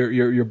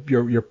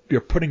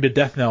 you're putting the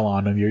death knell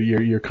on them.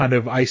 You're kind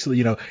of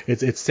isolating,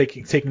 it's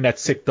taking that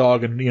sick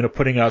dog and,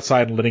 putting it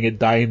outside and letting it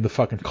die in the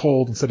fucking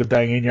cold instead of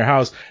dying in your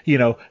house.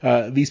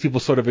 These people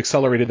sort of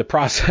accelerated the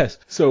process.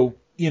 So,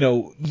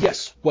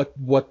 yes,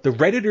 what the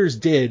Redditors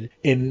did,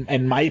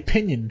 in my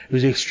opinion,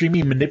 was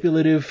extremely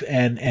manipulative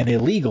and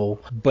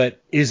illegal,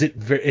 but is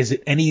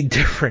it any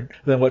different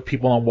than what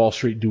people on Wall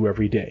Street do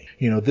every day?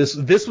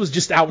 This was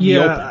just out in the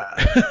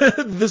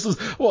open. This was,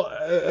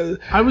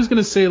 I was going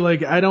to say,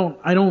 like, I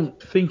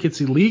don't think it's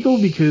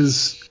illegal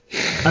because,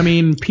 I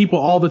mean, people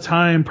all the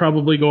time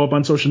probably go up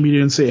on social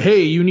media and say,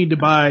 hey, you need to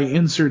buy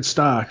insert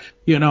stock,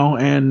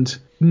 and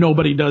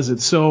nobody does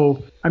it.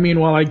 So, I mean,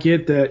 while I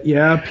get that,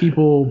 yeah,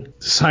 people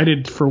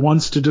decided for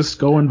once to just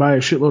go and buy a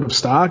shitload of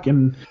stock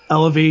and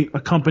elevate a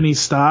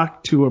company's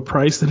stock to a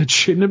price that it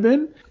shouldn't have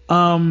been.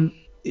 That's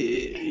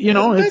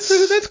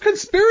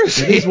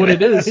conspiracy. It is what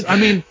it is. I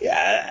mean,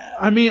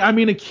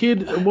 a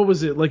kid, what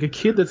was it? Like a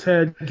kid that's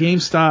had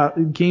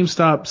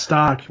GameStop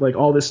stock like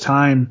all this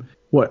time.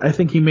 I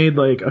think he made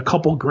like a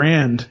couple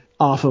grand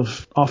off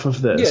of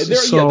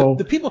this. Yeah,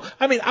 the people,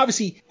 I mean,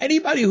 obviously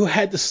anybody who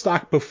had the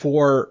stock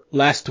before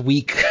last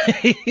week,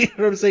 you know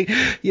what I'm saying?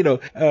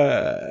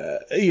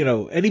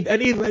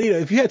 Anybody,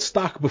 if you had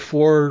stock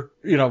before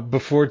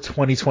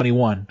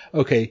 2021,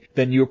 okay,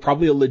 then you're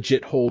probably a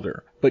legit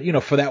holder. But,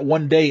 for that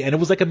one day, and it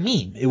was like a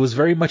meme. It was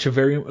very much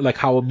like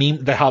how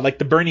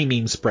the Bernie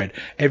meme spread.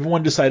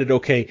 Everyone decided,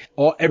 okay,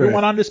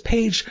 everyone on this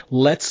page,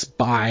 let's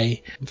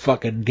buy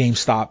fucking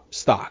GameStop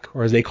stock,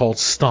 or as they call it,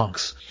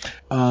 stonks.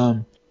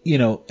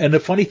 And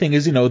the funny thing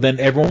is, then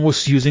everyone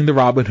was using the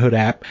Robinhood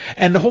app.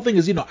 And the whole thing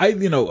is, I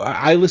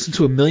listen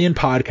to a million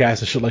podcasts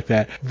and shit like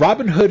that.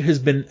 Robinhood has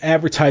been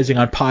advertising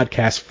on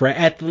podcasts for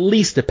at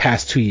least the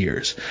past 2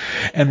 years.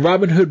 And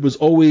Robinhood was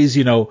always,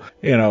 hey,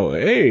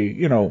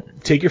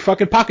 take your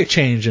fucking pocket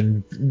change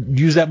and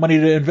use that money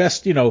to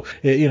invest, if you're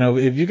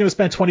going to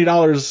spend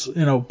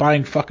 $20,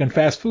 buying fucking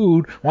fast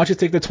food, why don't you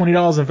take the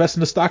 $20 and invest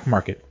in the stock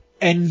market?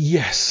 And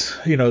yes,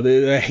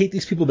 I hate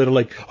these people that are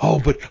like, oh,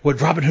 but what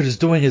Robinhood is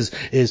doing is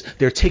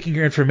they're taking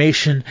your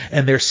information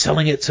and they're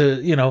selling it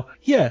to,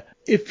 yeah.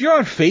 If you're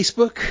on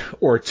Facebook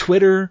or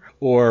Twitter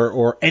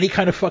or any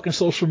kind of fucking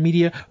social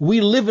media,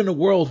 we live in a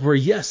world where,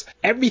 yes,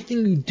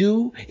 everything you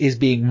do is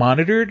being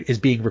monitored, is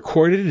being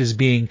recorded, is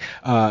being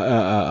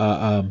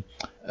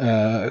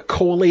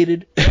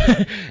collated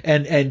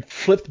and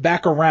flipped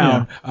back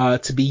around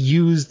to be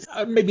used,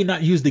 maybe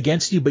not used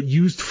against you, but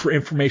used for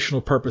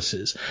informational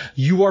purposes.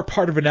 You are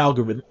part of an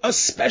algorithm,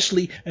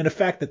 especially in the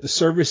fact that the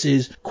service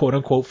is quote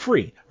unquote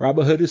free.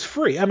 Robinhood is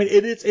free. I mean,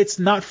 it's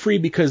not free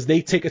because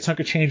they take a chunk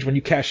of change when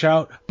you cash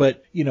out,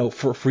 but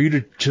for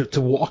you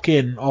to walk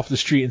in off the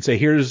street and say,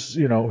 here's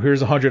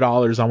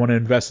 $100, I want to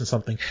invest in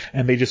something,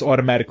 and they just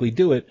automatically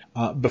do it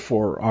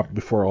before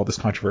all this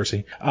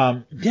controversy.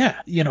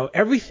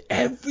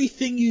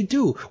 Everything you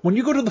do, when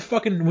you go to the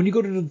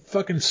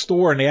fucking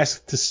store and they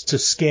ask to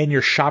scan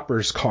your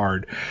shopper's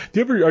card,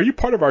 are you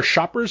part of our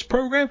shoppers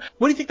program?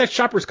 What do you think that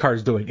shoppers card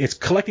is doing? It's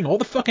collecting all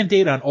the fucking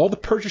data on all the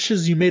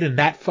purchases you made in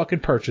that fucking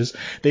purchase.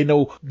 They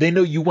know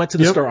you went to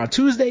the store on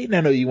Tuesday.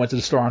 They know you went to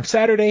the store on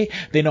Saturday.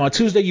 They know on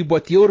Tuesday you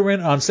bought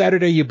deodorant. On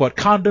Saturday you bought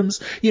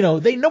condoms.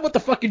 They know what the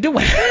fuck you're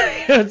doing.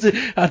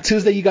 On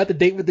Tuesday you got the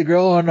date with the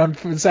girl.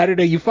 On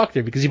Saturday you fucked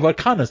her because you bought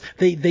condoms.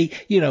 They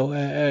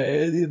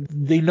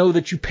know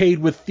that you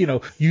paid with,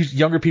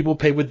 younger people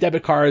pay with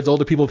debit cards,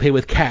 older people pay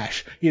with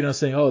cash.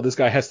 Saying, oh, this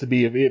guy has to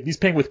be, if he's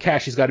paying with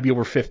cash, he's got to be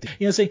over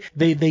 50. Saying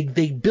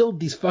they build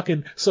these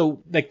fucking,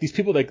 so like these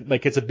people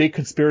like it's a big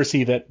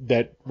conspiracy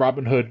that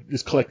Robinhood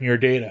is collecting your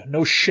data.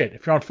 No shit.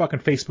 If you're on fucking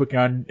Facebook,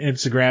 you're on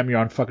Instagram, you're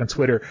on fucking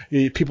Twitter,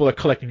 people are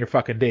collecting your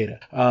fucking data.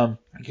 And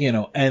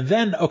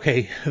then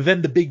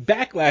the big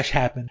backlash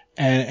happened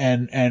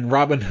and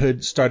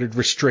Robinhood started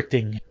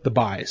restricting the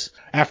buys.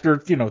 After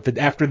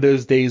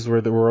those days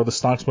where all the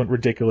stocks went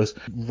ridiculous,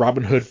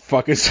 Robinhood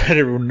fucking said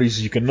everyone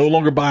you can no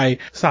longer buy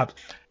stocks.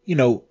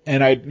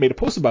 And I made a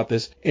post about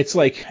this. It's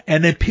like,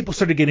 and then people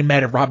started getting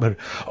mad at Robinhood.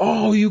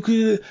 Oh, you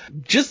could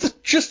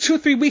just 2 or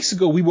 3 weeks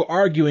ago, we were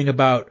arguing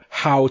about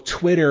how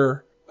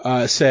Twitter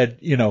said,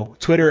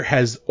 Twitter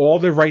has all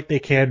the right they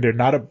can. They're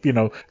not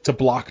to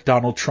block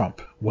Donald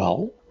Trump.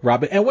 Well,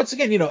 Robin, and once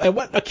again,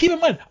 keep in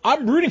mind,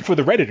 I'm rooting for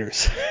the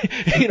Redditors.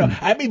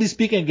 I may be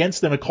speaking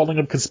against them and calling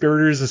them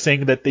conspirators and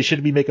saying that they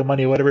shouldn't be making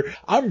money or whatever.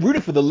 I'm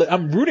rooting for the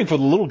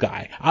little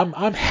guy.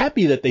 I'm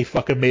happy that they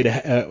fucking made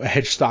a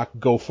hedge stock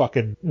go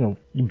fucking,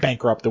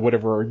 bankrupt or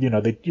whatever, or,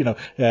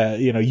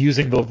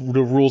 using the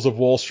rules of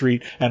Wall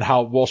Street and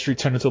how Wall Street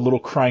turned into a little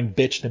crying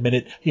bitch the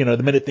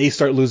minute they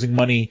start losing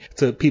money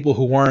to people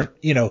who weren't,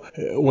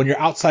 when you're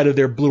outside of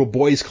their little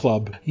boys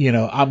club,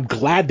 I'm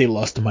glad they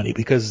lost the money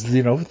because,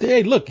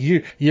 hey, look,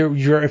 you're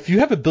if you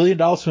have $1 billion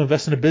to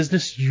invest in a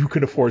business, you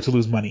can afford to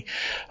lose money.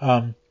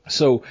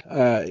 So,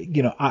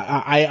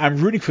 I'm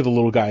rooting for the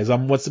little guys.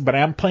 But I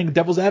am playing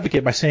devil's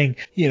advocate by saying,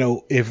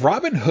 if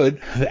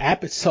Robinhood, the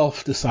app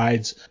itself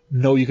decides,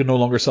 no, you can no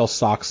longer sell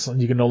stocks,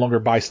 you can no longer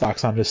buy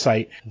stocks on this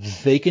site,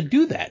 they can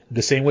do that.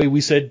 The same way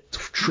we said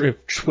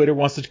if Twitter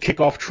wants to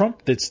kick off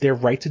Trump, that's their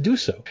right to do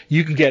so.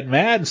 You can get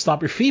mad and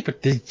stomp your feet,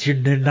 but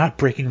they're not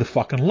breaking the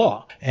fucking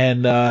law.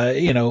 And,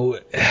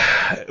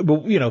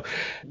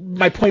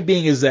 my point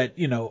being is that,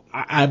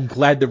 I'm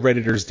glad the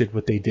Redditors did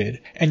what they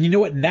did. And you know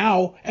what?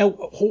 Now,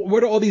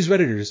 what are all these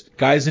Redditors?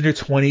 Guys in their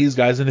 20s,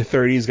 guys in their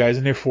 30s, guys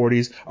in their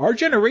 40s. Our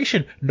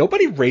generation,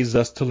 nobody raised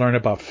us to learn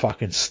about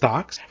fucking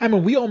stocks. I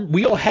mean,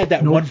 we all had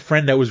that one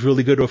friend that was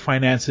really good with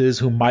finances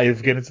who might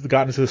have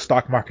gotten into the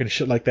stock market and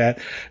shit like that.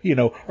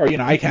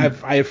 I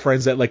have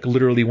friends that like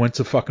literally went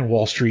to fucking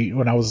Wall Street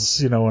when I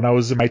was in my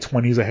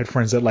 20s. I had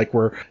friends that like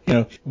were,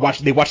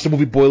 watched the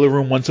movie Boiler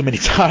Room one so many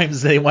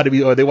times. They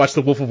watched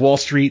The Wolf of Wall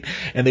Street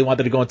and they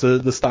wanted to go into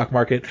the stock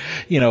market,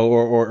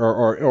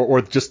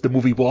 or just the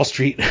movie Wall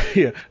Street,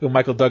 with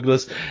Michael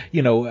Douglas.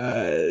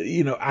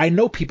 I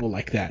know people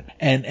like that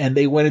and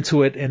they went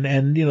into it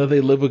and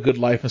they live a good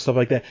life and stuff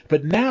like that.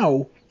 But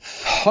now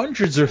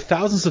hundreds or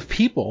thousands of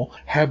people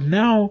have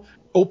now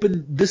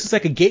opened. This is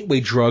like a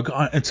gateway drug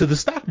into the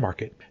stock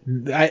market.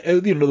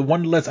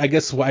 I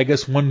guess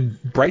one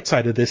bright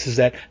side of this is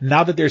that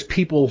now that there's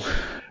people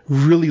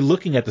really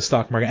looking at the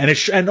stock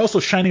market and also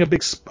shining a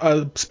big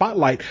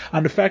spotlight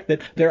on the fact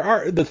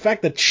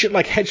that shit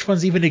like hedge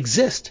funds even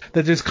exist,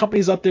 that there's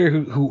companies out there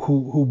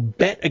who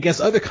bet against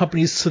other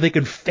companies so they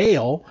can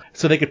fail,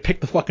 so they could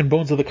pick the fucking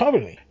bones of the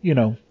company,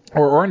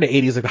 or in the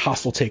 80s, like the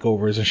hostile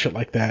takeovers and shit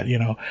like that,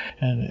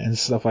 and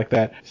stuff like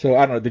that. So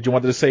I don't know. Did you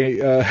want to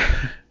say?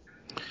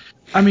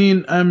 I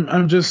mean, I'm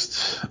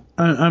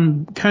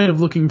kind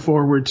of looking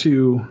forward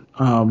to.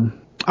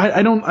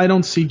 I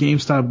don't see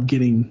GameStop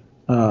getting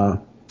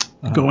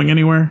going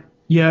anywhere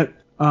yet.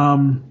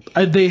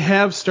 They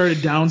have started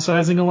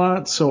downsizing a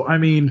lot. So I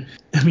mean,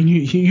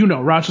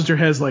 Rochester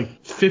has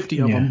like 50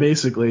 of them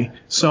basically.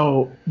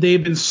 So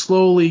they've been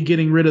slowly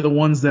getting rid of the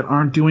ones that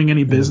aren't doing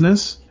any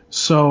business.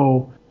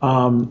 So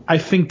I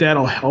think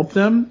that'll help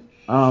them.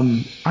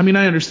 I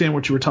understand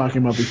what you were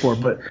talking about before,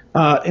 but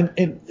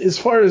and as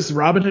far as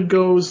Robinhood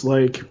goes,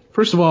 like,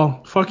 first of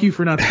all, fuck you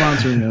for not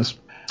sponsoring this.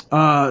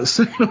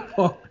 Second of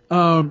all,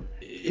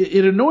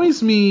 it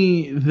annoys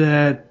me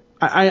that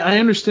I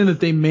understand that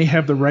they may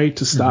have the right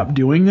to stop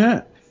doing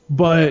that,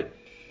 but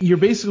you're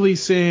basically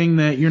saying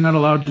that you're not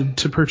allowed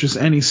to purchase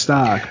any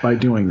stock by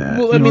doing that.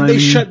 Well,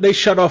 they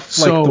shut off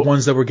the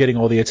ones that were getting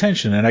all the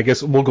attention, and I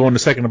guess we'll go in a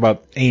second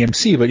about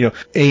AMC, but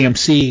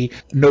AMC,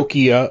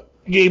 Nokia,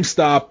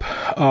 GameStop,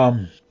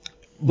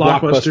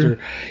 Blockbuster,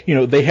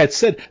 they had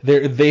said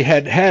they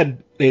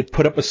had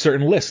put up a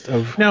certain list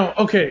of. Now,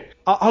 okay,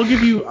 I'll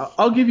give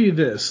you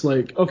this.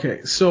 Like,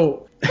 okay,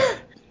 so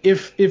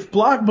if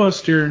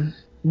Blockbuster,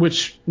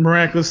 which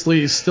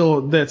miraculously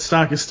that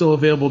stock is still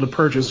available to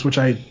purchase, which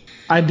I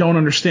don't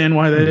understand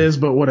why that is,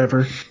 but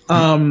whatever.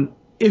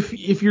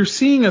 If you're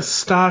seeing a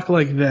stock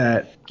like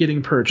that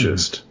getting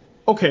purchased,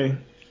 okay,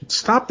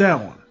 stop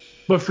that one.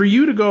 But for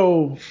you to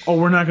go,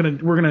 we're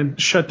gonna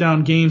shut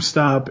down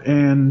GameStop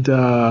and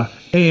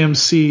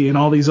AMC and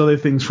all these other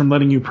things from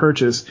letting you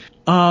purchase,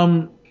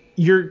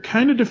 you're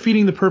kind of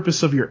defeating the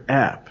purpose of your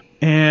app.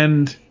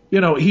 And I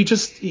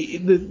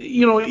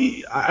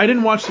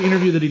didn't watch the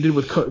interview that he did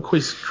with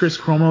Chris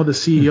Cuomo, the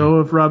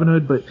CEO of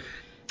Robinhood, but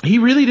he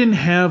really didn't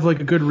have like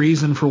a good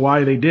reason for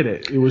why they did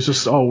it. It was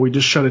just, we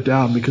just shut it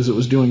down because it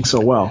was doing so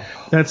well.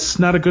 That's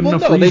not a good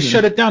enough reason. They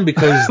shut it down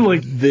because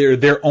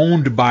they're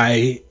owned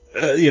by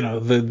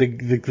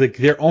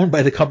they're owned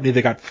by the company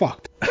that got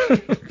fucked,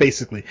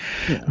 basically.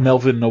 Yeah.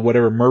 Melvin,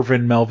 whatever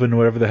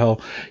the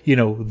hell,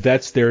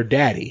 that's their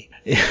daddy.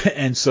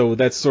 And so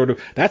that's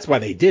why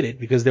they did it,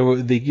 because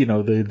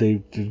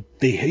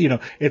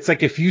it's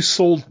like if you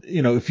sold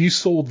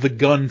the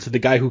gun to the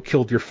guy who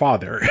killed your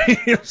father, you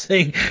know what I'm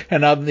saying?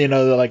 And now,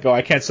 they're like,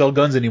 I can't sell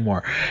guns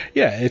anymore.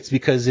 Yeah, it's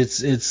because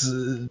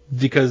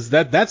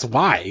that's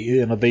why,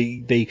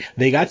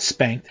 they got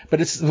spanked. But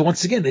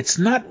it's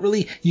not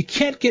really, you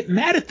can't get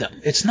mad at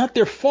them. It's not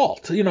their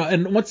fault,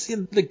 and once,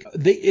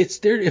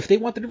 if they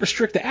wanted to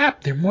restrict the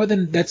app, they're more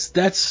than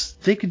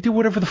they can do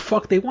whatever the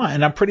fuck they want.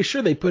 And I'm pretty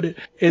sure they put it.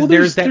 Well,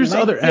 there's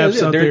other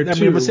apps out there too. I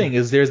mean, what I'm saying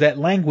is there's that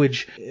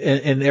language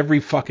in every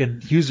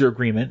fucking user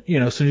agreement. You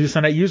know, as soon as you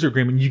sign that user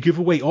agreement, you give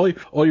away all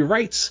your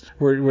rights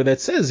where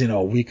that says, you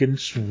know, we can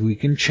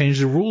change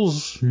the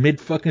rules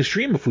mid fucking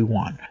stream if we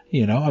want.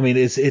 You know, I mean,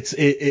 is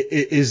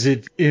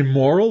it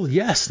immoral?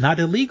 Yes, not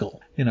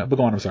illegal. You know, but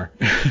go on. I'm sorry.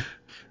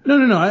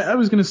 No. I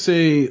was gonna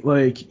say,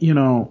 like, you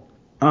know,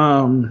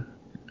 I'm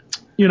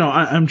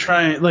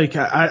trying, like,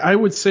 I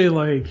would say,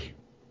 like,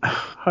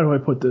 how do I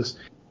put this?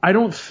 I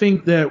don't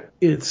think that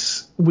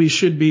we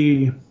should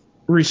be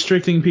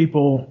restricting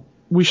people.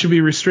 We should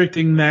be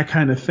restricting that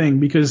kind of thing,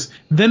 because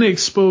then it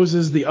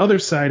exposes the other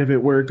side of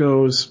it where it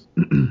goes,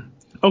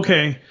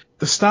 okay,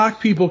 the stock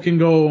people can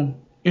go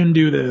and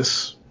do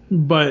this,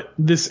 but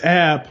this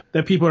app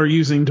that people are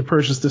using to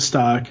purchase the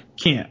stock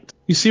can't.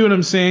 You see what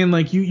I'm saying?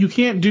 Like, you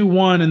can't do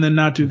one and then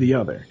not do the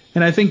other.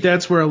 And I think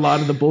that's where a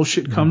lot of the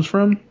bullshit comes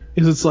from,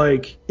 is it's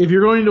like, if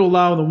you're going to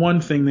allow the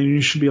one thing, then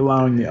you should be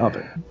allowing the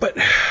other. But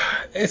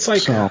it's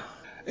like... So.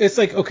 It's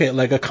like, okay,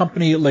 like a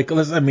company, like,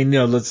 it's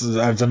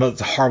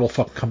a horrible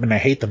fucking company. I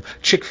hate them.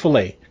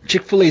 Chick-fil-A.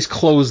 Chick-fil-A's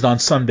closed on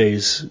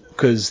Sundays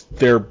because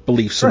their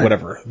beliefs or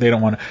whatever. They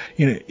don't want to,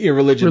 you know,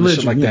 irreligion and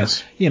shit like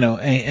that. You know,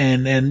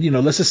 and you know,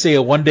 let's just say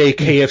one day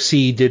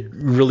KFC did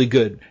really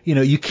good. You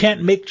know, you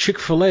can't make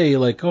Chick-fil-A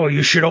like, oh,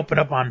 you should open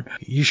up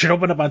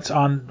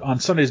on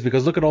Sundays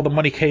because look at all the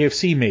money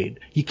KFC made.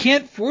 You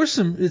can't force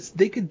them.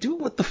 They could do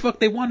what the fuck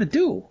they want to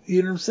do.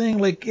 You know what I'm saying?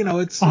 Like, you know,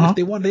 it's if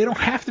they want, they don't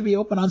have to be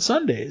open on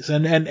Sundays.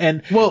 And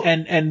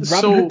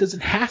Robinhood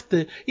doesn't have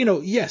to, you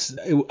know, yes,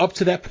 up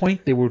to that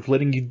point they were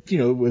letting you, you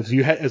know,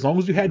 as long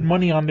as you had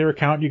money on their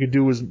account, you could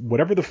do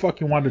whatever the fuck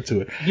you wanted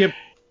to it. Yep.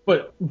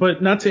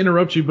 But not to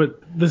interrupt you,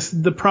 but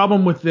the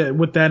problem with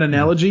that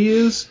analogy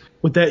is,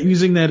 with that,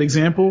 using that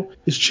example,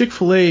 is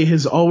Chick-fil-A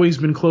has always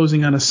been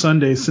closing on a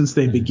Sunday since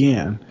they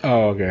began.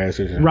 Oh, okay.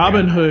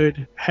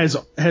 Robinhood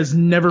has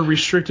never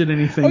restricted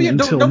anything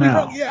until don't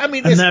now. Be wrong. Yeah, I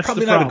mean, it's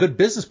probably not a good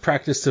business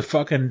practice to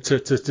fucking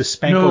to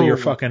spank all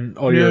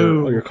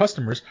your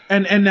customers.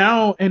 And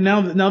now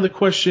the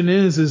question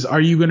is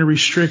are you going to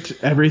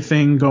restrict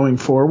everything going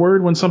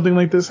forward when something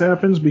like this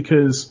happens?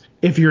 Because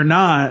if you're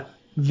not,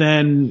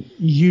 then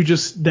you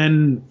just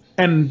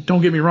and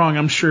don't get me wrong,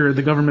 I'm sure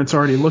the government's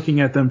already looking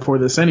at them for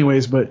this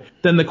anyways, but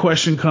then the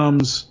question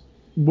comes,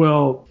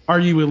 well, are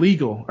you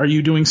illegal? Are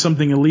you doing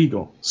something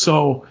illegal?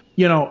 So,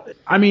 you know,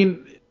 I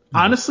mean,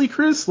 honestly,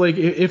 Chris, like,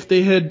 if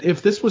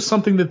this was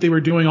something that they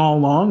were doing all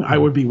along, I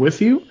would be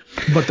with you,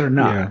 but they're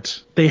not.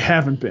 Yeah. They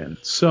haven't been.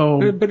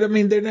 So, but I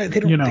mean, they're not,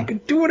 they don't, you know, they can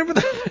do whatever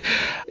the,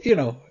 you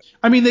know.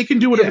 I mean, they can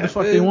do whatever the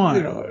fuck they want,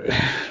 you know.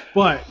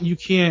 But you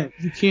can't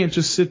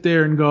just sit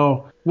there and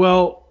go,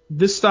 well,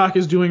 this stock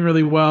is doing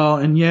really well,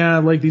 and yeah,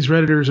 like, these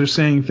Redditors are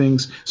saying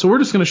things, so we're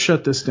just going to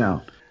shut this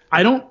down.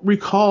 I don't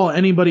recall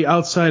anybody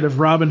outside of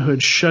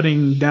Robinhood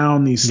shutting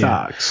down these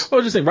stocks. I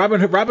was just saying,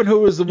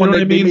 Robinhood was the one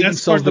that made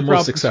themselves the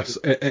most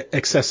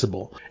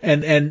accessible.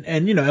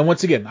 And you know, and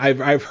once again,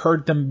 I've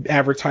heard them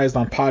advertised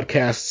on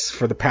podcasts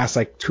for the past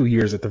like 2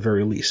 years at the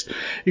very least.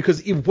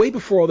 Because way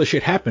before all this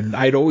shit happened,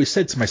 I'd always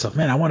said to myself,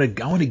 man, I want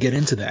to get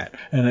into that.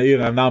 And you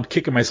know, now I'm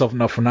kicking myself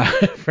enough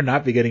for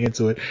not be getting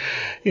into it.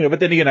 You know, but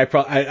then again, I'm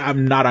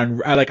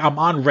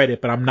on Reddit,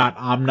 but I'm not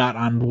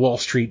on Wall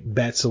Street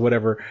Bets or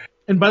whatever.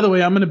 And by the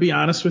way, I'm going to be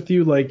honest with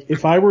you. Like,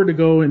 if I were to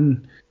go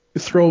and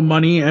throw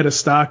money at a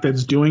stock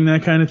that's doing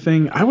that kind of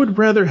thing, I would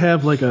rather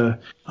have like a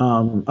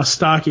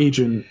stock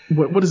agent.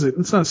 What is it?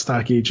 It's not a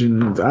stock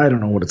agent. I don't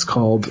know what it's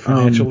called.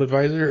 Financial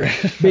advisor.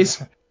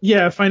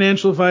 Yeah,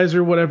 financial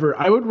advisor, whatever.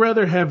 I would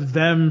rather have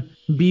them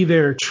be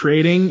there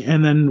trading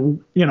and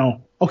then, you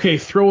know, okay,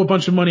 throw a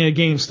bunch of money at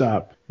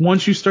GameStop.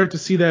 Once you start to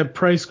see that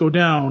price go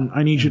down,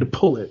 I need you to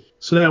pull it.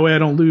 So that way I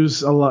don't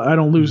lose I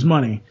don't lose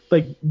money.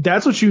 Like,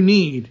 that's what you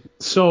need.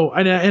 So,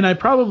 and I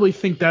probably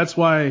think that's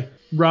why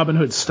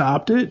Robinhood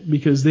stopped it,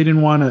 because they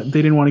didn't want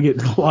to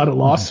get a lot of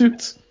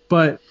lawsuits.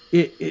 But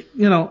it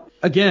you know,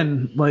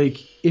 again,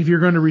 like, if you're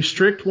going to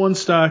restrict one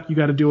stock, you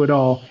got to do it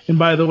all. And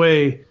by the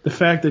way, the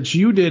fact that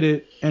you did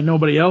it and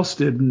nobody else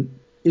didn't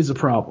is a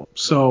problem.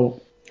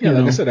 So, yeah,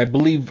 like I said, I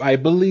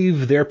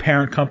believe their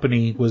parent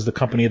company was the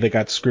company that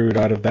got screwed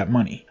out of that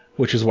money,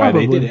 which is why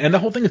they did it. And the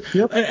whole thing is,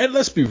 and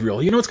let's be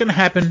real, you know what's going to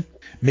happen?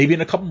 Maybe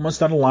in a couple months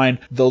down the line,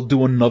 they'll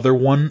do another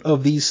one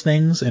of these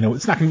things, and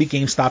it's not going to be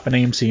GameStop and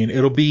AMC, and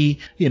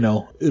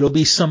it'll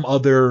be some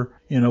other,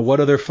 you know, what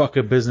other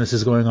fucking business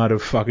is going out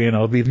of fucking, you know,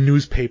 it'll be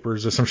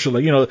newspapers or some shit,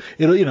 like, you know,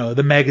 it'll, you know,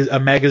 a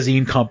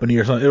magazine company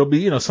or something. It'll be,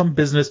 you know, some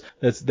business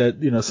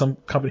you know, some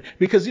company,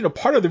 because, you know,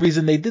 part of the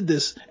reason they did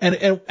this,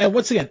 and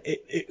once again,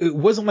 it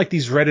wasn't like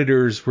these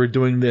Redditors were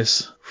doing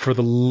this for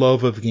the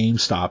love of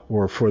GameStop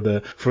or for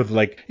the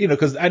like, you know,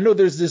 because I know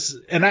there's this,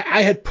 and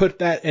I had put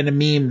that in a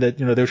meme that,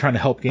 you know, they were trying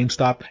to help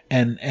GameStop,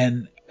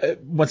 and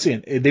once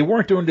again, they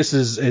weren't doing this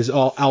as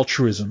all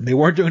altruism. They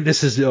weren't doing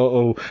this as,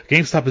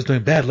 GameStop is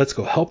doing bad, let's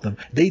go help them.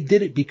 They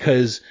did it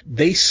because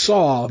they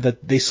saw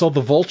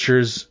the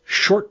vultures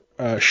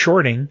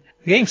shorting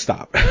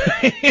GameStop.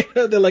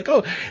 They're like,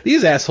 oh,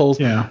 these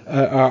assholes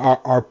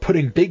are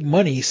putting big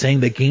money saying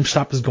that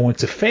GameStop is going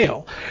to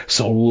fail.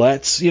 So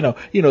let's,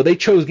 they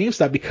chose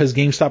GameStop because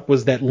GameStop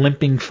was that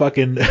limping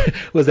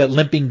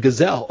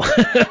gazelle,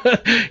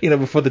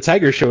 before the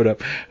tiger showed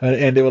up.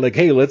 And they were like,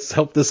 hey, let's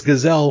help this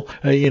gazelle,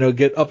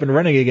 get up and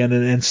running again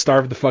and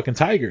starve the fucking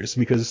tigers,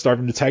 because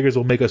starving the tigers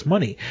will make us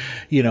money.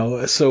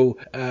 So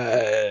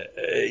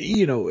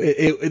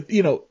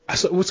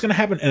what's going to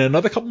happen in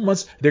another couple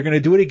months? They're going to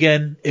do it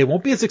again. It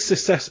won't be as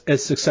successful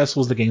as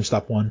the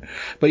GameStop one,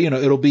 but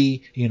it'll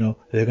be,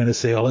 they're going to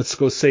say, oh, let's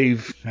go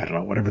save, I don't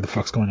know, whatever the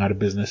fuck's going out of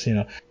business,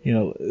 and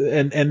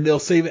they'll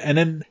save it. And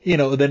then,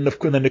 then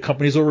the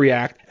companies will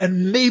react,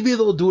 and maybe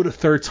they'll do it a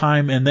third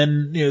time. And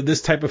then,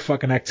 this type of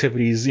fucking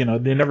activities, they're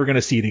never going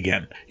to see it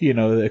again,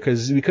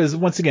 because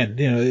once again,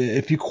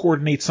 if you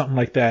coordinate something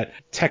like that,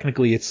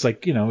 technically it's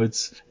like,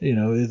 it's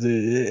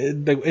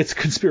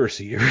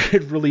conspiracy.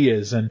 It really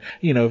is. And,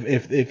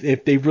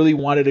 if they really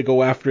wanted to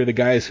go after the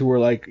guys who were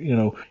like,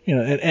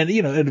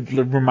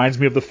 it reminds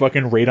me of the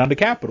fucking raid on the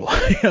Capitol.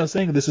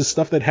 Saying this is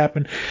stuff that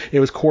happened. It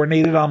was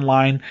coordinated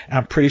online.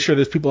 I'm pretty sure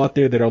there's people out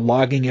there that are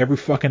logging every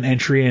fucking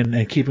entry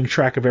and keeping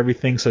track of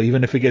everything. So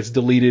even if it gets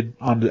deleted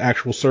on the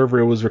actual server,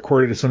 it was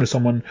recorded as soon as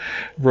someone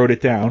wrote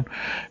it down.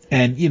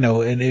 And,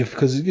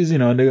 because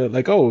they're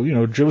like,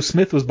 oh, Joe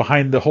Smith was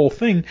behind the whole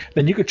thing,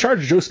 then you could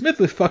charge Joe Smith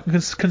with fucking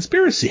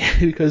conspiracy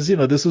because,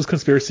 this was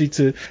conspiracy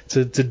to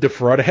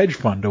defraud a hedge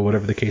fund or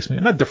whatever the case may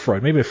be. Not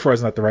defraud, maybe defraud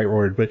is not the right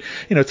word, but,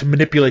 to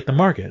manipulate the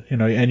market,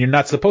 and you're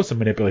not supposed to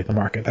manipulate the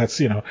market. That's,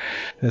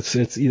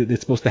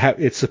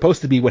 it's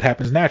supposed to be what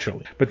happens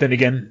naturally. But then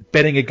again,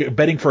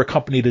 betting for a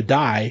company to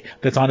die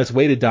that's on its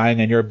way to dying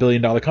and you're $1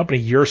 billion company,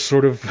 you're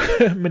sort of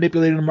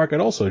manipulating the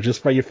market also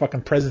just by your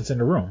fucking presence in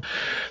the room.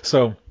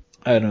 So,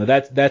 I don't know.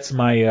 That's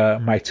my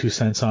my 2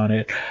 cents on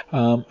it.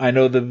 I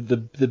know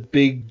the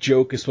big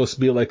joke is supposed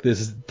to be like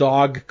this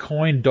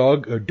Dogecoin.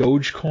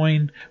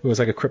 It was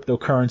like a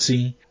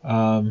cryptocurrency.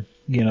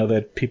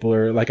 That people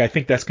are like, I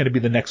think that's going to be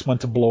the next one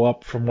to blow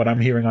up from what I'm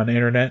hearing on the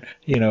internet,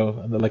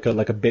 like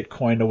a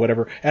Bitcoin or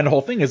whatever. And the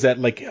whole thing is that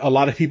like a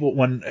lot of people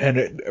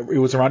it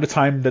was around the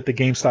time that the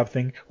GameStop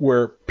thing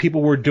where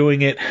people were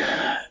doing it.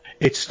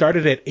 It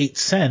started at 8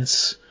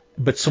 cents,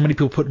 but so many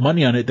people put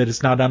money on it that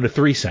it's now down to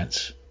 3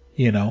 cents.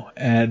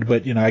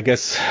 I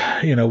guess,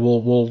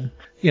 we'll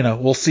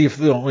see if,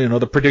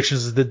 the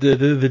predictions of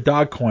the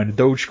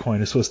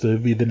Dogecoin is supposed to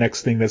be the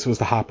next thing that's supposed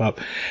to hop up.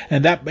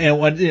 And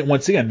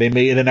once again, they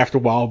may, and then after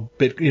a while,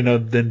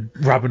 then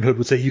Robinhood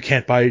would say, you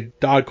can't buy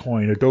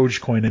Dogecoin or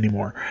Dogecoin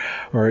anymore.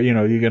 Or,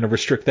 you're going to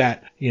restrict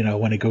that,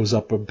 when it goes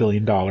up $1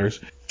 billion.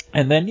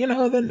 And then,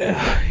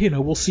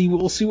 we'll see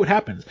what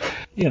happens,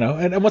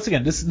 and once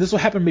again, this will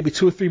happen maybe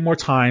 2 or 3 more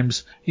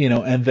times,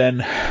 and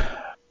then,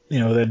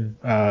 then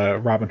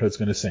Robinhood's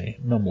going to say,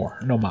 no more,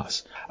 no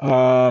mas.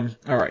 All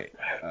right.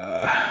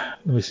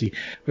 Let me see.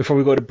 Before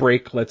we go to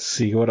break, let's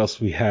see what else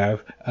we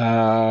have.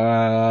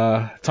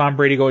 Tom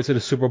Brady going to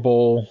the Super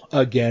Bowl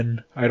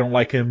again. I don't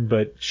like him,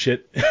 but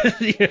shit. Fuck that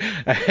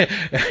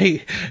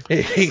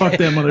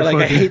motherfucker. Like,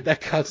 I hate that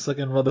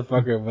cocksucking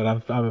motherfucker, but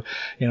I'm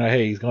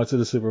hey, he's going to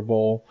the Super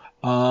Bowl.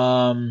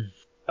 Where's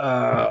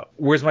my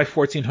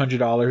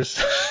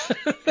 $1,400?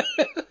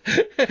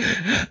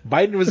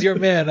 Biden was your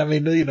man. I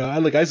mean,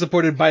 I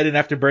supported Biden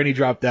after Bernie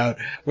dropped out.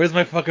 Where's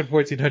my fucking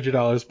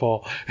 $1,400,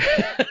 Paul?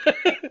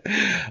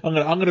 I'm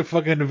gonna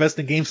fucking invest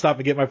in GameStop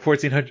and get my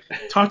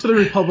 $1,400. Talk to the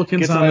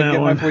Republicans on that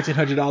one. Get my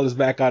 $1,400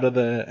 back out of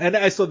the. And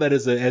I saw that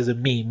as a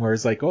meme where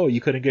it's like, oh,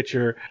 you couldn't get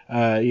your,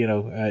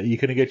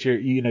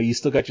 you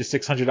still got your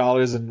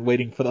 $600 and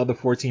waiting for the other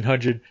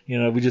 $1,400.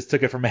 We just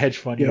took it from a hedge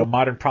fund. Yep.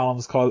 Modern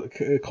problems call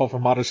for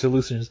modern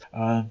solutions.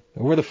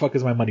 Where the fuck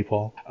is my money,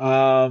 Paul?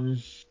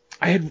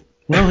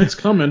 Well, it's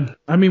coming.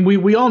 I mean,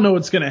 we all know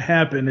it's going to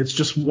happen. It's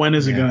just when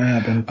is it going to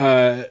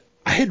happen?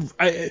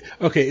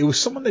 It was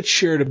someone that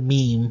shared a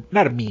meme,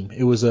 not a meme.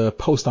 It was a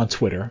post on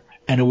Twitter,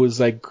 and it was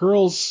like,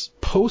 girls,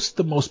 post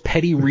the most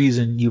petty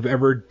reason you've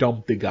ever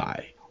dumped a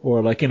guy,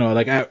 or I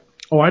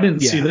didn't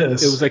see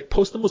this. It was like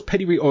post the most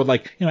petty or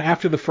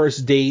after the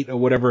first date or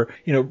whatever,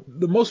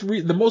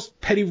 the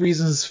most petty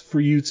reasons for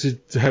you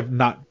to have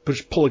not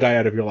pull a guy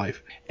out of your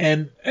life.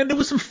 And there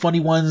was some funny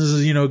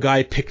ones,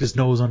 guy picked his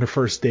nose on the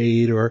first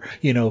date, or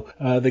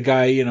the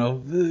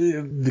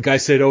guy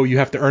said, oh, you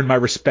have to earn my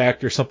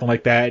respect or something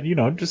like that.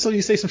 Just so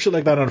you say some shit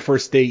like that on a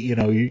first date,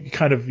 you're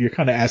kind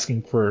of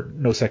asking for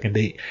no second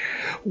date.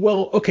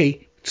 Well,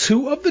 okay.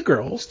 2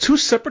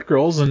 separate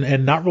girls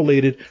and not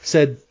related,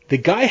 said the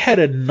guy had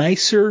a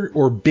nicer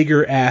or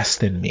bigger ass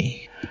than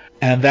me.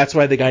 And that's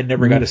why the guy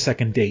never got a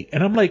second date.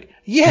 And I'm like,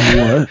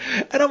 yeah. What?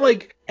 And I'm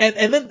like,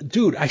 and then,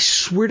 dude, I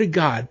swear to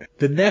God,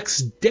 the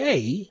next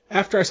day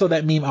after I saw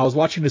that meme, I was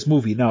watching this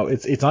movie. Now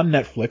it's on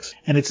Netflix,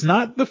 and it's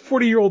not The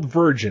 40-Year-Old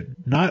Virgin,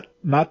 not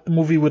the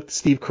movie with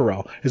Steve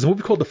Carell. It's a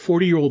movie called The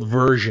 40-Year-Old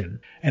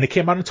Version, and it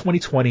came out in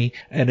 2020,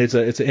 and it's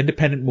an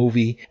independent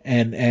movie,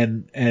 and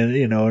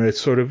it's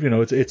sort of,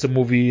 it's a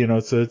movie,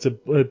 it's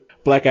a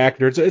black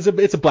actor, it's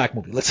a black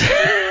movie.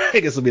 I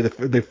guess will be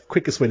the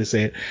quickest way to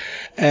say it.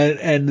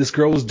 And this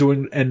girl was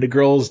the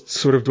girl's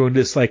sort of doing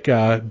this like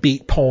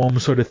beat poem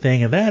sort of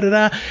thing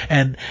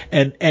and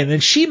and then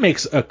she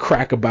makes a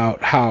crack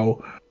about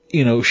how,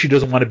 you know, she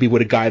doesn't want to be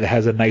with a guy that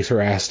has a nicer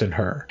ass than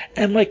her.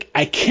 And like,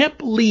 I can't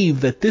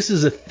believe that this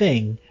is a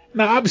thing.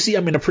 Now, obviously,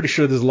 I mean, I'm pretty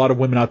sure there's a lot of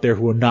women out there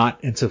who are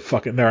not into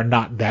fucking, they are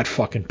not that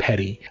fucking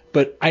petty.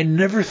 But I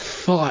never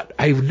thought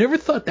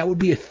that would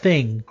be a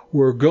thing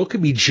where a girl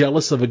could be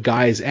jealous of a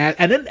guy's ass,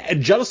 and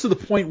then jealous to the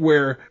point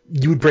where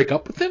you would break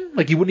up with him.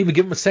 Like, you wouldn't even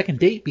give him a second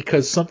date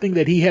because something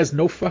that he has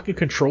no fucking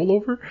control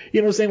over.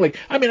 You know what I'm saying? Like,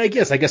 I mean, I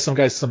guess some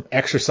guys, some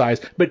exercise,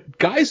 but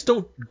guys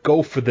don't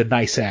go for the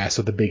nice ass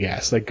or the big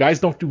ass. Like, guys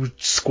don't do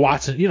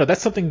squats, and, you know,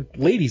 that's something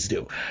ladies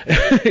do.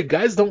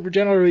 Guys don't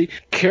generally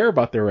care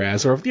about their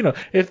ass, or if you know,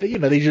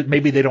 they just,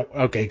 maybe they don't,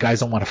 okay, guys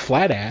don't want a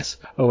flat ass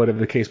or whatever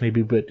the case may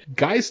be, but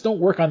guys don't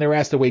work on their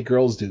ass the way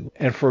girls do.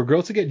 And for a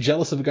girl to get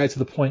jealous of a guy to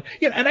the point,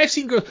 and I've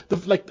seen girls,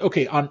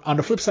 on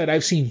the flip side,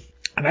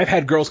 I've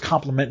had girls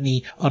compliment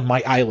me on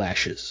my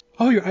eyelashes.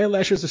 Oh, your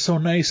eyelashes are so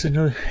nice.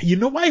 And you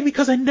know why?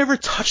 Because I never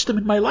touched them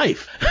in my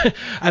life.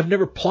 I've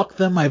never plucked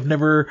them. I've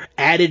never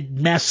added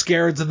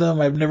mascara to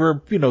them. I've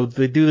never,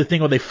 they do the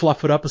thing where they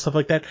fluff it up and stuff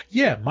like that.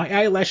 Yeah, my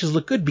eyelashes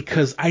look good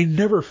because I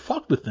never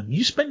fucked with them.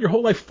 You spend your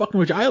whole life fucking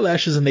with your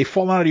eyelashes and they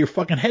fall out of your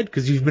fucking head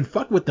because you've been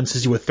fucking with them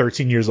since you were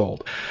 13 years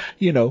old.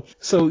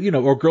 So,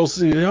 or girls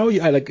say,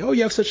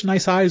 you have such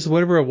nice eyes,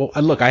 whatever. Well,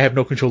 look, I have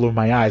no control over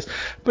my eyes.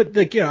 But,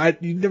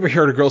 you never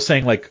heard a girl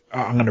saying, like, oh,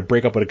 I'm going to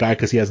break up with a guy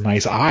because he has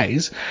nice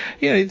eyes.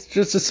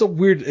 It's so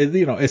weird.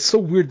 It's so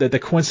weird that the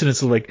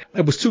coincidence of, like,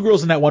 it was two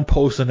girls in that one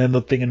post and then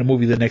the thing in the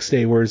movie the next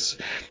day, whereas,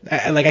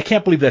 like, I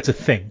can't believe that's a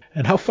thing.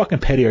 And how fucking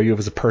petty are you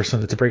as a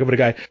person to break up with a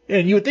guy?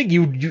 And you would think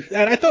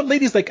and I thought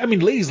ladies like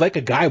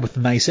a guy with a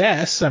nice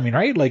ass. I mean,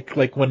 right?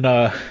 Like when,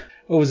 what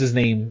was his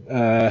name?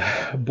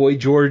 Not Boy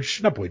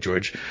George.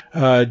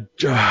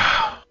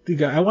 The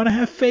guy, I want to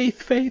have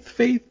faith. I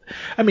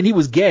mean, he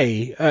was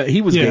gay.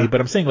 Gay, but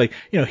I'm saying, like,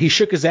 he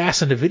shook his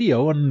ass in the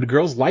video and the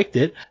girls liked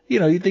it.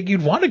 You'd think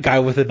you'd want a guy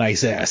with a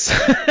nice ass.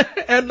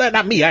 And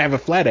not me, I have a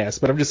flat ass,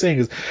 but I'm just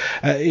saying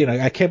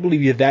I can't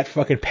believe you're that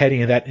fucking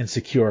petty and that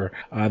insecure,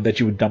 that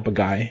you would dump a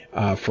guy,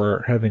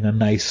 for having a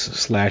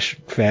nice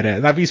 / fat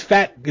ass. Now, if he's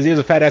fat because he has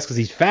a fat ass because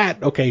he's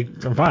fat, okay,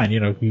 I'm fine.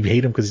 You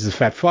hate him because he's a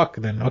fat fuck,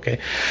 then okay.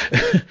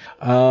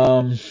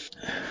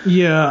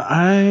 Yeah,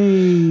 I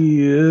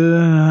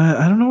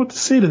don't know what to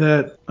say to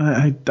that.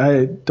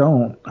 I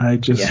don't. I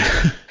just.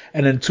 Yeah.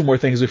 And then two more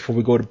things before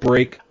we go to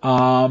break.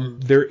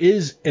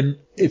 It's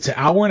an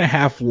hour and a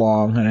half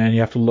long, and you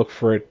have to look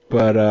for it.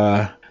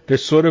 But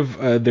there's sort of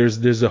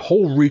there's a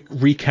whole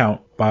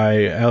recount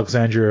by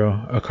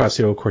Alexandria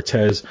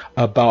Ocasio-Cortez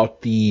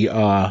about being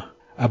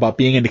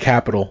in the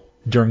Capitol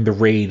during the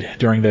raid,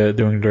 during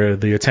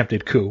the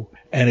attempted coup.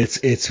 And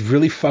it's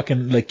really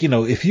fucking, like,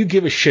 if you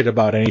give a shit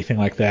about anything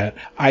like that,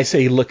 I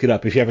say look it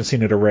up if you haven't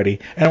seen it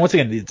already. And once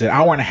again, it's an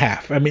hour and a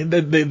half. I mean,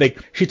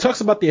 she talks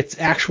about the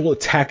actual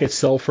attack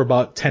itself for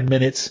about 10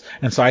 minutes.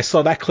 And so I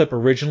saw that clip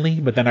originally,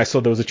 but then I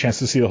saw there was a chance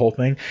to see the whole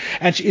thing.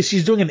 And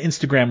she's doing an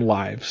Instagram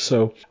live.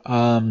 So,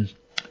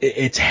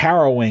 it's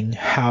harrowing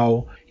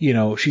how,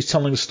 she's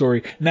telling the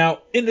story. Now,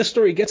 in the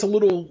story, it gets a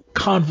little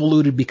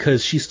convoluted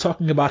because she's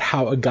talking about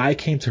how a guy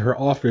came to her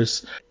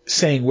office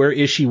saying, where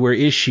is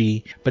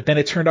she? But then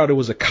it turned out it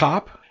was a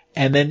cop.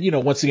 And then,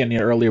 once again,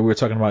 earlier we were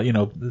talking about,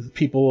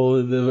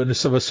 people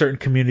of a certain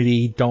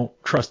community don't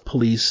trust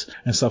police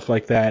and stuff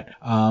like that.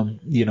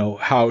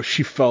 How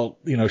she felt,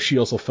 she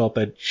also felt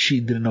that she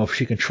didn't know if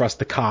she can trust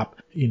the cop,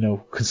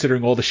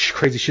 considering all the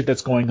crazy shit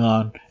that's going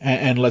on.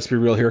 And let's be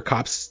real here,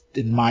 cops,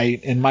 in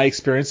my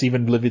experience,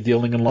 even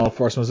dealing in law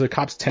enforcement, the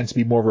cops tend to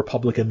be more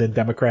Republican than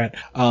Democrat.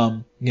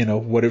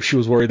 What if she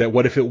was worried that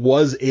what if it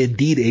was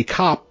indeed a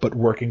cop but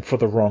working for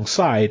the wrong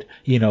side,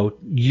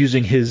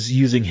 using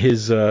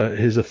his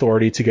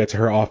authority to get to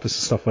her office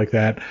and stuff like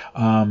that.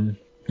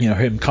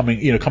 Him coming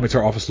to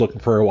her office looking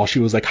for her while she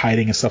was like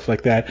hiding and stuff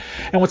like that.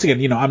 And once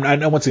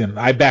again,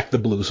 I back the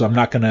blue, so I'm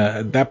not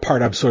gonna, that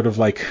part I'm sort of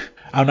like,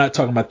 I'm not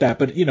talking about that,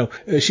 but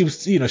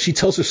she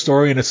tells her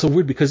story and it's so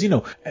weird because,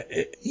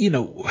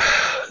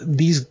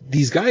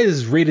 these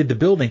guys raided the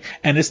building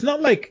and it's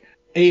not like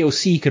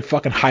AOC could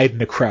fucking hide in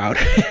the crowd.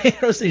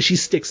 She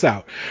sticks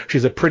out.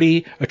 She's a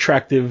pretty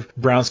attractive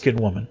brown-skinned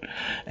woman.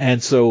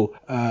 And so,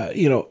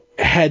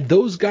 had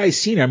those guys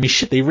seen her, I mean,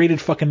 shit, they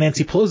raided fucking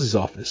Nancy Pelosi's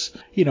office.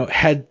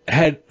 Had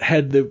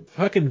the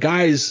fucking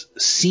guys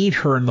seen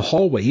her in the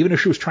hallway, even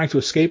if she was trying to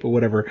escape or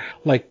whatever,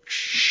 like,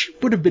 she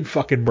would have been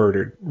fucking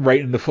murdered right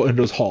in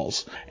those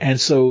halls. And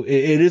so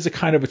it is a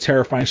kind of a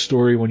terrifying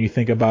story when you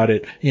think about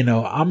it.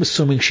 I'm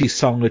assuming she's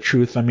telling the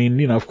truth. I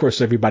mean, of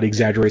course, everybody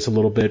exaggerates a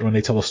little bit when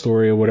they tell a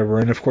story or whatever.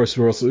 And of course,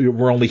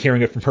 we're only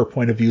hearing it from her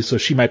point of view. So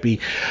she might be,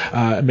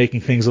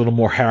 making things a little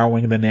more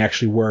harrowing than they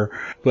actually were.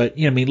 But,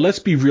 let's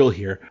be real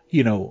here.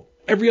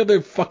 every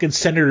other fucking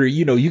senator,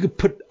 you could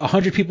put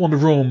 100 people in the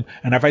room,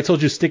 and if I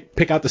told you to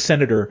pick out the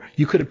senator,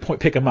 you couldn't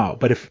pick him out.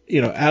 But if,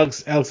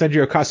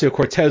 Alexandria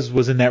Ocasio-Cortez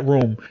was in that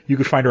room, you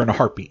could find her in a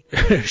heartbeat.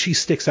 She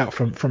sticks out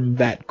from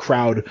that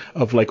crowd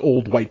of like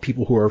old white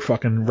people who are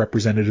fucking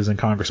representatives and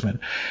congressmen.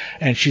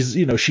 And she's,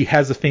 she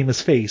has a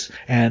famous face,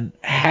 and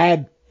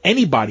had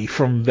anybody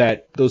from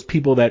those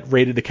people that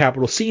raided the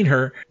Capitol seen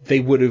her, she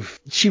would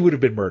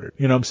have been murdered.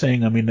 You know what I'm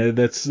saying? I mean,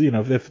 that's,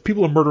 if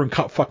people are murdering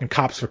fucking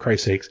cops, for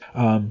Christ's sakes,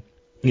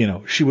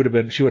 she would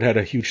have had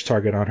a huge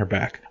target on her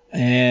back.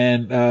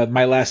 And,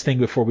 my last thing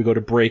before we go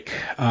to break,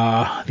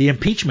 the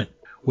impeachment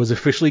was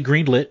officially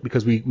greenlit,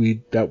 because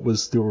it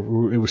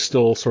was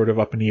still sort of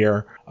up in the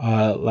air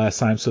last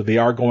time, so they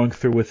are going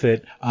through with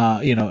it.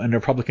 And the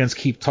Republicans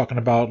keep talking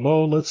about,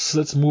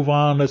 let's move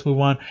on.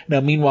 Now,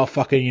 meanwhile,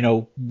 fucking,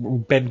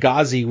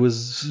 Benghazi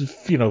was,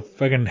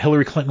 fucking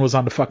Hillary Clinton was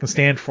on the fucking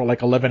stand for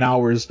like 11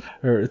 hours,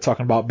 or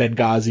talking about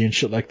Benghazi and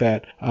shit like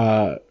that.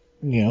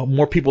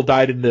 More people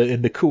died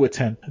in the coup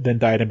attempt than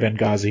died in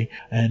Benghazi,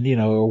 and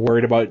are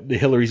worried about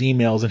Hillary's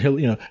emails, and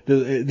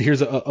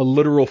here's a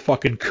literal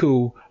fucking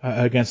coup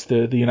against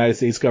the United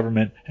States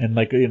government, and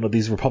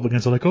these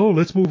Republicans are like, oh,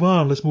 let's move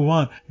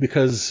on,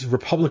 because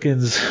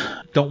Republicans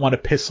don't want to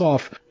piss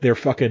off their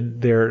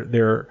fucking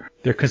their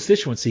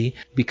constituency,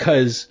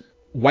 because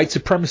white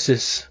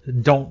supremacists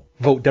don't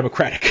vote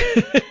Democratic.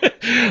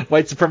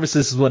 White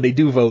supremacists, when they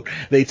do vote,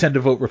 they tend to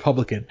vote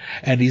Republican,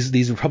 and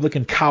these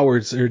Republican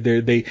cowards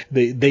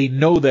they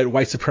know that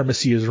white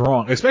supremacy is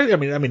wrong. Especially,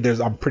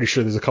 I'm pretty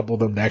sure there's a couple of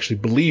them that actually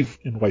believe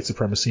in white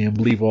supremacy and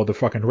believe all the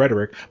fucking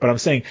rhetoric. But I'm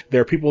saying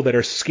there are people that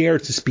are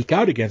scared to speak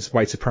out against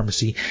white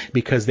supremacy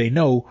because they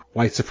know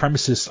white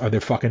supremacists are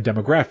their fucking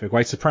demographic.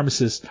 White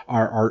supremacists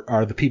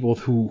are the people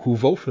who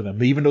vote for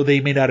them. Even though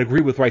they may not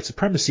agree with white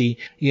supremacy,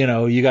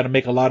 you got to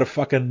make a lot of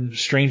fucking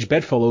strange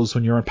bedfellows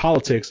when you're in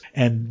politics,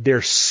 and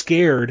they're scared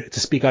to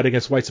speak out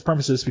against white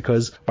supremacists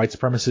because white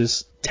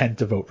supremacists tend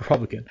to vote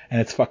Republican, and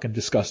it's fucking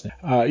disgusting.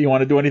 You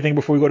want to do anything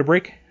before we go to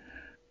break?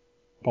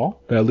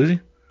 Paul, did I lose you?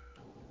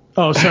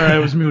 Oh, sorry, I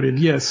was muted.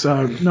 Yes,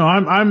 no,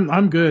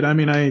 I'm good. I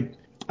mean,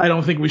 I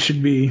don't think we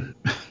should be.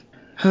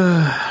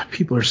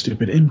 People are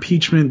stupid.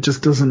 Impeachment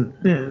just doesn't.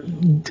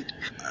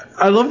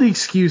 I love the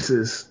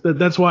excuses.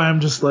 That's why I'm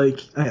just like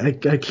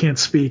I can't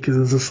speak, because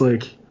it's just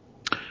like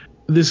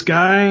this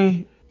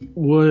guy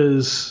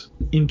was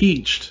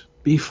impeached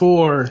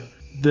before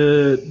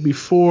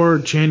January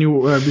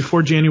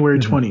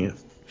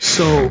 20th.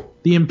 So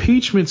the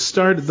impeachment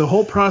started, the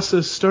whole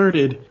process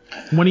started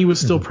when he was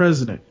still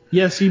president.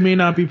 Yes, he may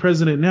not be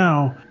president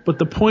now, but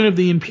the point of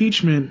the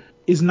impeachment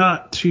is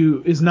not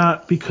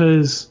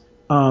because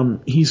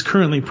he's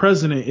currently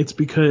president. It's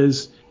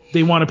because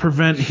they want to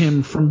prevent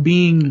him from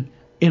being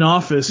in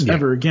office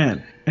ever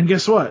again. And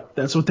guess what?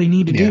 That's what they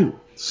need to do.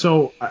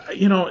 So,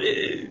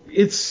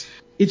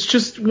 it's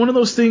just one of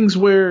those things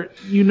where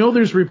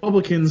there's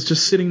Republicans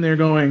just sitting there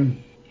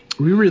going,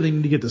 we really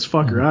need to get this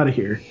fucker out of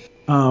here.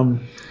 And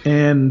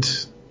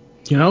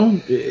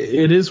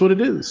it is what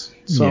it is.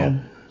 So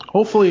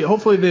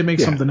hopefully they make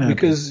something happen.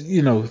 Because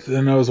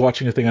and I was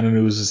watching a thing on the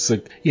news. It's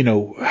like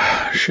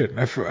shit.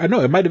 I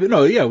know it might have been.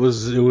 No, yeah, it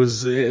was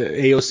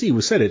AOC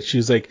who said it. She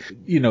was like,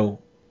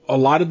 a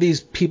lot of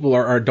these people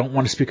don't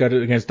want to speak out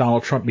against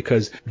Donald Trump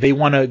because they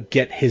want to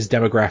get his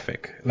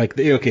demographic. Like,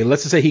 okay,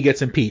 let's just say he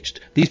gets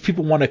impeached. These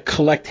people want to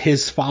collect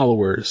his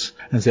followers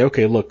and say,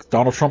 okay, look,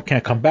 Donald Trump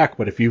can't come back,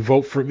 but if you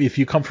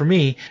come for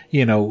me,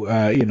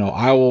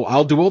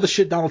 I'll do all the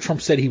shit Donald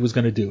Trump said he was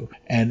going to do,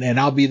 and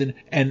I'll be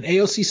and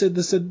AOC said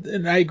this,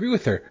 and I agree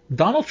with her.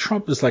 Donald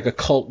Trump is like a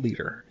cult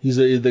leader. He's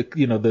like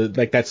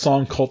that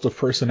song Cult of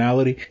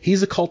Personality.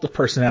 He's a cult of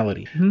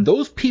personality. Mm-hmm.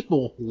 Those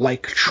people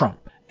like Trump.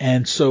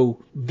 And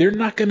so they're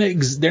not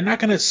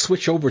gonna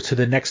switch over to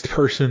the next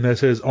person that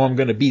says, oh, I'm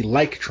gonna be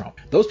like Trump.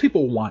 Those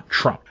people want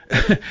Trump.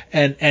 But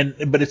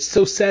it's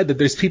so sad that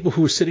there's people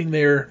who are sitting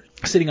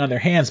on their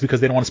hands because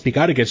they don't want to speak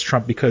out against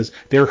Trump, because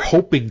they're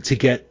hoping to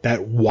get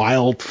that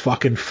wild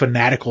fucking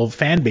fanatical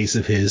fan base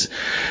of his,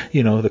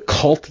 the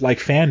cult-like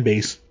fan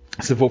base,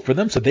 to vote for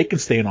them so they can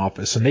stay in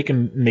office and they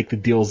can make the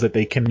deals that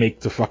they can make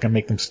to fucking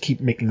make them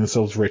keep making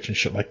themselves rich and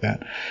shit like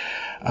that.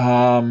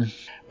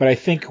 But I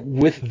think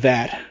with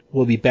that,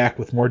 we'll be back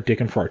with more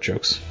dick and fart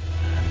jokes.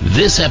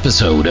 This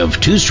episode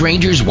of Two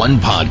Strangers, One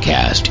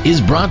Podcast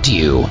is brought to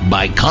you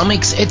by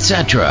Comics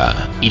Etc.,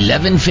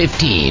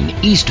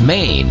 1115 East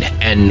Main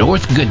and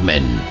North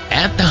Goodman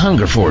at the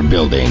Hungerford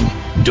Building,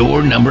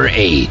 door number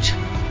 8.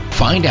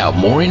 Find out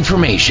more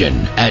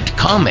information at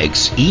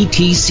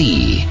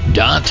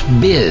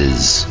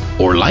comicsetc.biz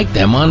or like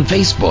them on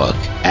Facebook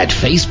at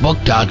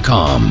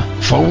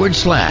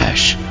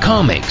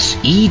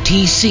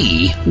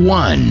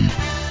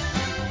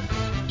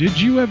facebook.com/comicsetc1. Did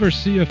you ever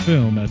see a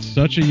film at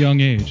such a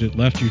young age it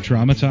left you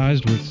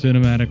traumatized with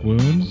cinematic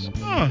wounds?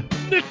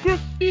 Nick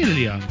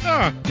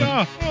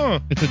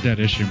pedophilia. It's a dead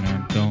issue,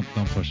 man. Don't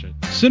push it.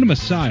 Cinema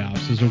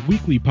Psyops is a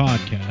weekly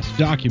podcast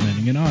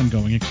documenting an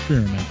ongoing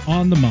experiment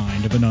on the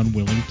mind of an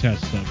unwilling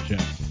test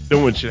subject. No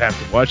one should have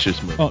to watch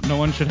this movie. Oh, no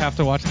one should have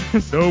to watch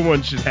this? No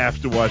one should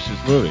have to watch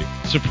this movie.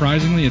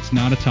 Surprisingly, it's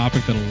not a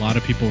topic that a lot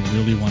of people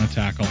really want to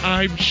tackle.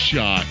 I'm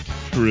shocked,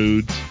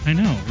 prudes. I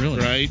know, really.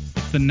 Right?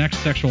 It's the next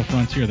sexual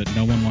frontier that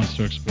no one wants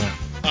to explore.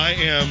 I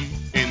am,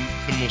 in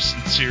the most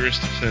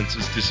sincerest of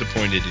senses,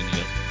 disappointed in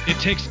you. It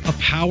takes a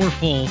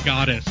powerful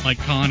goddess like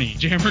Connie,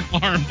 jam her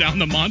arm down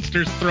the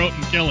monster's throat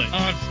and kill it. Oh,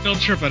 I'm still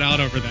tripping out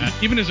over that.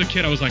 Even as a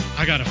kid, I was like,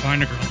 I gotta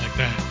find a girl like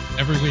that.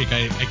 Every week,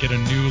 I get a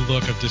new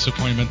look of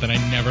disappointment that I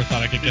never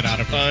thought I could get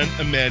out of her.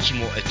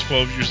 Unimaginable. At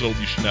 12 years old,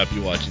 you should not be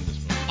watching this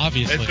movie.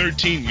 Obviously. At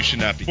 13, you should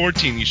not be.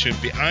 14, you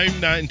shouldn't be. I'm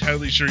not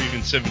entirely sure even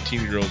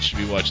 17-year-olds should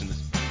be watching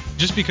this.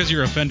 Just because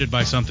you're offended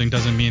by something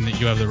doesn't mean that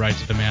you have the right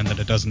to demand that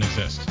it doesn't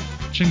exist.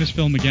 Watching this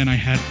film again, I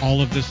had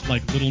all of this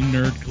like little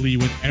nerd glee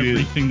with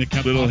everything that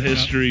kept little popping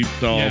history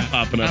up. all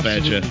popping up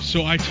absolutely. at you.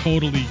 So I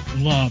totally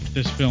loved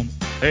this film.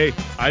 Hey,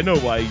 I know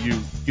why you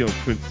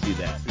couldn't see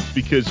that. It's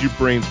because your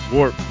brain's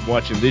warped from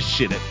watching this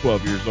shit at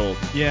 12 years old.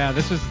 Yeah,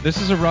 this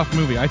is a rough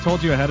movie. I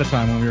told you ahead of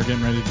time when we were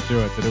getting ready to do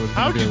it that it was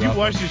going to be a rough one. How could you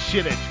watch this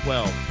shit at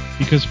 12?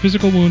 Because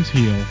physical wounds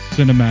heal,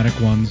 cinematic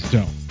ones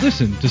don't.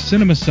 Listen to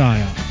Cinema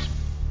Psyops.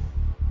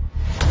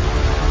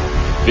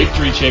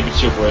 Victory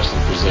Championship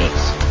Wrestling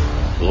presents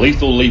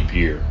Lethal Leap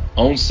Year,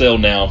 on sale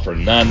now for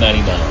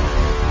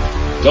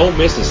 $9.99. Don't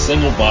miss a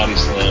single body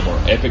slam or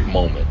epic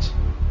moment.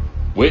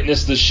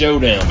 Witness the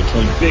showdown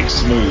between Big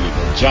Smooth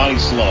and Johnny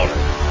Slaughter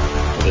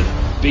for the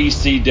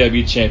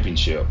BCW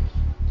Championship.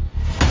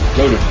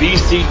 Go to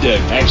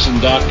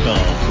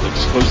bcwaction.com for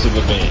exclusive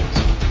events,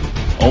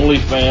 only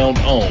found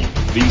on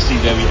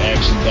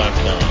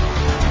bcwaction.com.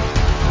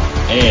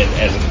 And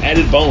as an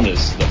added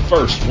bonus, the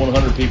first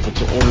 100 people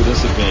to order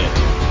this event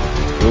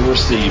will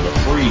receive a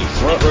free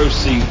front row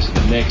seat to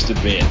the next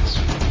event.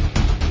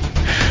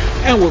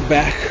 And we're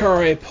back. All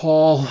right,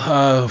 Paul.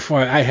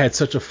 I had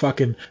such a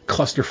fucking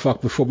clusterfuck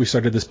before we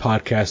started this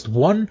podcast.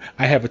 One,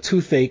 I have a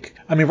toothache.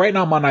 I mean, right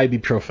now I'm on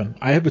ibuprofen.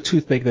 I have a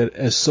toothache that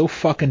is so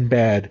fucking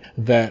bad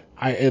that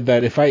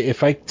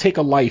if I take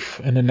a life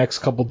in the next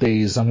couple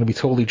days, I'm gonna be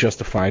totally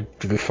justified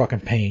for the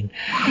fucking pain.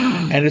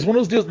 And it's one of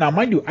those deals. Now,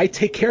 mind you, I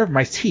take care of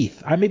my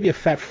teeth. I may be a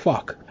fat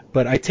fuck,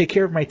 but I take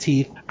care of my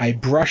teeth. I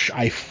brush,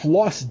 I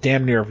floss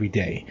damn near every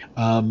day.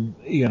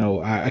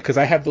 Because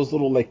I have those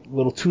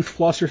little tooth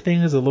flosser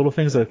things, the little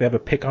things that they have a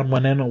pick on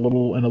one end, a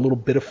little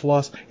bit of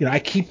floss. I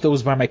keep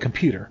those by my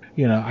computer.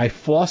 I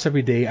floss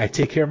every day. I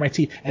take care of my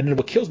teeth. And then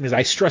what kills me is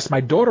I stress my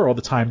daughter all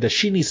the time that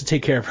she needs to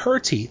take care of her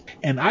teeth.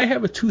 And I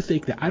have a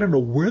toothache that I don't know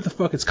where the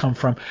fuck it's come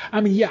from.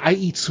 I mean, yeah, I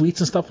eat sweets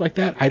and stuff like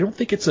that. I don't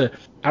think it's the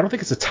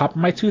top of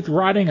my tooth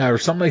rotting or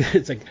something like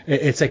that.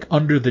 It's like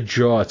under the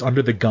jaw. It's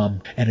under the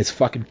gum, and it's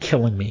fucking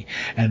killing me.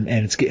 And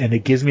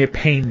it gives me a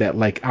pain that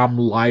like I'm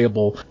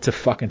liable to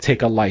fucking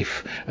take a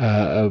life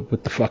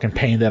with the fucking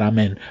pain that I'm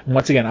in. And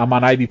once again, I'm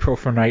on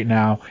ibuprofen right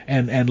now,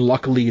 and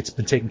luckily it's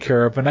been taken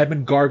care of. And I've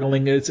been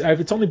gargling. It's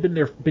only been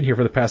here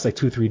for the past like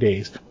 2-3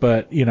 days.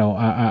 But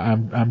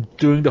I'm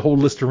doing the whole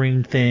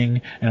Listerine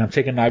thing, and I'm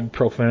taking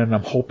ibuprofen, and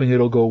I'm hoping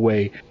it'll go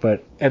away.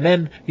 And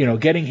then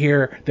getting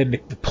here, then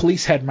the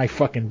police had my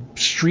fucking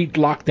street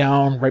locked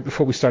down right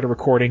before we started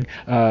recording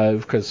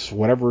because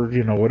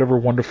whatever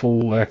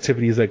wonderful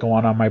activities that go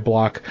on my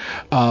block.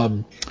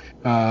 Then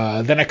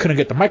I couldn't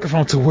get the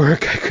microphone to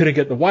work. I couldn't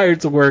get the wire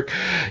to work.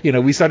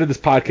 We started this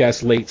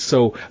podcast late,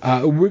 so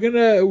we're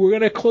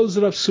gonna close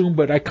it up soon.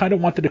 But I kind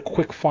of wanted to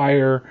quick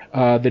fire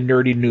the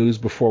nerdy news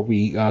before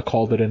we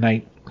called it a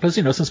night. Because,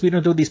 since we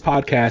don't do these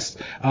podcasts,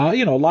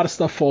 a lot of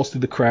stuff falls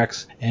through the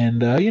cracks,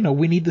 and,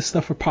 we need this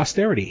stuff for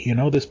posterity.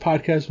 This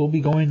podcast will be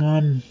going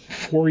on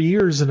 4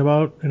 years in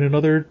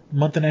another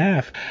month and a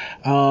half,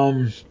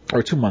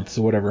 or 2 months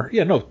or whatever.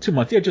 2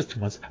 months. Yeah, just 2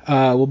 months.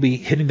 We'll be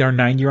hitting our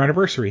 9-year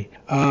anniversary.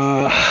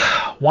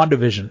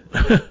 WandaVision.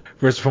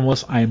 First and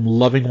foremost, I'm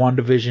loving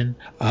WandaVision.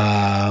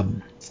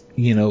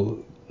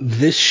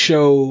 This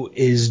show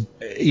is,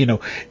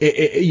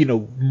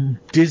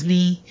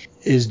 Disney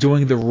is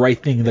doing the right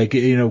thing. Like,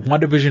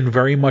 WandaVision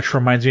very much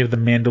reminds me of The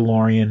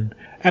Mandalorian.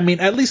 I mean,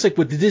 at least like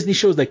with the Disney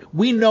shows, like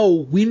we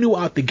knew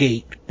out the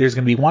gate there's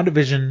going to be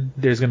WandaVision,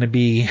 there's going to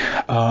be,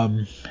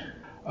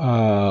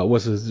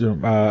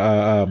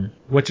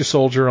 Winter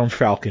Soldier and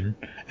Falcon,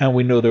 and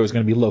we know there was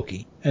going to be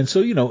Loki. And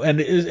so,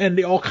 and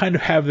they all kind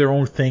of have their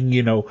own thing,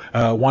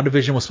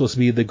 WandaVision was supposed to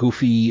be the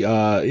goofy,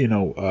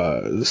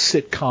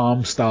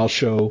 sitcom style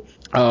show.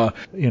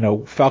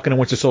 Falcon and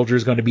Winter Soldier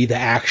is going to be the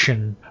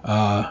action,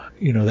 punch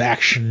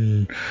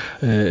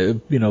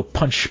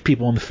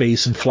people in the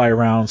face and fly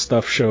around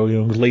stuff show,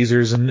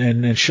 lasers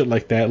and shit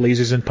like that,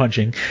 lasers and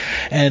punching.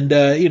 And,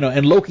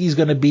 and Loki's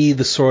going to be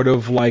the sort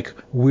of like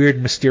weird,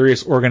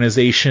 mysterious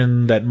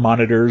organization that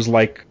monitors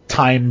like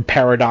time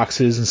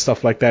paradoxes and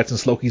stuff like that,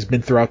 since Loki's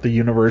been throughout the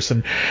universe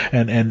and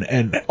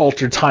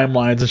altered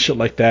timelines and shit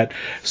like that.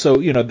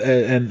 So,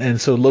 and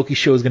so Loki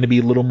show is going to be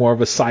a little more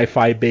of a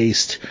sci-fi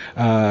based,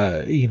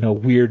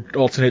 weird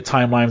alternate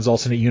timelines,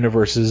 alternate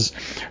universes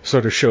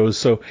sort of shows.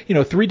 So,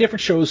 3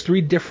 different shows,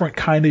 3 different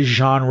kind of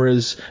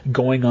genres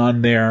going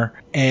on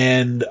there.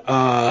 And,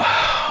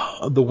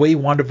 the way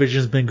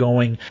WandaVision's been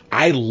going,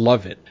 I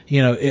love it.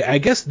 I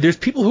guess there's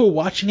people who are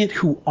watching it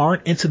who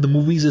aren't into the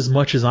movies as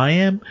much as I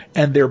am,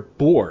 and they're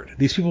bored.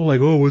 These people are like,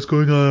 oh, what's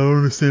going on? I don't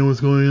understand what's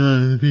going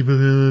on. And people,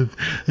 I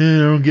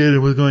don't get it.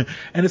 What's going on?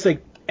 And it's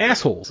like,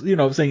 assholes.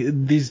 I'm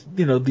saying these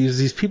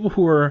people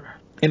who are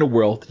in a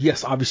world,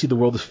 yes, obviously the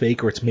world is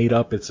fake or it's made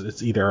up.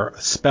 It's either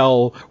a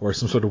spell or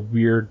some sort of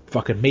weird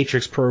fucking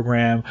Matrix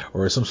program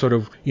or some sort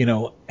of,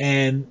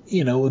 then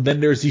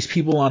there's these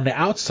people on the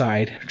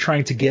outside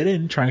trying to get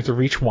in, trying to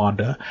reach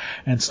Wanda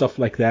and stuff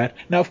like that.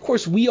 Now, of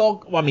course, at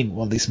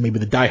least maybe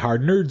the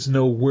diehard nerds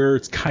know where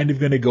it's kind of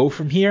going to go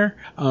from here.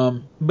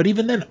 But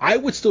even then, I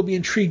would still be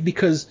intrigued,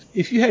 because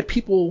if you had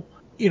people,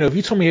 if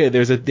you told me, hey,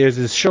 there's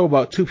this show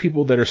about 2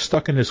 people that are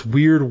stuck in this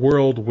weird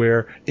world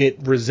where it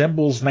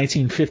resembles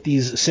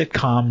 1950s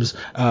sitcoms,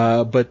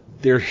 but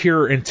they're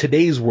here in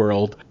today's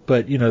world,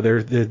 but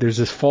there's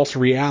this false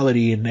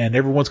reality, and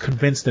everyone's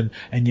convinced, and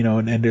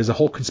there's a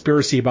whole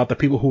conspiracy about the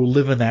people who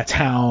live in that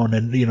town,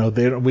 and we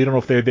don't know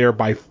if they're there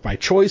by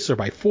choice or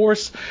by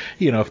force,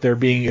 if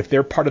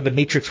they're part of the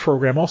Matrix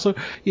program also,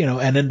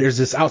 and then there's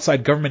this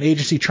outside government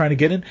agency trying to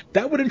get in.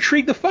 That would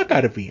intrigue the fuck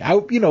out of me.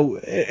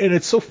 And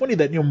it's so funny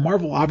that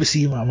Marvel,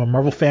 obviously I'm a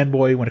Marvel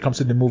fanboy when it comes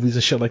to the movies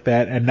and shit like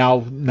that, and now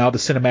the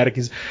cinematic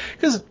is,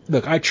 because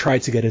look, I tried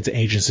to get into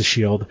Agents of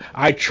S.H.I.E.L.D.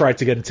 I tried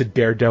to get into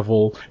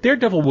Daredevil.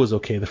 Daredevil was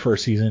okay the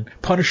first season.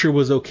 Punisher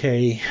was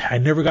okay. I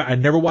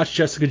never watched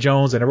Jessica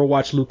Jones. I never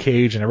watched Luke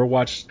Cage. I never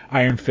watched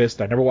Iron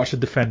Fist. I never watched The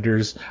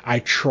Defenders. I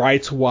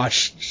tried to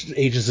watch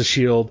Agents of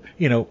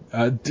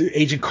S.H.I.E.L.D.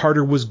 Agent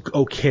Carter was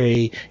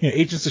okay.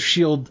 Agents of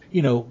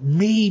S.H.I.E.L.D.,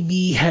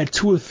 maybe had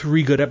 2 or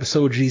 3 good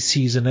episodes each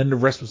season, and the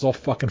rest was all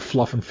fucking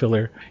fluff and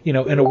filler.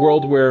 In a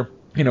world where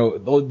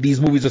these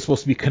movies are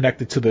supposed to be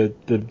connected to the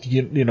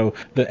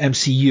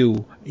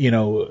MCU,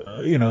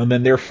 and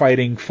then they're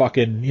fighting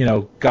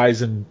fucking,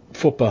 guys in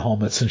football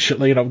helmets and shit,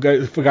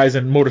 guys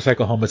in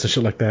motorcycle helmets and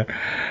shit like that.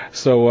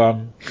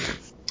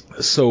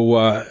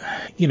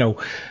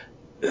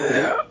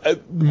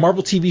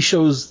 Marvel TV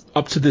shows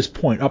up to this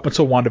point, up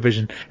until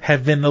WandaVision,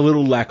 have been a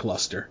little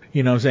lackluster.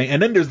 You know what I'm saying?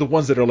 And then there's the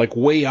ones that are like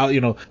way out,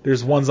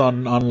 there's ones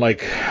on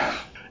like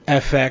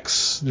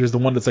FX. There's the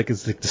one that's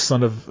it's like the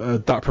son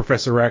of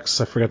Professor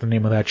X. I forgot the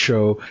name of that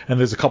show. And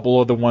there's a couple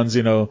other ones,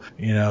 not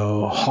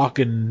Hawk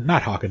and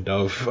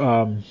Dove.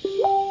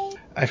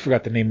 I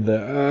forgot the name of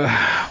the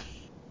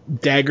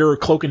Dagger,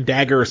 Cloak and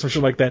Dagger, or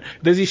something like that.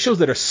 There's these shows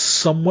that are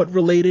somewhat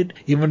related,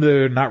 even though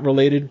they're not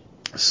related.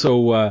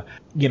 So,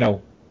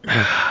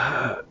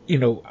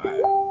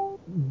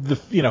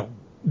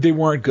 they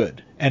weren't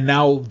good. And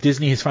now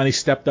Disney has finally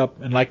stepped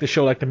up, and like the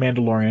show like The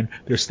Mandalorian,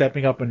 they're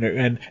stepping up,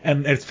 and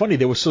it's funny,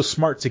 they were so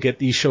smart to get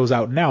these shows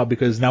out now,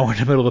 because now we're in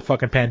the middle of the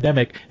fucking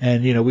pandemic,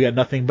 and we got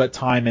nothing but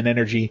time and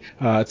energy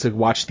to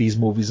watch these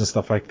movies and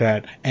stuff like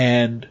that.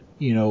 And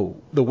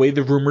the way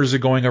the rumors are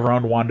going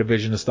around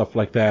WandaVision and stuff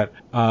like that,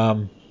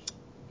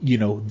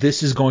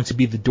 this is going to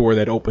be the door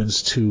that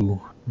opens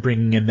to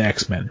bringing in the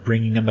X-Men,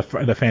 bringing in the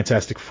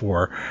Fantastic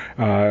Four.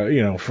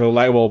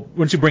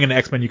 Once you bring in the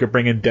X-Men, you could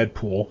bring in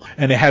Deadpool.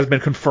 And it has been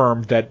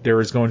confirmed that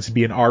there is going to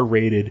be an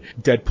R-rated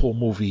Deadpool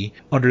movie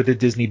under the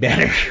Disney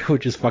banner,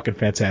 which is fucking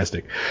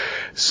fantastic.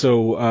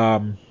 So,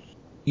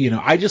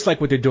 I just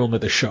like what they're doing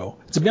with the show.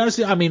 To be honest,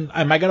 am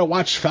I going to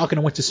watch Falcon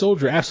and Winter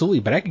Soldier? Absolutely,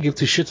 but I can give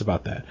 2 shits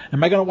about that.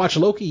 Am I going to watch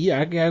Loki?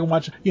 Yeah, I can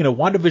watch.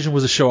 WandaVision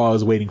was a show I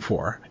was waiting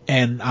for,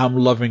 and I'm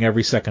loving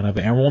every second of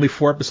it. And we're only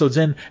 4 episodes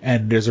in,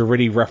 and there's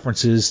already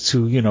references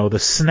to, the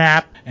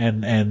snap,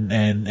 and then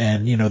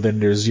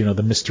there's,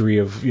 the mystery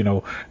of,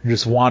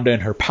 just Wanda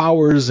and her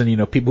powers,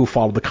 and, people who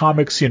follow the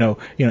comics, in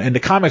the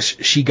comics,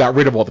 she got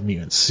rid of all the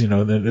mutants.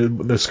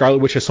 The Scarlet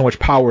Witch has so much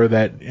power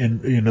that,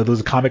 and, there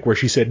was a comic where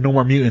she said, no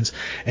more mutants,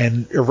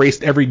 and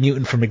erased every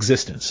mutant from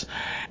existence.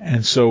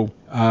 And so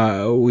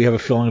we have a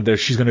feeling that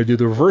she's going to do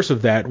the reverse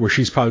of that, where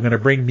she's probably going to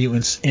bring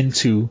mutants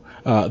into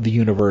the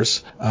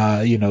universe.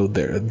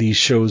 These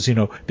shows,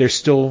 there's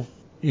still,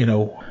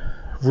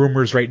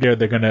 rumors right there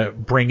they're going to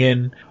bring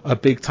in a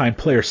big time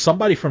player.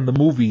 Somebody from the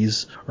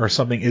movies or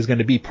something is going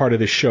to be part of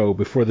the show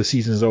before the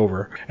season's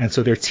over. And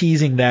so they're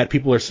teasing that.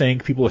 People are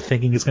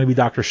thinking it's going to be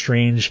Doctor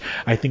Strange.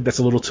 I think that's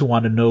a little too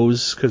on the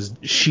nose, because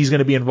she's going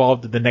to be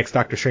involved in the next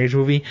Doctor Strange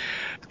movie.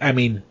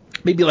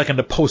 Maybe like in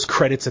the post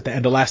credits at the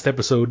end of last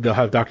episode, they'll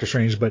have Doctor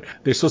Strange, but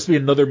there's supposed to be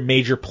another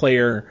major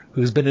player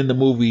who's been in the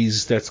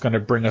movies that's going to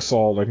bring us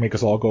all, make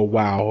us all go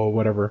wow or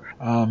whatever.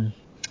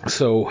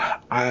 So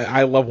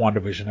I love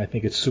WandaVision. I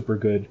think it's super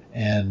good.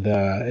 And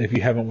if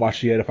you haven't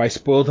watched it yet, if I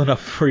spoiled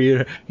enough for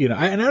you, and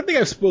I don't think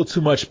I've spoiled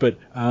too much, but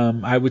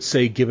I would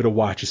say give it a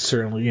watch. It's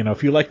certainly,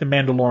 if you like The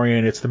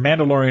Mandalorian, it's The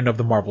Mandalorian of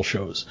the Marvel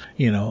shows,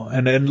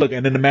 and then look,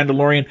 and then The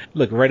Mandalorian,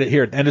 look, right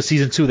here at the end of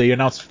season 2, they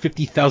announced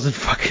 50,000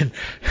 fucking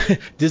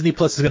Disney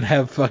Plus is going to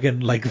have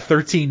fucking like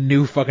 13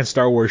 new fucking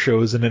Star Wars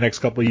shows in the next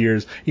couple of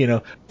years.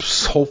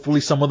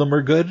 Hopefully some of them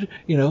are good.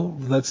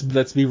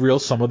 Let's be real.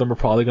 Some of them are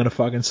probably going to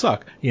fucking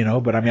suck,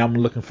 but I'm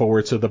looking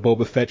forward to the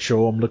Boba Fett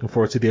show. I'm looking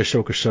forward to the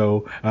Ahsoka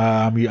show.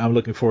 I'm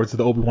looking forward to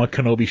the Obi-Wan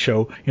Kenobi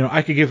show.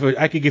 I could give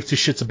two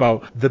shits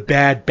about the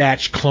Bad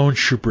Batch clone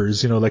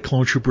troopers, like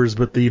clone troopers,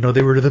 but they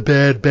were the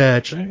Bad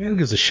Batch. Who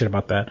gives a shit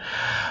about that?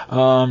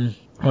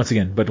 Once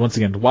again,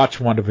 watch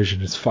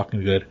WandaVision. It's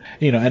fucking good.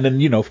 And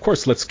then, of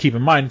course, let's keep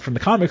in mind from the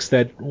comics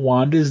that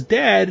Wanda's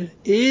dad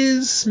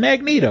is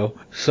Magneto.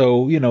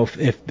 So,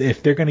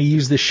 if they're going to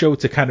use this show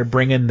to kind of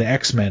bring in the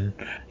X-Men,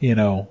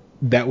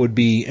 that would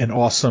be an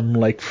awesome,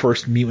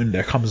 first mutant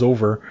that comes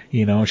over,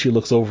 and she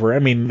looks over. I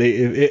mean,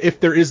 if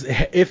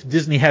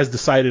Disney has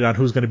decided on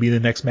who's going to be the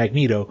next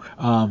Magneto,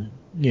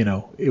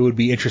 it would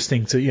be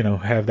interesting to,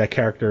 have that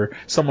character,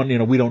 someone,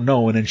 we don't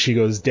know, and then she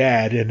goes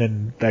dad, and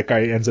then that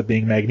guy ends up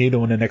being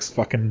Magneto in the next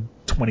fucking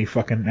 20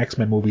 fucking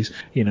X-Men movies.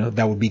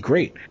 That would be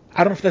great.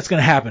 I don't know if that's going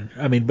to happen.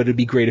 I mean, but it'd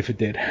be great if it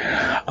did.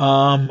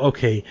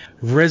 Okay.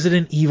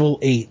 Resident Evil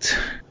 8,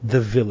 The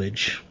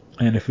Village.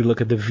 And if we look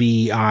at the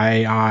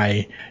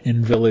VII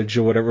in Village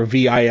or whatever,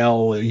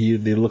 VIL,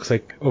 it looks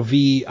like, or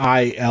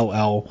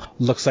VILL,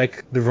 looks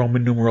like the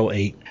Roman numeral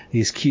 8.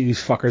 These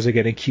fuckers are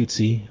getting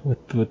cutesy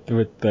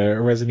with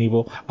the Resident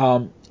Evil.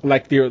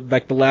 Like the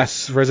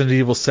last Resident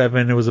Evil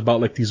 7, it was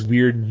about these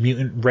weird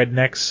mutant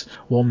rednecks.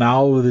 Well,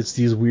 now it's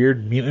these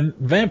weird mutant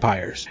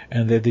vampires,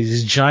 and they're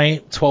these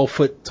giant 12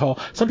 foot tall.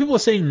 Some people are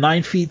saying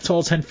 9 feet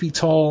tall, 10 feet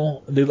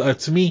tall.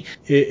 To me,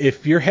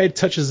 if your head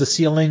touches the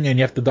ceiling and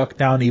you have to duck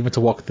down even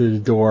to walk through the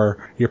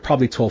door, you're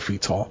probably 12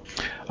 feet tall.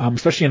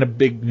 Especially in a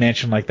big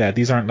mansion like that.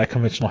 These aren't like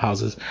conventional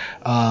houses.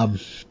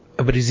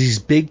 But it's these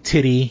big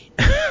titty,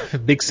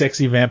 big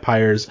sexy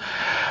vampires,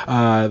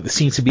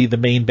 seem to be the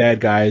main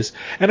bad guys.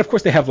 And of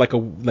course they have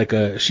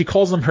she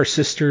calls them her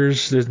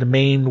sisters. There's the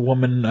main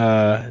woman,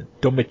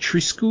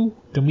 Dimitrescu,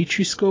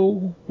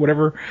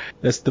 whatever.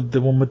 That's the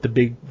one with the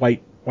big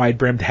wide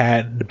brimmed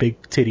hat, the big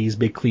titties,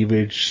 big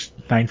cleavage,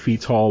 9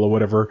 feet tall or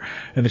whatever.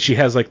 And then she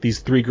has these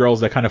 3 girls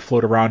that kind of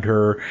float around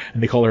her,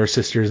 and they call her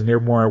sisters, and they're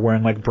more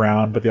wearing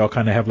brown, but they all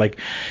kind of have they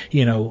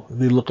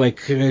look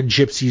like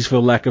gypsies for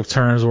lack of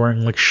terms,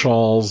 wearing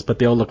shawls, but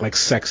they all look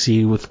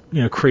sexy with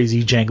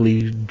crazy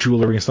jangly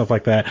jewelry and stuff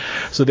like that.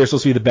 So they're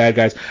supposed to be the bad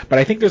guys. But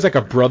I think there's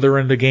a brother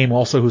in the game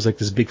also who's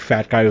this big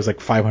fat guy who's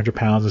 500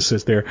 pounds and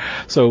sits there.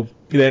 So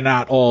they're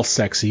not all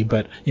sexy,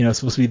 but it's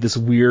supposed to be this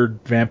weird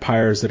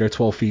vampires that are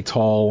 12 feet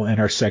tall and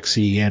are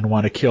sexy and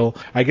want to kill.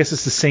 I guess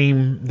it's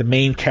the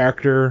main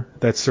character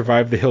that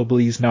survived the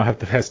hillbillies now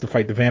has to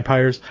fight the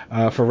vampires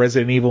for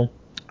Resident Evil.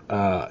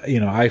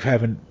 I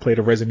haven't played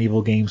a Resident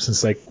Evil game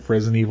since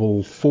Resident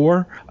Evil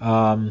 4,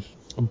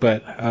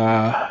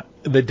 but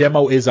the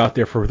demo is out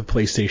there for the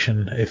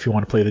PlayStation if you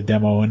want to play the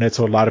demo, and that's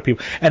what a lot of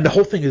people. And the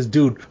whole thing is,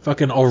 dude,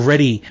 fucking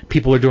already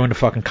people are doing the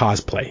fucking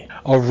cosplay.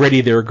 Already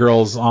there are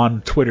girls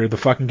on Twitter. The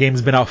fucking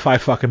game's been out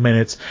 5 fucking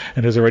minutes,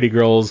 and there's already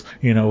girls,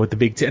 with the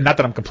big. Not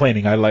that I'm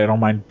complaining. I don't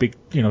mind big,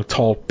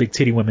 tall, big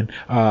titty women.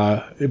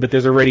 But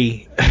there's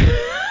already.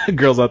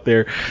 Girls out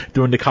there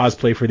doing the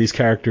cosplay for these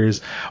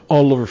characters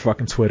all over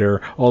fucking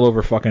Twitter, all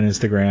over fucking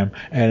Instagram,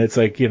 and it's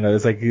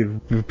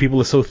people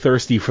are so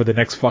thirsty for the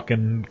next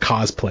fucking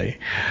cosplay.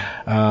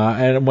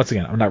 And once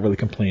again, I'm not really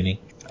complaining.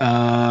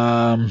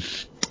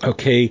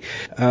 Okay,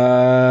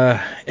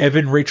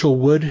 Evan Rachel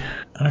Wood,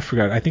 I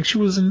forgot. I think she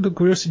was in the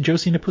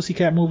Josie and the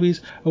Pussycat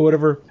movies or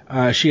whatever.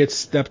 She had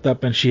stepped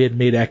up and she had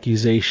made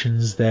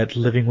accusations that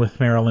living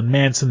with Marilyn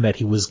Manson, that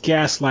he was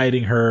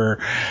gaslighting her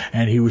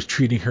and he was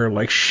treating her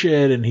like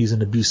shit and he's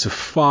an abusive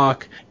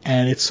fuck.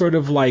 And it's sort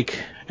of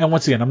and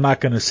once again, I'm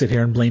not going to sit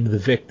here and blame the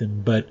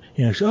victim, but,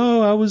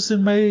 I was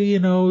in my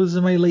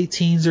late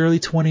teens, early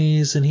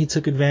 20s and he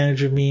took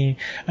advantage of me.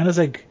 And I was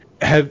like,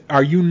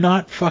 are you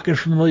not fucking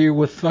familiar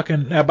with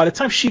fucking, by the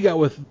time she got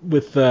with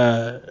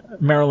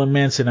Marilyn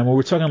Manson, I mean,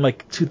 we're talking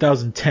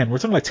 2010, we're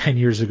talking 10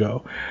 years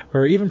ago,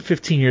 or even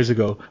 15 years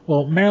ago.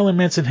 Well, Marilyn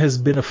Manson has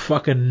been a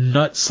fucking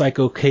nut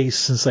psycho case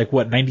since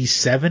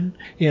 97?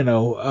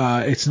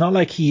 It's not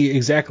like he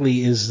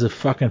exactly is the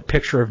fucking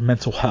picture of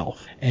mental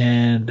health.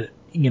 And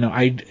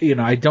I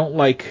don't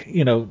like,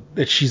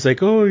 that she's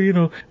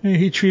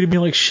he treated me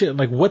like shit.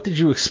 What did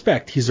you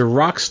expect? He's a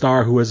rock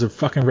star who has a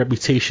fucking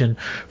reputation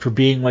for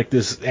being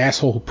this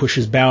asshole who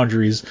pushes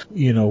boundaries.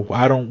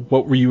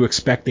 What were you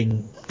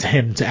expecting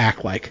him to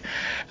act like?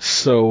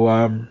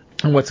 So,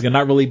 once again,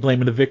 not really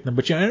blaming the victim,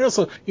 but and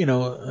also,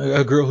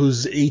 a girl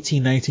who's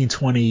 18, 19,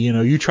 20,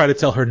 you try to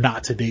tell her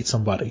not to date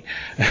somebody.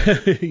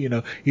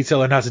 You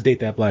tell her not to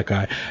date that black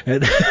guy.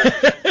 And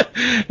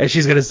And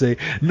she's gonna say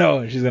no,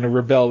 and she's gonna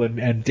rebel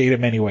and date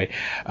him anyway.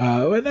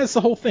 And that's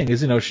the whole thing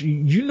is,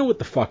 you know what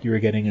the fuck you were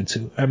getting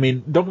into. I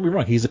mean, don't get me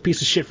wrong, he's a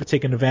piece of shit for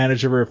taking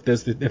advantage of her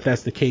if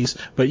that's the case.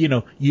 But you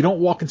don't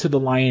walk into the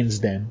lion's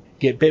den,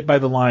 get bit by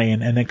the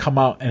lion, and then come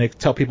out and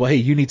tell people, hey,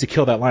 you need to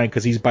kill that lion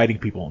because he's biting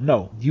people.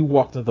 No, you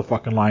walked into the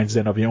fucking lion's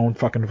den of your own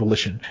fucking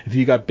volition. If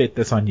you got bit,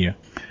 that's on you.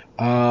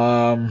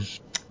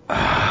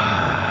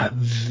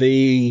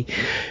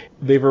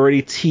 They've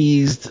already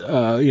teased,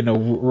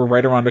 we're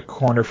right around the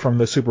corner from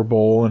the Super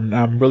Bowl, and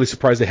I'm really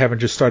surprised they haven't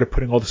just started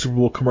putting all the Super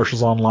Bowl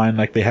commercials online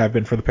like they have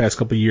been for the past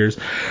couple of years.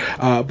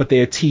 But they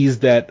had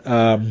teased that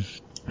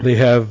they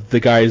have the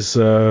guys,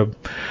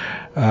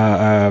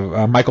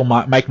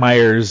 Mike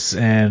Myers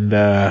and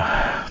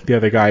the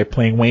other guy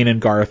playing Wayne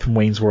and Garth from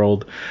Wayne's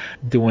World,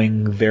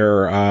 doing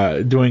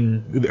their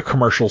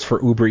commercials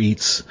for Uber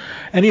Eats.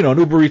 And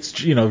Uber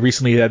Eats,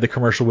 recently had the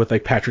commercial with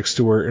like Patrick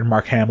Stewart and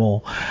Mark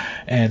Hamill.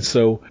 And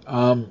so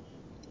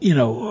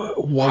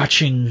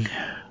watching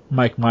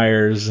Mike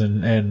Myers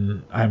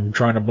and I'm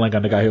drawing a blank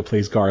on the guy who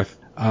plays Garth.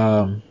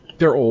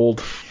 They're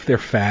old, they're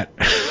fat.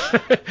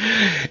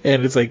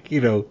 And it's like,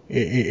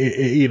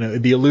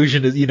 the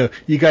illusion is,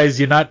 you guys,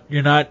 you're not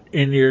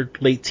in your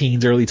late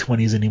teens, early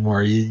 20s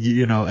anymore. And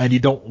you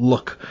don't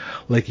look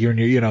like you're in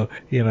your,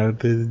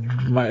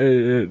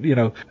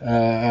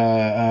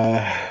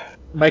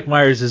 Mike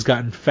Myers has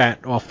gotten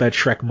fat off that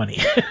Shrek money.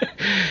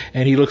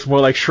 And he looks more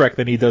like Shrek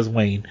than he does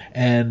Wayne.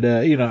 And,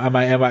 am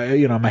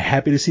I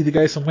happy to see the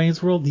guys from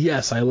Wayne's World?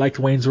 Yes, I liked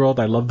Wayne's World.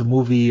 I loved the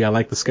movie. I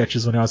liked the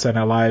sketches when I was Saturday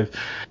Night Live.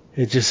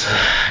 It just,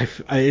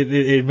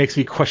 it makes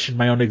me question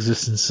my own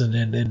existence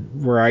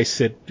and where I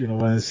sit,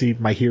 when I see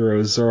my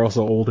heroes are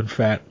also old and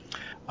fat.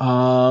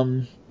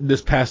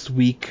 This past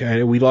week,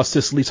 we lost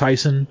Cicely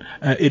Tyson.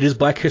 It is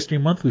Black History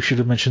Month. We should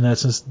have mentioned that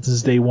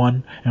since day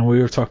one. And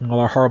we were talking a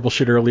lot of horrible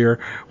shit earlier.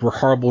 We're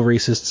horrible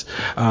racists.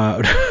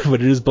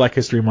 But it is Black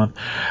History Month.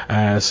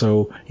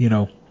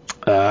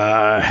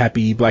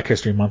 Happy Black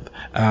History Month.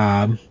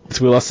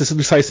 So we lost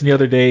Cicely Tyson the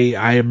other day.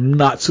 I am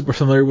not super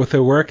familiar with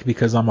her work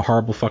because I'm a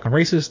horrible fucking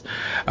racist.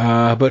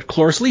 But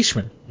Cloris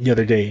Leachman the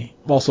other day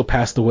also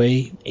passed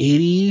away,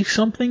 80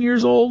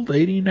 years old.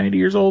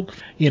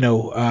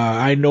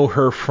 I know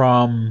her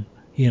from,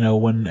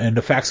 when in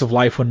The Facts of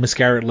Life, when Miss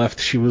Garrett left,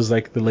 she was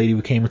like the lady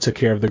who came and took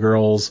care of the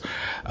girls.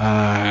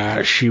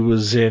 She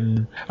was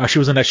in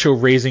that show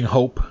Raising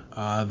Hope.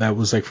 That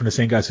was like from the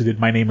same guys who did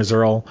My Name is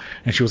Earl,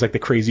 and she was like the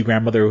crazy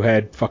grandmother who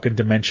had fucking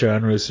dementia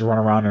and was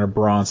running around in a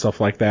bra and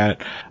stuff like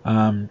that.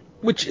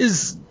 Which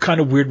is kind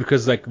of weird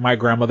because like my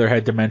grandmother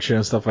had dementia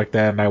and stuff like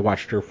that, and I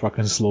watched her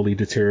fucking slowly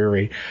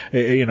deteriorate.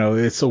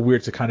 It's so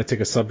weird to kind of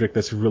take a subject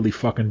that's really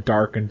fucking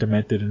dark and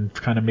demented and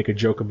kind of make a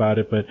joke about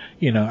it. But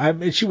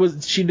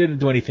she didn't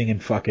do anything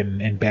in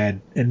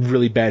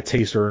really bad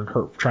taste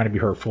or trying to be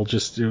hurtful.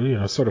 Just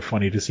sort of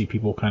funny to see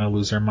people kind of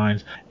lose their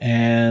minds.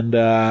 And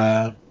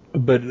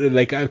but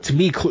like to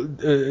me,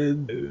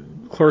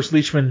 Cloris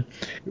Leachman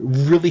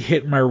really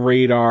hit my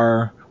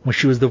radar when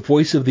she was the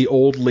voice of the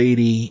old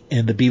lady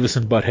in the Beavis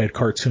and Butthead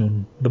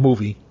cartoon, the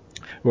movie,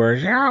 where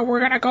we're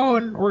gonna go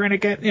and we're gonna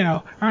get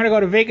I'm gonna go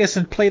to Vegas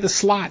and play the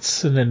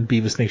slots, and then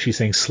Beavis thinks she's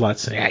saying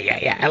sluts, and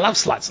yeah, I love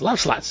sluts, and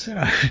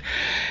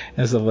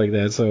stuff like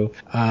that. So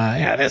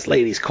this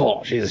lady's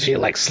cool. She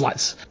likes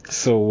sluts.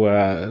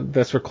 So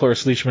that's where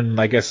Cloris Leachman,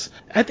 I guess,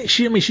 I think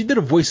she did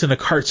a voice in a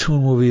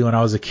cartoon movie when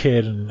I was a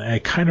kid, and I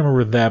kind of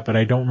remember that, but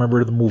I don't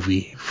remember the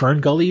movie.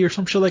 Fern Gully or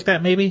some shit like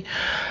that, maybe.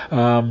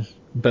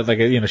 But like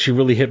she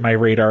really hit my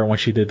radar when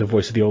she did the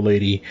voice of the old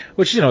lady,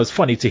 which it's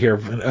funny to hear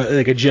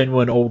like a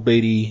genuine old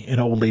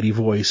lady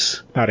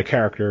voice, not a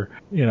character,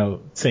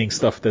 saying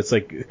stuff that's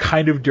like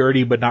kind of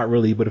dirty but not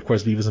really. But of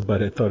course, Beavis and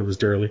Butthead thought it was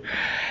dirty.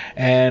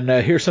 And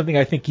here's something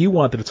I think you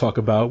wanted to talk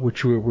about,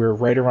 which we're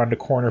right around the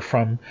corner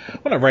from.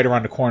 Well, not right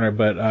around the corner,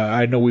 but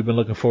I know we've been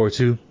looking forward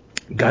to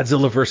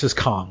Godzilla vs.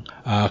 Kong,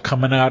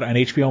 coming out on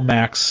HBO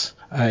Max.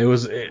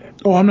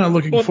 I'm not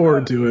looking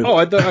forward to it.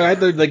 I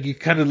thought like you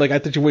kind of like I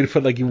thought you waited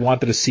for like you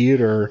wanted to see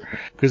it, or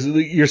because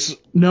you're.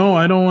 No,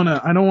 I don't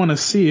want to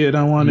see it.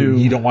 I want to.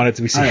 You don't want it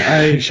to be seen.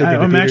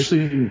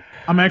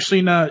 I'm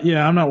actually not.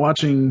 Yeah, I'm not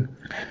watching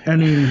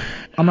any.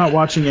 I'm not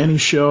watching any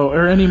show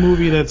or any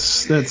movie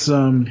that's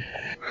coming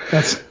on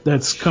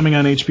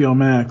HBO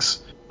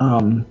Max.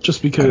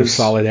 Just because out of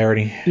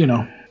solidarity.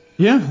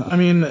 Yeah, I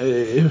mean,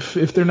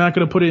 if they're not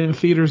going to put it in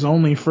theaters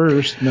only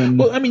first, then...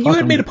 Well, I mean, you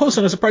had made a post,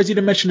 and I'm surprised you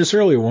didn't mention this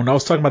earlier when I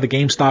was talking about the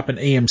GameStop and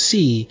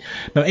AMC.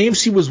 Now,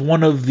 AMC was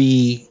one of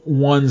the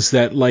ones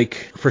that,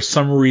 like, for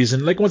some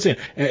reason, like, once again,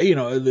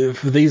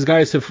 these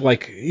guys have,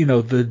 like,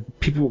 the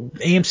people...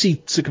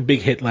 AMC took a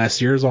big hit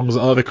last year, as long as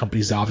other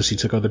companies obviously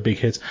took other big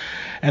hits.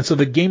 And so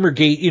the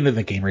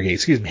Gamergate,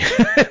 excuse me,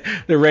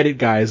 the Reddit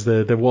guys,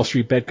 the Wall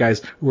Street Bet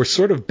guys, were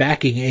sort of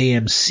backing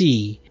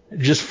AMC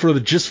just for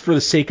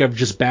the sake of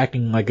just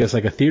backing, I guess,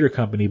 like a theater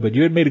company. But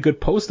you had made a good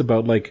post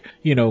about, like,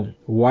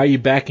 why are you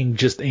backing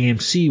just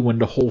AMC when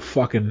the whole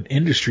fucking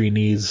industry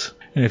needs...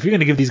 And if you're going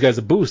to give these guys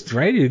a boost,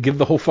 right, you give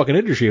the whole fucking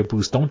industry a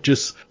boost. Don't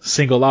just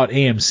single out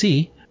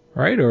AMC.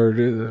 right? Or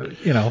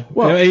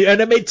well,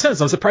 and it made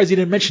sense. I'm surprised you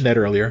didn't mention that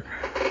earlier.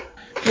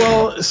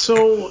 Well,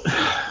 so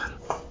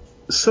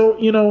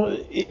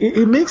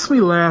it makes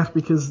me laugh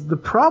because the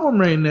problem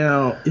right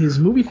now is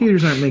movie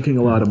theaters aren't making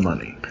a lot of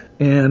money,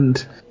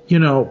 and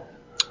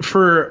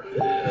for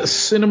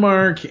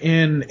Cinemark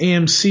and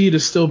AMC to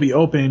still be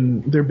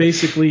open, they're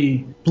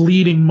basically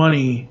bleeding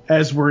money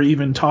as we're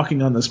even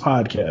talking on this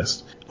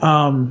podcast.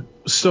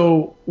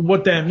 So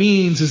what that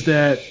means is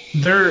that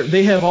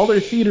they have all their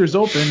theaters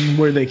open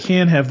where they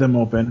can have them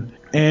open,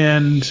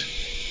 and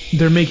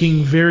they're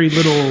making very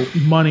little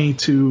money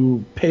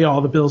to pay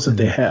all the bills that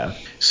they have.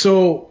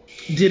 So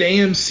did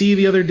AMC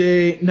the other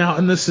day, now,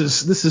 and this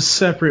is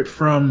separate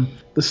from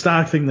the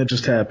stock thing that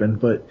just happened,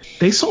 but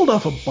they sold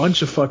off a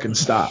bunch of fucking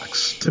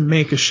stocks to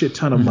make a shit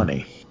ton of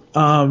money.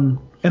 And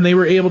they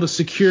were able to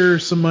secure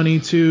some money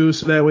too,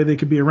 so that way they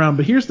could be around.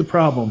 But here's the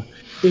problem.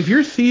 If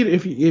your theater,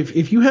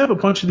 if you have a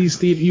bunch of these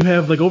theaters, you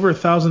have like over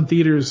 1,000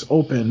 theaters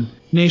open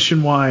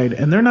nationwide,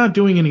 and they're not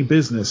doing any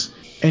business,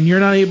 and you're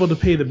not able to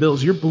pay the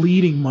bills, you're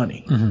bleeding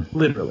money,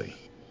 literally.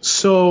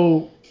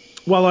 So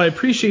while I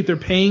appreciate they're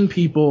paying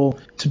people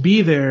to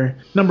be there,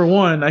 number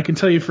one, I can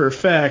tell you for a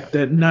fact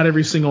that not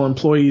every single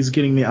employee is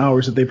getting the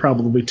hours that they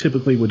probably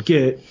typically would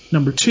get.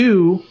 Number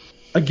two,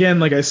 again,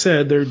 like I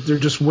said, they're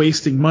just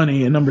wasting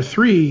money. And number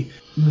three,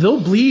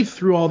 they'll bleed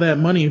through all that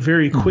money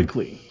very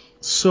quickly.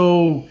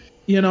 So,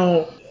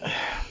 I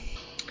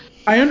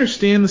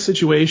understand the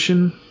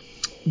situation,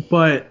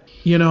 but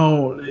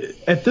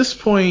at this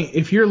point,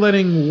 if you're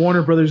letting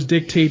Warner Brothers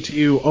dictate to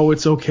you, oh,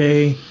 it's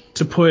okay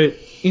to put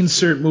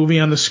insert movie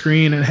on the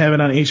screen and have it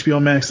on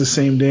HBO Max the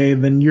same day,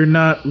 then you're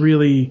not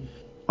really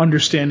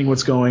understanding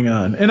what's going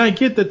on. And I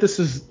get that this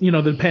is,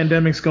 the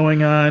pandemic's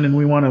going on and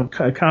we want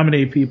to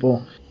accommodate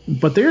people,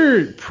 but there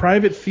are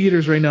private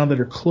theaters right now that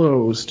are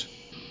closed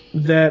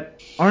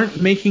that aren't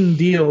making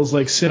deals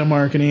like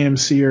Cinemark and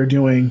AMC are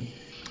doing,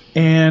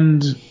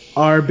 and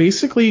are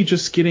basically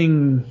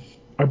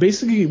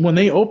when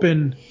they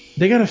open,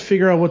 they got to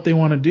figure out what they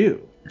want to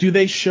do. Do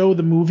they show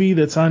the movie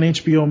that's on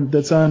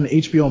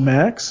HBO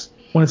Max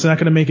when it's not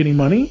going to make any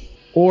money,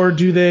 or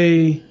do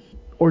they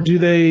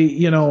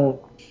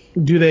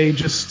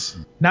just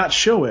not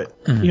show it?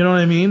 You know what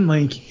I mean?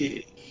 Like,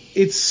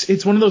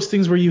 it's one of those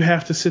things where you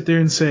have to sit there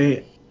and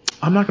say,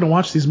 I'm not going to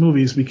watch these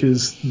movies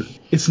because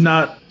it's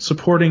not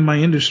supporting my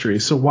industry.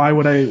 So why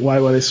would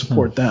I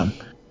support them?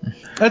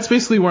 That's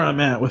basically where I'm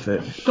at with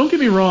it. Don't get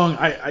me wrong.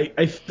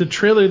 The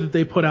trailer that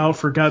they put out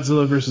for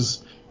Godzilla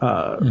vs.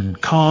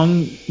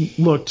 Kong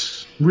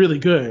looked really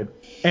good,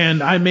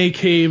 and I may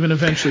cave and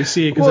eventually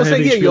see it because I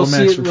have HBO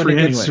Max for free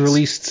anyways. It's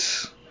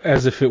released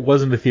as if it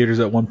was in the theaters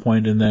at one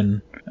point, and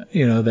then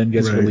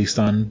gets released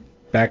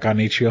back on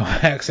HBO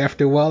Max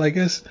after a while, I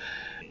guess.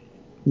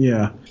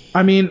 Yeah,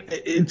 I mean,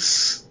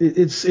 it's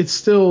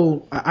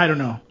still, I don't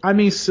know. I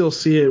may still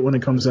see it when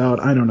it comes out.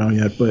 I don't know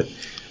yet, but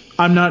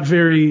I'm not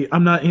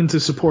into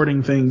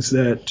supporting things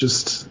that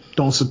just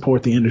don't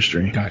support the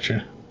industry.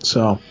 Gotcha.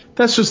 So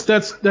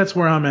that's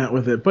where I'm at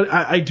with it. But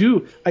I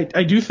do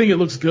think it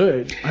looks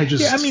good.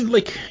 Godzilla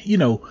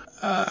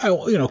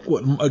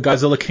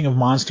King of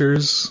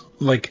Monsters,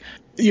 like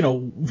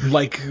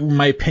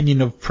my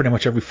opinion of pretty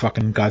much every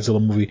fucking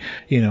Godzilla movie,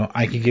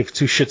 I could give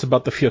two shits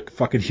about the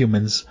fucking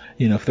humans.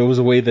 If there was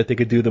a way that they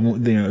could do the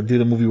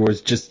movie where it's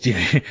just,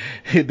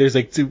 there's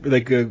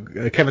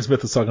Kevin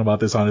Smith was talking about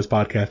this on his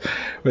podcast,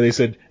 where they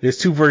said there's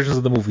two versions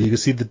of the movie. You can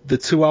see the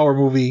 2-hour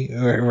movie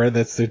where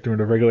that's they're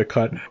doing a regular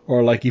cut,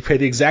 or like you pay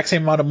the exact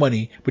same amount of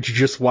money, but you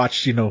just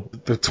watch,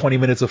 the 20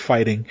 minutes of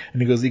fighting.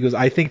 And he goes,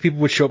 I think people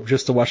would show up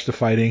just to watch the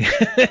fighting.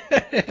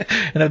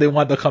 And if they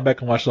want, they'll come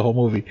back and watch the whole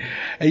movie.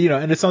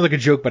 And, and it sounds like a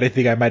joke, but I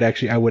think I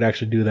would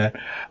actually do that.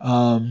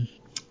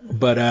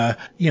 But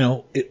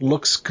it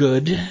looks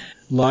good. A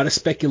lot of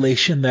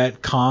speculation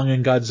that Kong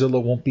and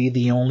Godzilla won't be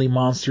the only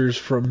monsters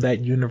from that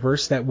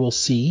universe that we'll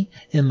see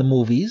in the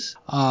movies.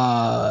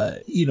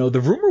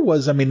 The rumor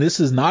was,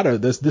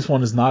 this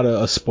one is not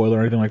a spoiler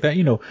or anything like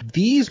that.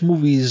 These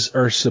movies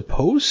are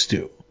supposed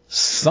to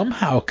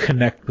somehow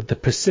connect with the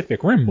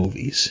Pacific Rim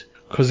movies,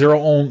 because they're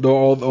all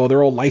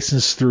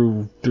licensed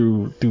through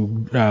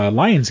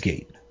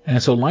Lionsgate.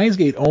 And so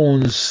Lionsgate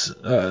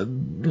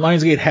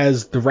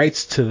has the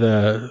rights to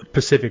the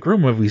Pacific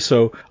Rim movies.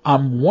 So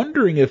I'm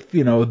wondering if,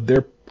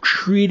 they're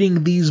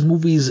treating these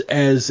movies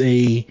as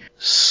a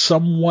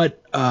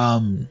somewhat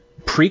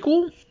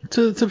prequel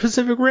to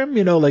Pacific Rim,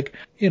 where like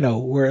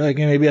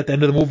maybe at the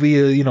end of the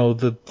movie,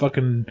 the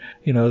fucking,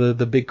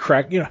 the big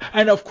crack,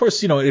 and of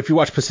course, if you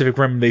watch Pacific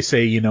Rim, they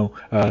say, the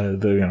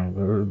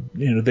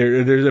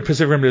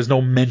Pacific Rim, there's no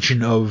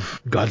mention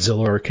of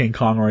Godzilla or King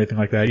Kong or anything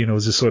like that.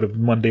 It's just sort of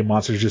Monday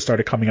monsters just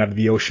started coming out of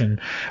the ocean,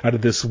 out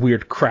of this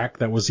weird crack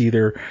that was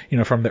either,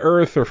 from the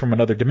Earth or from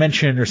another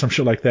dimension or some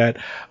shit like that.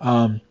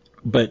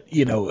 But,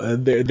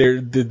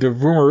 the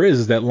rumor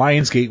is that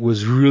Lionsgate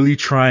was really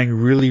trying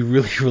really,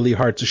 really, really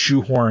hard to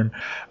shoehorn,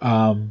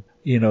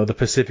 the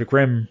Pacific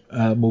Rim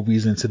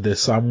movies into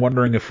this. So I'm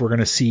wondering if we're going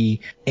to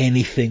see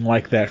anything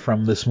like that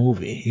from this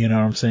movie. You know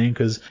what I'm saying?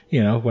 Because,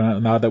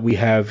 now that we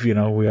have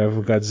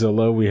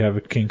Godzilla, we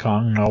have King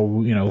Kong.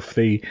 Now, if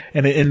they,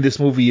 and in this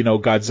movie,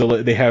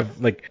 Godzilla, they have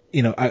and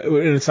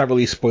it's not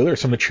really a spoiler.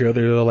 Some material,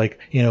 they're like,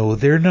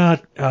 they're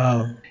not,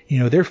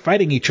 they're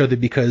fighting each other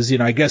because,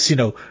 I guess,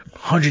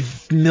 100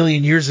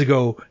 million years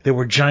ago, there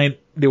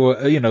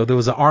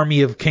was an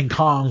army of King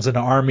Kongs and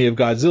an army of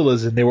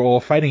Godzillas, and they were all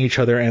fighting each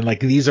other, and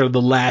these are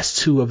the last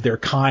two of their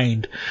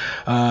kind,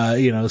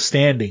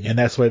 standing, and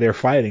that's why they're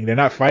fighting. They're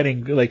not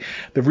fighting, the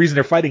reason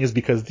they're fighting is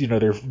because,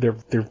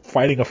 they're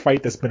fighting a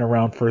fight that's been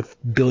around for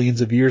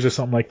billions of years or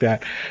something like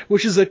that,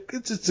 which is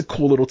it's a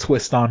cool little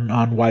twist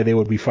on why they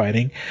would be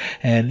fighting.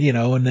 And,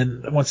 and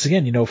then once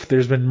again, if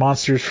there's been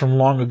monsters from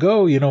long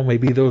ago,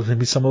 maybe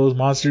some of those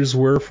monsters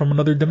were from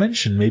another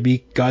dimension.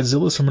 Maybe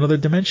Godzilla's from another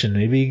dimension.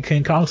 Maybe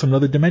King Kong's from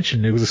another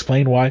dimension. It was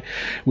explained why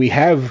we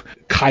have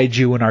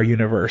kaiju in our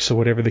universe, or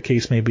whatever the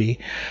case may be.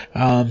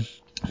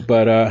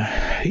 But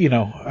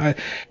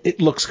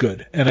it looks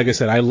good. And like I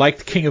said, I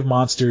liked King of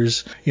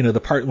Monsters. The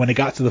part when it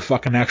got to the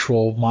fucking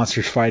actual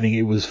monsters fighting,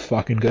 it was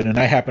fucking good. And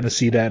I happened to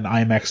see that in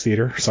IMAX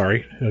theater.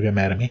 Sorry, don't get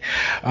mad at me.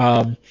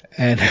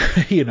 And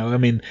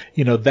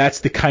that's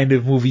the kind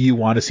of movie you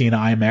want to see in an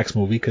IMAX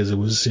movie, because it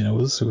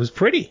was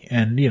pretty,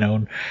 and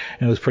it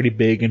was pretty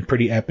big and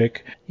pretty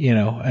epic.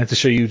 And to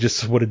show you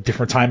just what a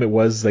different time it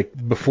was.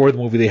 Before the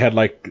movie, they had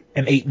an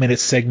 8-minute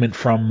segment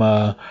from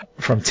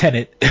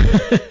Tenet,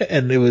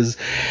 and it was.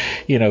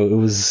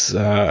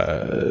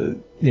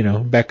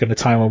 Back in the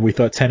time when we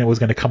thought Tenet was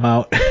going to come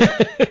out,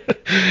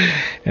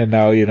 and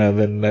now,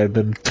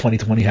 then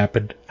 2020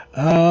 happened.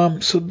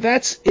 So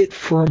that's it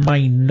for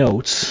my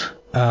notes.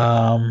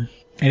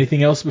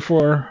 Anything else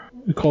before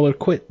we call it a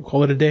quit?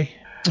 Call it a day?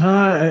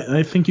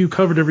 I think you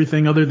covered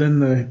everything other than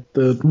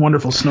the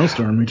wonderful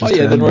snowstorm we just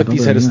had. The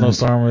Northeast had a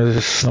snowstorm. There was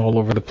just snow all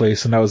over the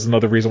place, and that was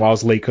another reason why I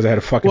was late, because I had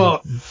to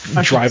fucking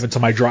drive into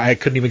my drive. I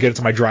couldn't even get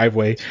into my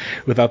driveway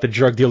without the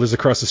drug dealers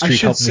across the street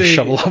helping me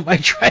shovel out my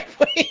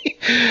driveway.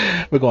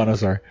 But go on, I'm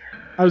sorry.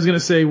 I was going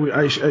to say,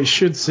 I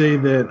should say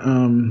that,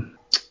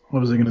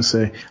 what was I going to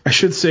say? I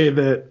should say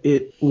that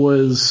it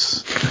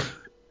was,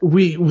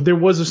 there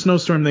was a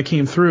snowstorm that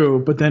came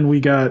through, but then we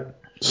got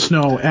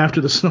snow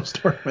after the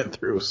snowstorm went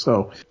through,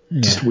 so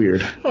just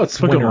weird. Well, it's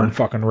winter in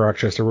fucking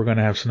Rochester. We're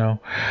gonna have snow.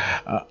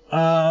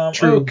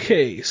 True.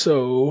 Okay,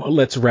 so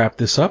let's wrap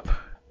this up.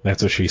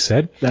 That's what she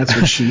said. That's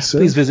what she said.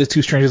 Please visit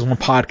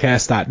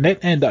twostrangersonepodcast.net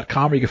and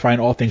 .com, where you can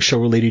find all things show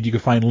related. You can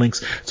find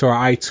links to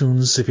our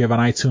iTunes. If you have an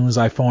iTunes,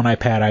 iPhone,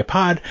 iPad,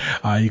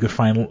 iPod, you can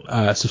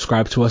find,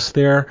 subscribe to us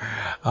there.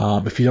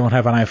 If you don't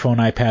have an iPhone,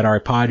 iPad, or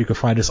iPod, you can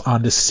find us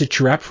on the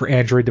Stitcher app for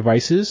Android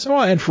devices,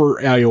 and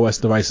for iOS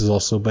devices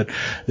also. But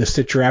the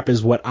Stitcher app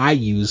is what I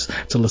use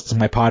to listen to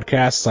my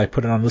podcasts. I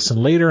put it on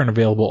Listen Later and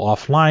available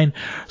offline.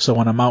 So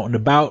when I'm out and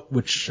about,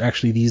 which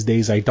actually these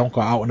days I don't go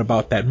out and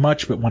about that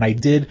much, but when I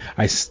did,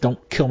 I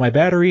don't kill my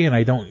battery and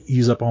I don't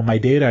use up all my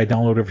data. I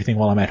download everything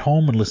while I'm at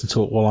home and listen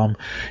to it while I'm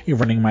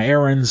running my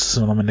errands,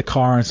 when I'm in the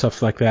car and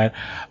stuff like that.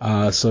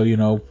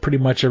 So, pretty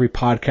much every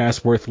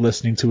podcast worth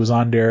listening to is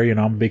on there. I'm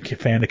a big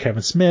fan of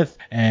Kevin Smith,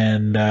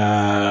 and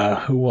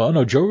Joe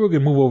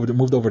Rogan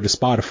moved over to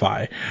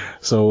Spotify.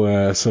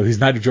 So he's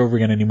not a Joe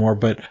Rogan anymore,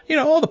 but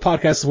all the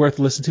podcasts are worth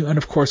listening to. And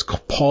of course,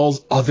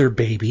 Paul's other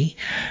baby,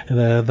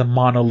 the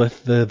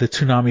Monolith, the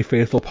Toonami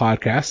Faithful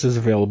podcast, is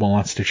available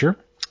on Stitcher.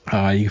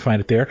 You can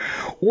find it there,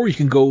 or you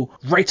can go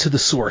right to the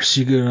source.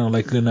 You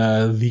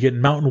get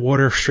mountain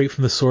water straight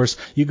from the source.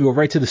 You can go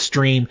right to the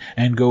stream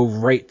and go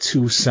right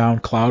to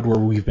SoundCloud, where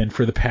we've been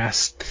for the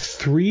past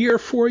 3 or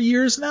 4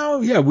 years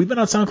now. Yeah, we've been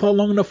on SoundCloud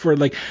long enough for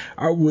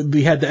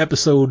we had the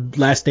episode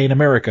Last Day in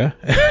America,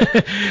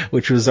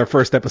 which was our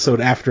first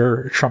episode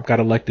after Trump got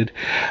elected.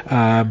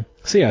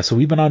 So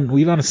we've been on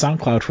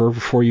SoundCloud for over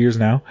 4 years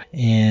now,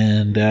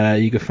 and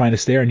you can find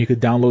us there, and you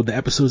could download the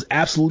episodes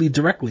absolutely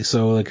directly.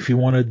 So if you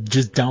want to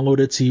just download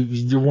it, so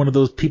you're one of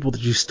those people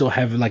that you still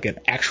have an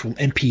actual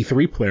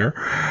MP3 player,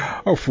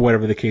 or for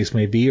whatever the case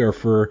may be, or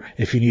for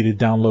if you need to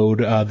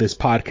download this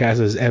podcast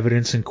as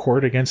evidence in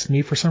court against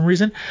me for some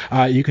reason,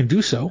 you can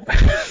do so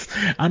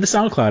on the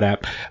SoundCloud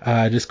app.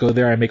 Just go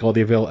there. I make all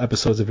the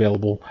episodes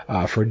available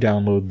for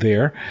download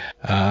there.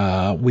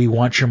 We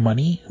want your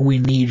money. We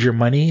need your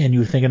money. And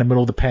you think in the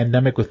middle of the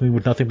pandemic with me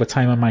with nothing but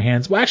time on my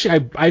hands. Well,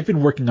 actually, I've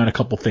been working on a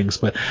couple things,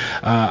 but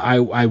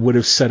I would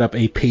have set up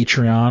a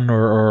Patreon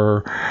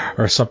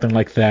or something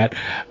like that.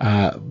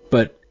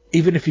 But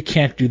even if you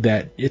can't do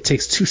that, it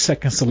takes 2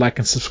 seconds to like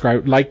and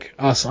subscribe. Like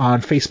us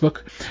on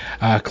Facebook.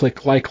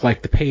 Click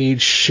like the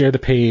page, share the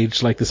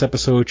page, like this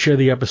episode, share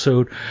the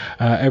episode.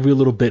 Every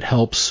little bit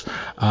helps.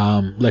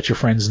 Let your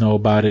friends know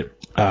about it.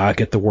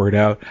 get the word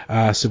out.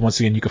 So once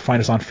again, you can find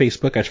us on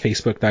Facebook at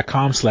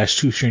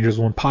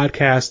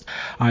facebook.com/2strangers1podcast.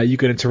 You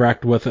can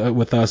interact with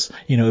us.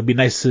 It'd be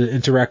nice to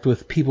interact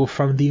with people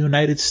from the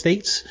United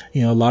States.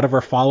 A lot of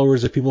our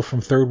followers are people from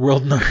third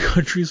world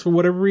countries for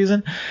whatever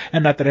reason.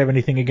 And not that I have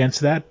anything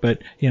against that, but,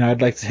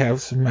 I'd like to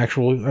have some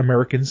actual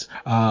Americans,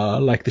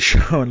 like the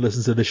show and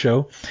listen to the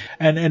show.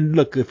 And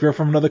look, if you're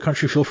from another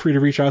country, feel free to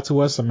reach out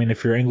to us. I mean,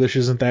 if your English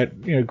isn't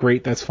that,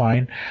 great, that's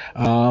fine.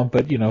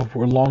 But,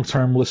 we're a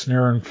long-term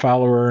listener and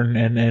follower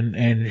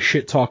and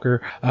shit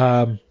talker.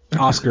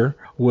 Oscar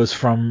was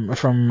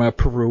from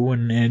Peru,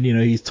 and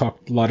he's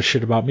talked a lot of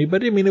shit about me,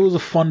 but I mean, it was a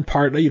fun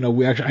part.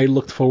 I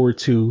looked forward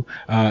to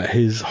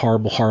his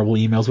horrible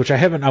emails, which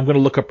I'm going to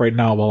look up right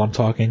now while I'm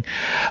talking.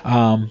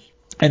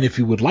 And if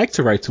you would like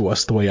to write to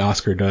us the way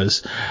Oscar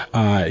does,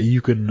 you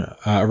can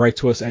write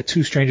to us at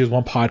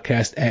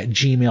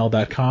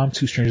twostrangersonepodcast@gmail.com.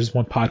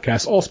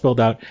 twostrangersonepodcast, all spelled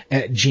out,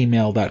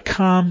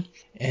 @gmail.com.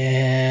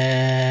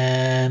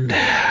 And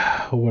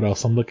what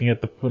else? I'm looking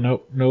at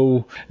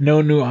no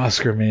new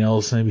Oscar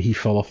mails. Maybe he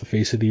fell off the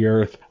face of the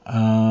earth.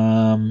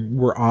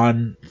 We're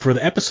on, for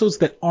the episodes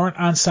that aren't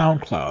on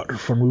SoundCloud,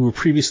 from we were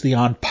previously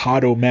on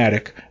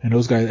Podomatic, and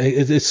those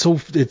guys,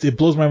 it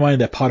blows my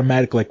mind that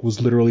Podomatic was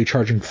literally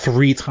charging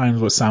 3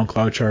 times what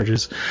SoundCloud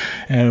charges,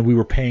 and we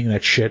were paying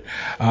that shit.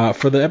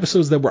 For the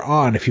episodes that we're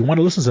on, if you want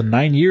to listen to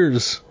 9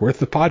 years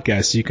worth of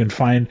podcasts, you can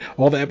find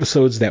all the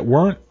episodes that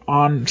weren't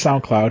on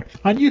SoundCloud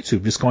on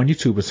YouTube. Just go on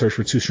YouTube and search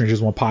for Two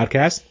Strangers One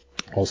Podcast,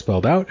 all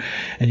spelled out,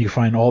 and you can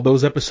find all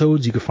those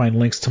episodes. You can find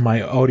links to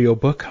my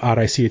audiobook, Odd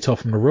I See It Tell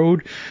from the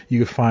Road.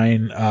 You can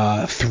find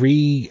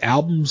 3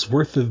 albums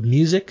worth of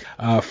music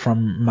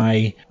from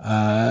my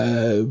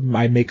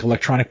I make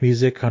electronic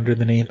music under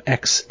the name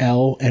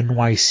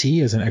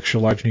XLNYC, as in Extra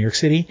Large New York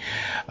City.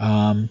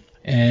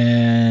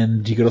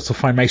 And you could also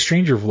find my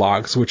Stranger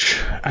vlogs, which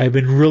I've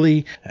been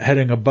really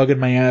heading a bug in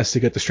my ass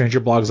to get the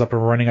Stranger vlogs up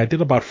and running. I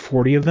did about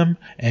 40 of them,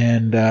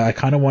 and I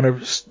kind of want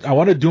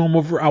to do them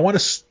over. I want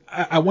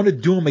to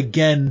do them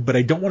again, but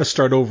I don't want to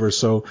start over.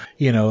 So,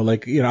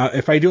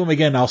 if I do them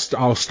again,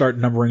 I'll start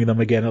numbering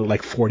them again at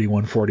like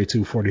 41,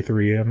 42,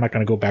 43. I'm not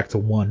going to go back to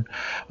 1.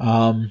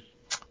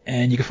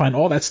 And you can find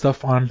all that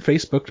stuff on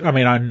Facebook. I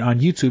mean,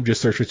 on YouTube,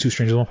 just search for Two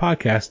Strangers One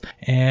Podcast.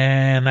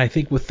 And I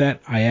think with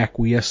that, I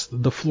acquiesce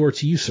the floor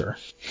to you, sir.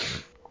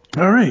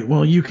 All right.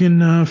 Well, you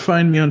can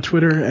find me on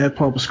Twitter at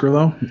Paul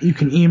Pascrillo. You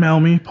can email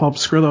me,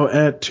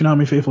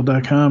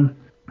 paulpascrillo@toonamifaithful.com.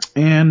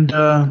 And,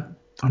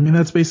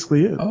 that's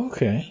basically it.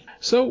 Okay.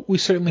 So we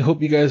certainly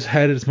hope you guys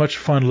had as much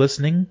fun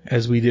listening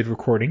as we did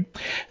recording.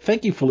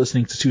 Thank you for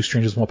listening to Two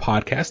Strangers One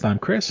Podcast. I'm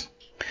Chris.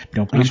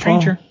 Don't be a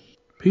stranger. Paul.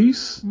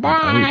 Peace.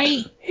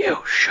 Bye. You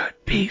should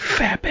be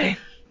fapping.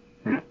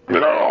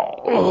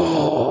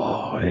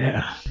 Oh,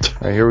 yeah.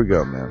 All right, here we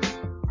go, man.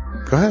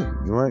 Go ahead.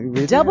 You want to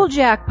read Double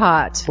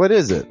Jackpot. What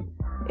is it?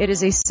 It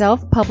is a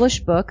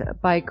self-published book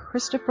by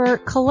Christopher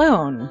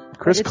Cologne.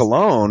 Chris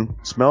Cologne?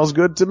 Smells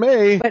good to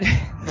me. But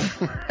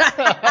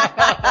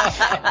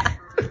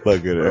look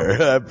at her.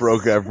 That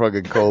broke that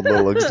fucking cold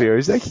little exterior.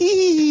 He's like,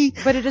 hee.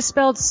 But it is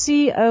spelled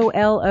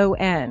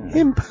Colon.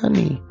 Him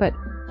punny. But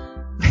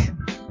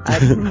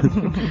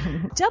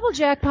Double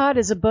Jackpot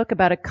is a book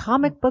about a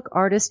comic book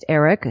artist,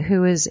 Eric,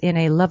 who is in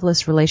a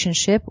loveless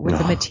relationship with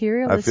a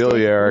materialistic I feel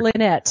you, Eric.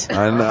 Lynette.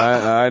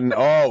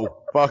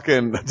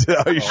 Fucking,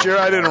 are you sure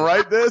I didn't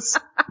write this?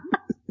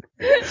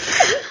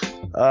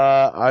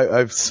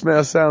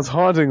 Sounds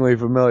hauntingly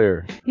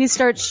familiar. He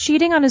starts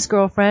cheating on his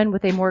girlfriend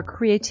with a more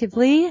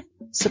creatively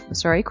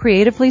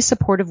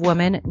supportive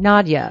woman,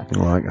 Nadia.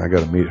 Well, I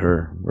gotta meet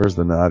her. Where's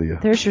the Nadia?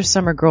 There's your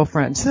summer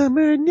girlfriend.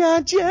 Summer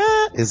Nadia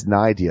is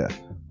Nadia.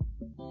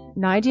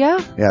 Nadia?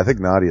 Yeah, I think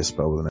Nadia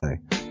spelled with an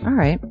A. All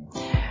right.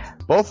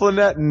 Both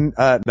Lynette and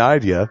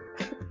Nadia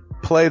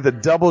play the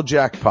double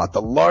jackpot,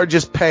 the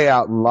largest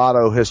payout in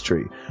lotto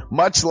history,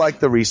 much like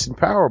the recent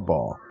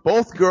Powerball.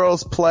 Both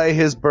girls play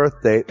his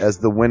birth date as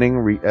the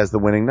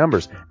winning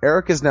numbers.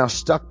 Eric is now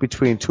stuck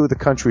between 2 of the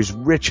country's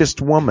richest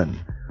women.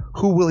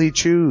 Who will he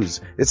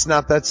choose? It's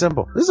not that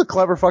simple. This is a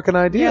clever fucking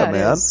idea,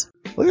 man.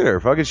 Look at her,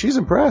 fucking, she's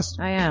impressed.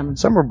 I am.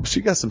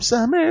 She got some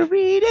summer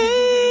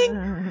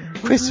reading.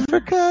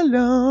 Christopher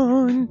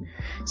Cologne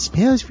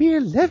smells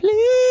real lovely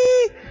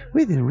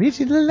with an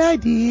original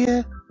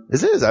idea.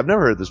 This is. I've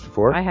never heard this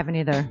before. I haven't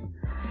either.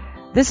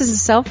 This is a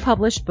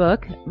self-published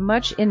book,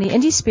 much in the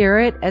indie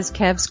spirit as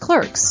Kev's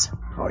Clerks.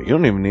 Oh, you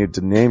don't even need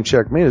to name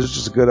check me. This is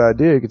just a good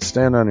idea. You could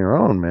stand on your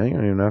own, man. You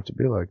don't even have to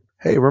be like,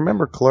 hey,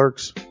 remember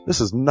Clerks?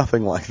 This is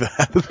nothing like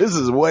that. This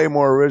is way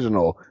more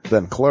original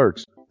than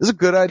Clerks. This is a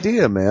good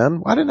idea,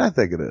 man. Why didn't I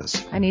think of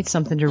this? I need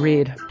something to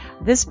read.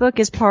 This book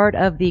is part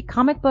of the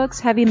Comic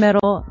Books, Heavy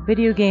Metal,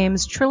 Video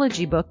Games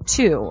Trilogy Book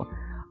 2.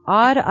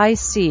 Odd I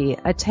See,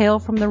 A Tale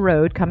from the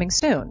Road, coming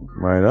soon.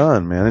 Right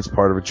on, man. It's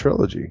part of a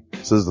trilogy.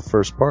 This is the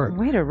first part.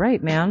 Way to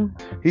write, man.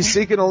 He's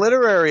seeking a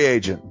literary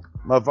agent.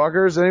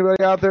 Motherfuckers,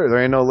 anybody out there? There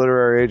ain't no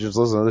literary agents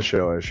listening to the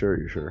show, I assure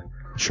you, sure.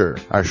 Sure.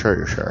 I assure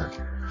you, sure.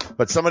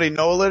 But somebody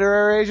know a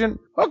literary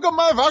agent? Hook a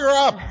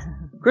motherfucker up!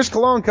 Chris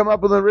Cologne come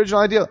up with an original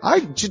idea.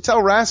 I should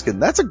tell Raskin.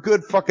 That's a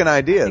good fucking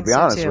idea, to be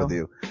honest with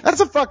you. That's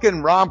a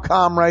fucking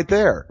rom-com right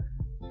there.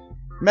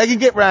 Megan,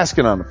 get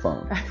Raskin on the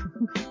phone.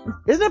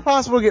 Isn't it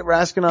possible to get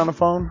Raskin on the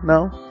phone?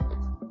 No?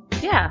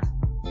 Yeah.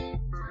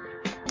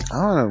 I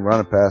want to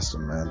run it past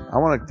him, man.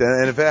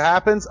 And if it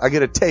happens, I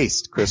get a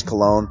taste, Chris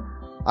Cologne.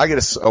 I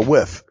get a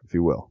whiff, if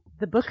you will.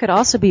 The book could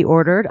also be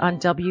ordered on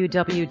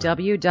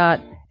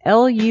www.lulu.com.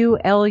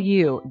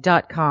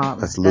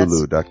 That's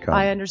lulu.com.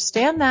 I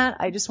understand that.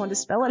 I just want to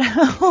spell it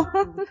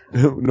out.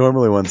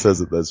 Normally one says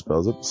it that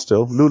spells it.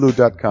 Still,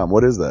 lulu.com.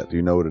 What is that? Do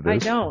you know what it is? I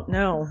don't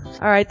know.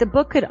 All right. The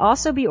book could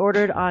also be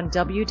ordered on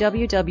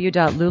www.lulu.com.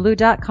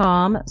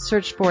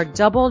 Search for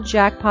Double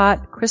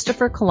Jackpot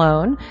Christopher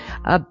Cologne.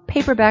 A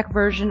paperback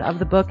version of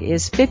the book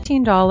is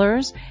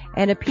 $15,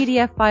 and a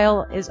PDF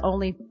file is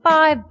only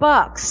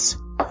 $5.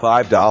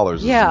 $5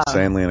 is Yeah.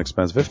 insanely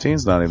inexpensive.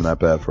 15's not even that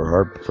bad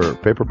for a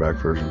paperback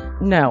version.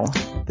 No.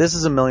 This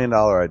is $1 million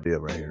idea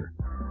right here.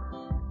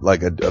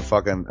 Like a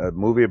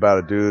movie about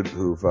a dude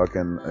who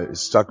fucking is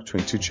stuck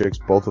between two chicks,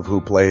 both of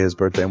who play his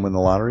birthday and win the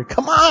lottery.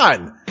 Come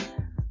on!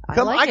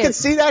 I can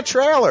see that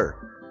trailer.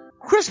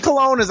 Chris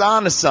Cologne is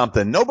on to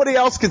something. Nobody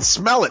else can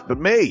smell it but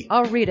me.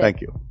 I'll read it.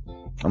 Thank you.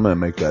 I'm going to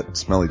make that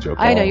smelly joke.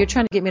 I know. You're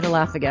trying to get me to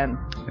laugh again.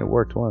 It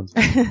worked once.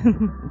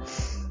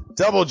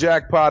 Double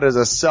Jackpot is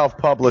a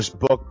self-published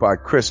book by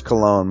Chris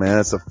Cologne, man.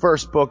 It's the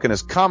first book in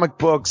his comic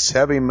books,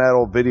 heavy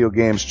metal, video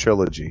games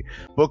trilogy.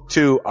 Book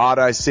 2, Odd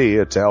I See,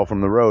 A Tale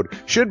from the Road,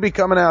 should be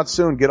coming out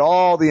soon. Get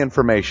all the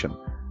information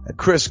at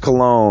Chris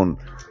Cologne,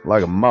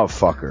 like a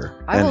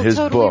motherfucker. I will his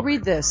totally book,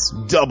 read this.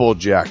 Double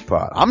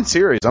Jackpot. I'm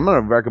serious. I'm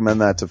going to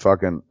recommend that to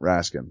fucking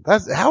Raskin.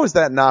 How is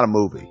that not a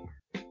movie?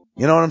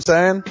 You know what I'm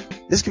saying?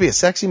 This could be a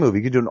sexy movie.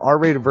 You could do an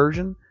R-rated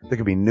version. There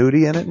could be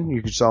nudie in it, and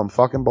you could show them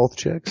fucking both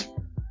chicks.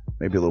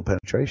 Maybe a little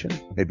penetration.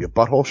 Maybe a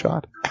butthole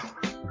shot.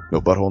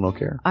 No butthole, no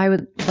care. I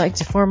would like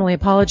to formally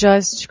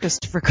apologize to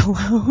Christopher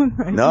Cologne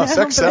right now. No,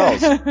 sex sells.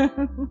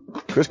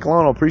 Chris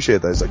Cologne will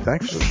appreciate that. He's like,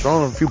 thanks for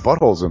throwing a few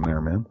buttholes in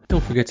there, man.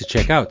 Don't forget to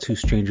check out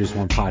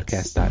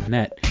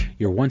twostrangersonePodcast.net,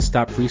 your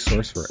one-stop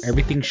resource for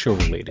everything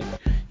show-related.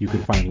 You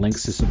can find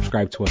links to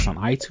subscribe to us on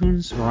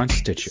iTunes or on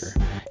Stitcher.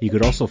 You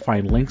could also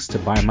find links to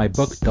buy my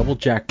book, Double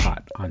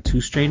Jackpot, on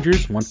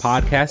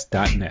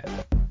twostrangersonepodcast.net.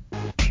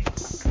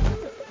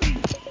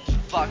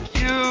 Fuck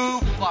you,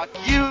 fuck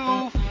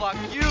you, fuck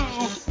you.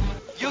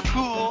 You're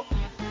cool.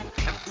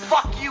 And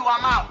fuck you,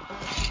 I'm out.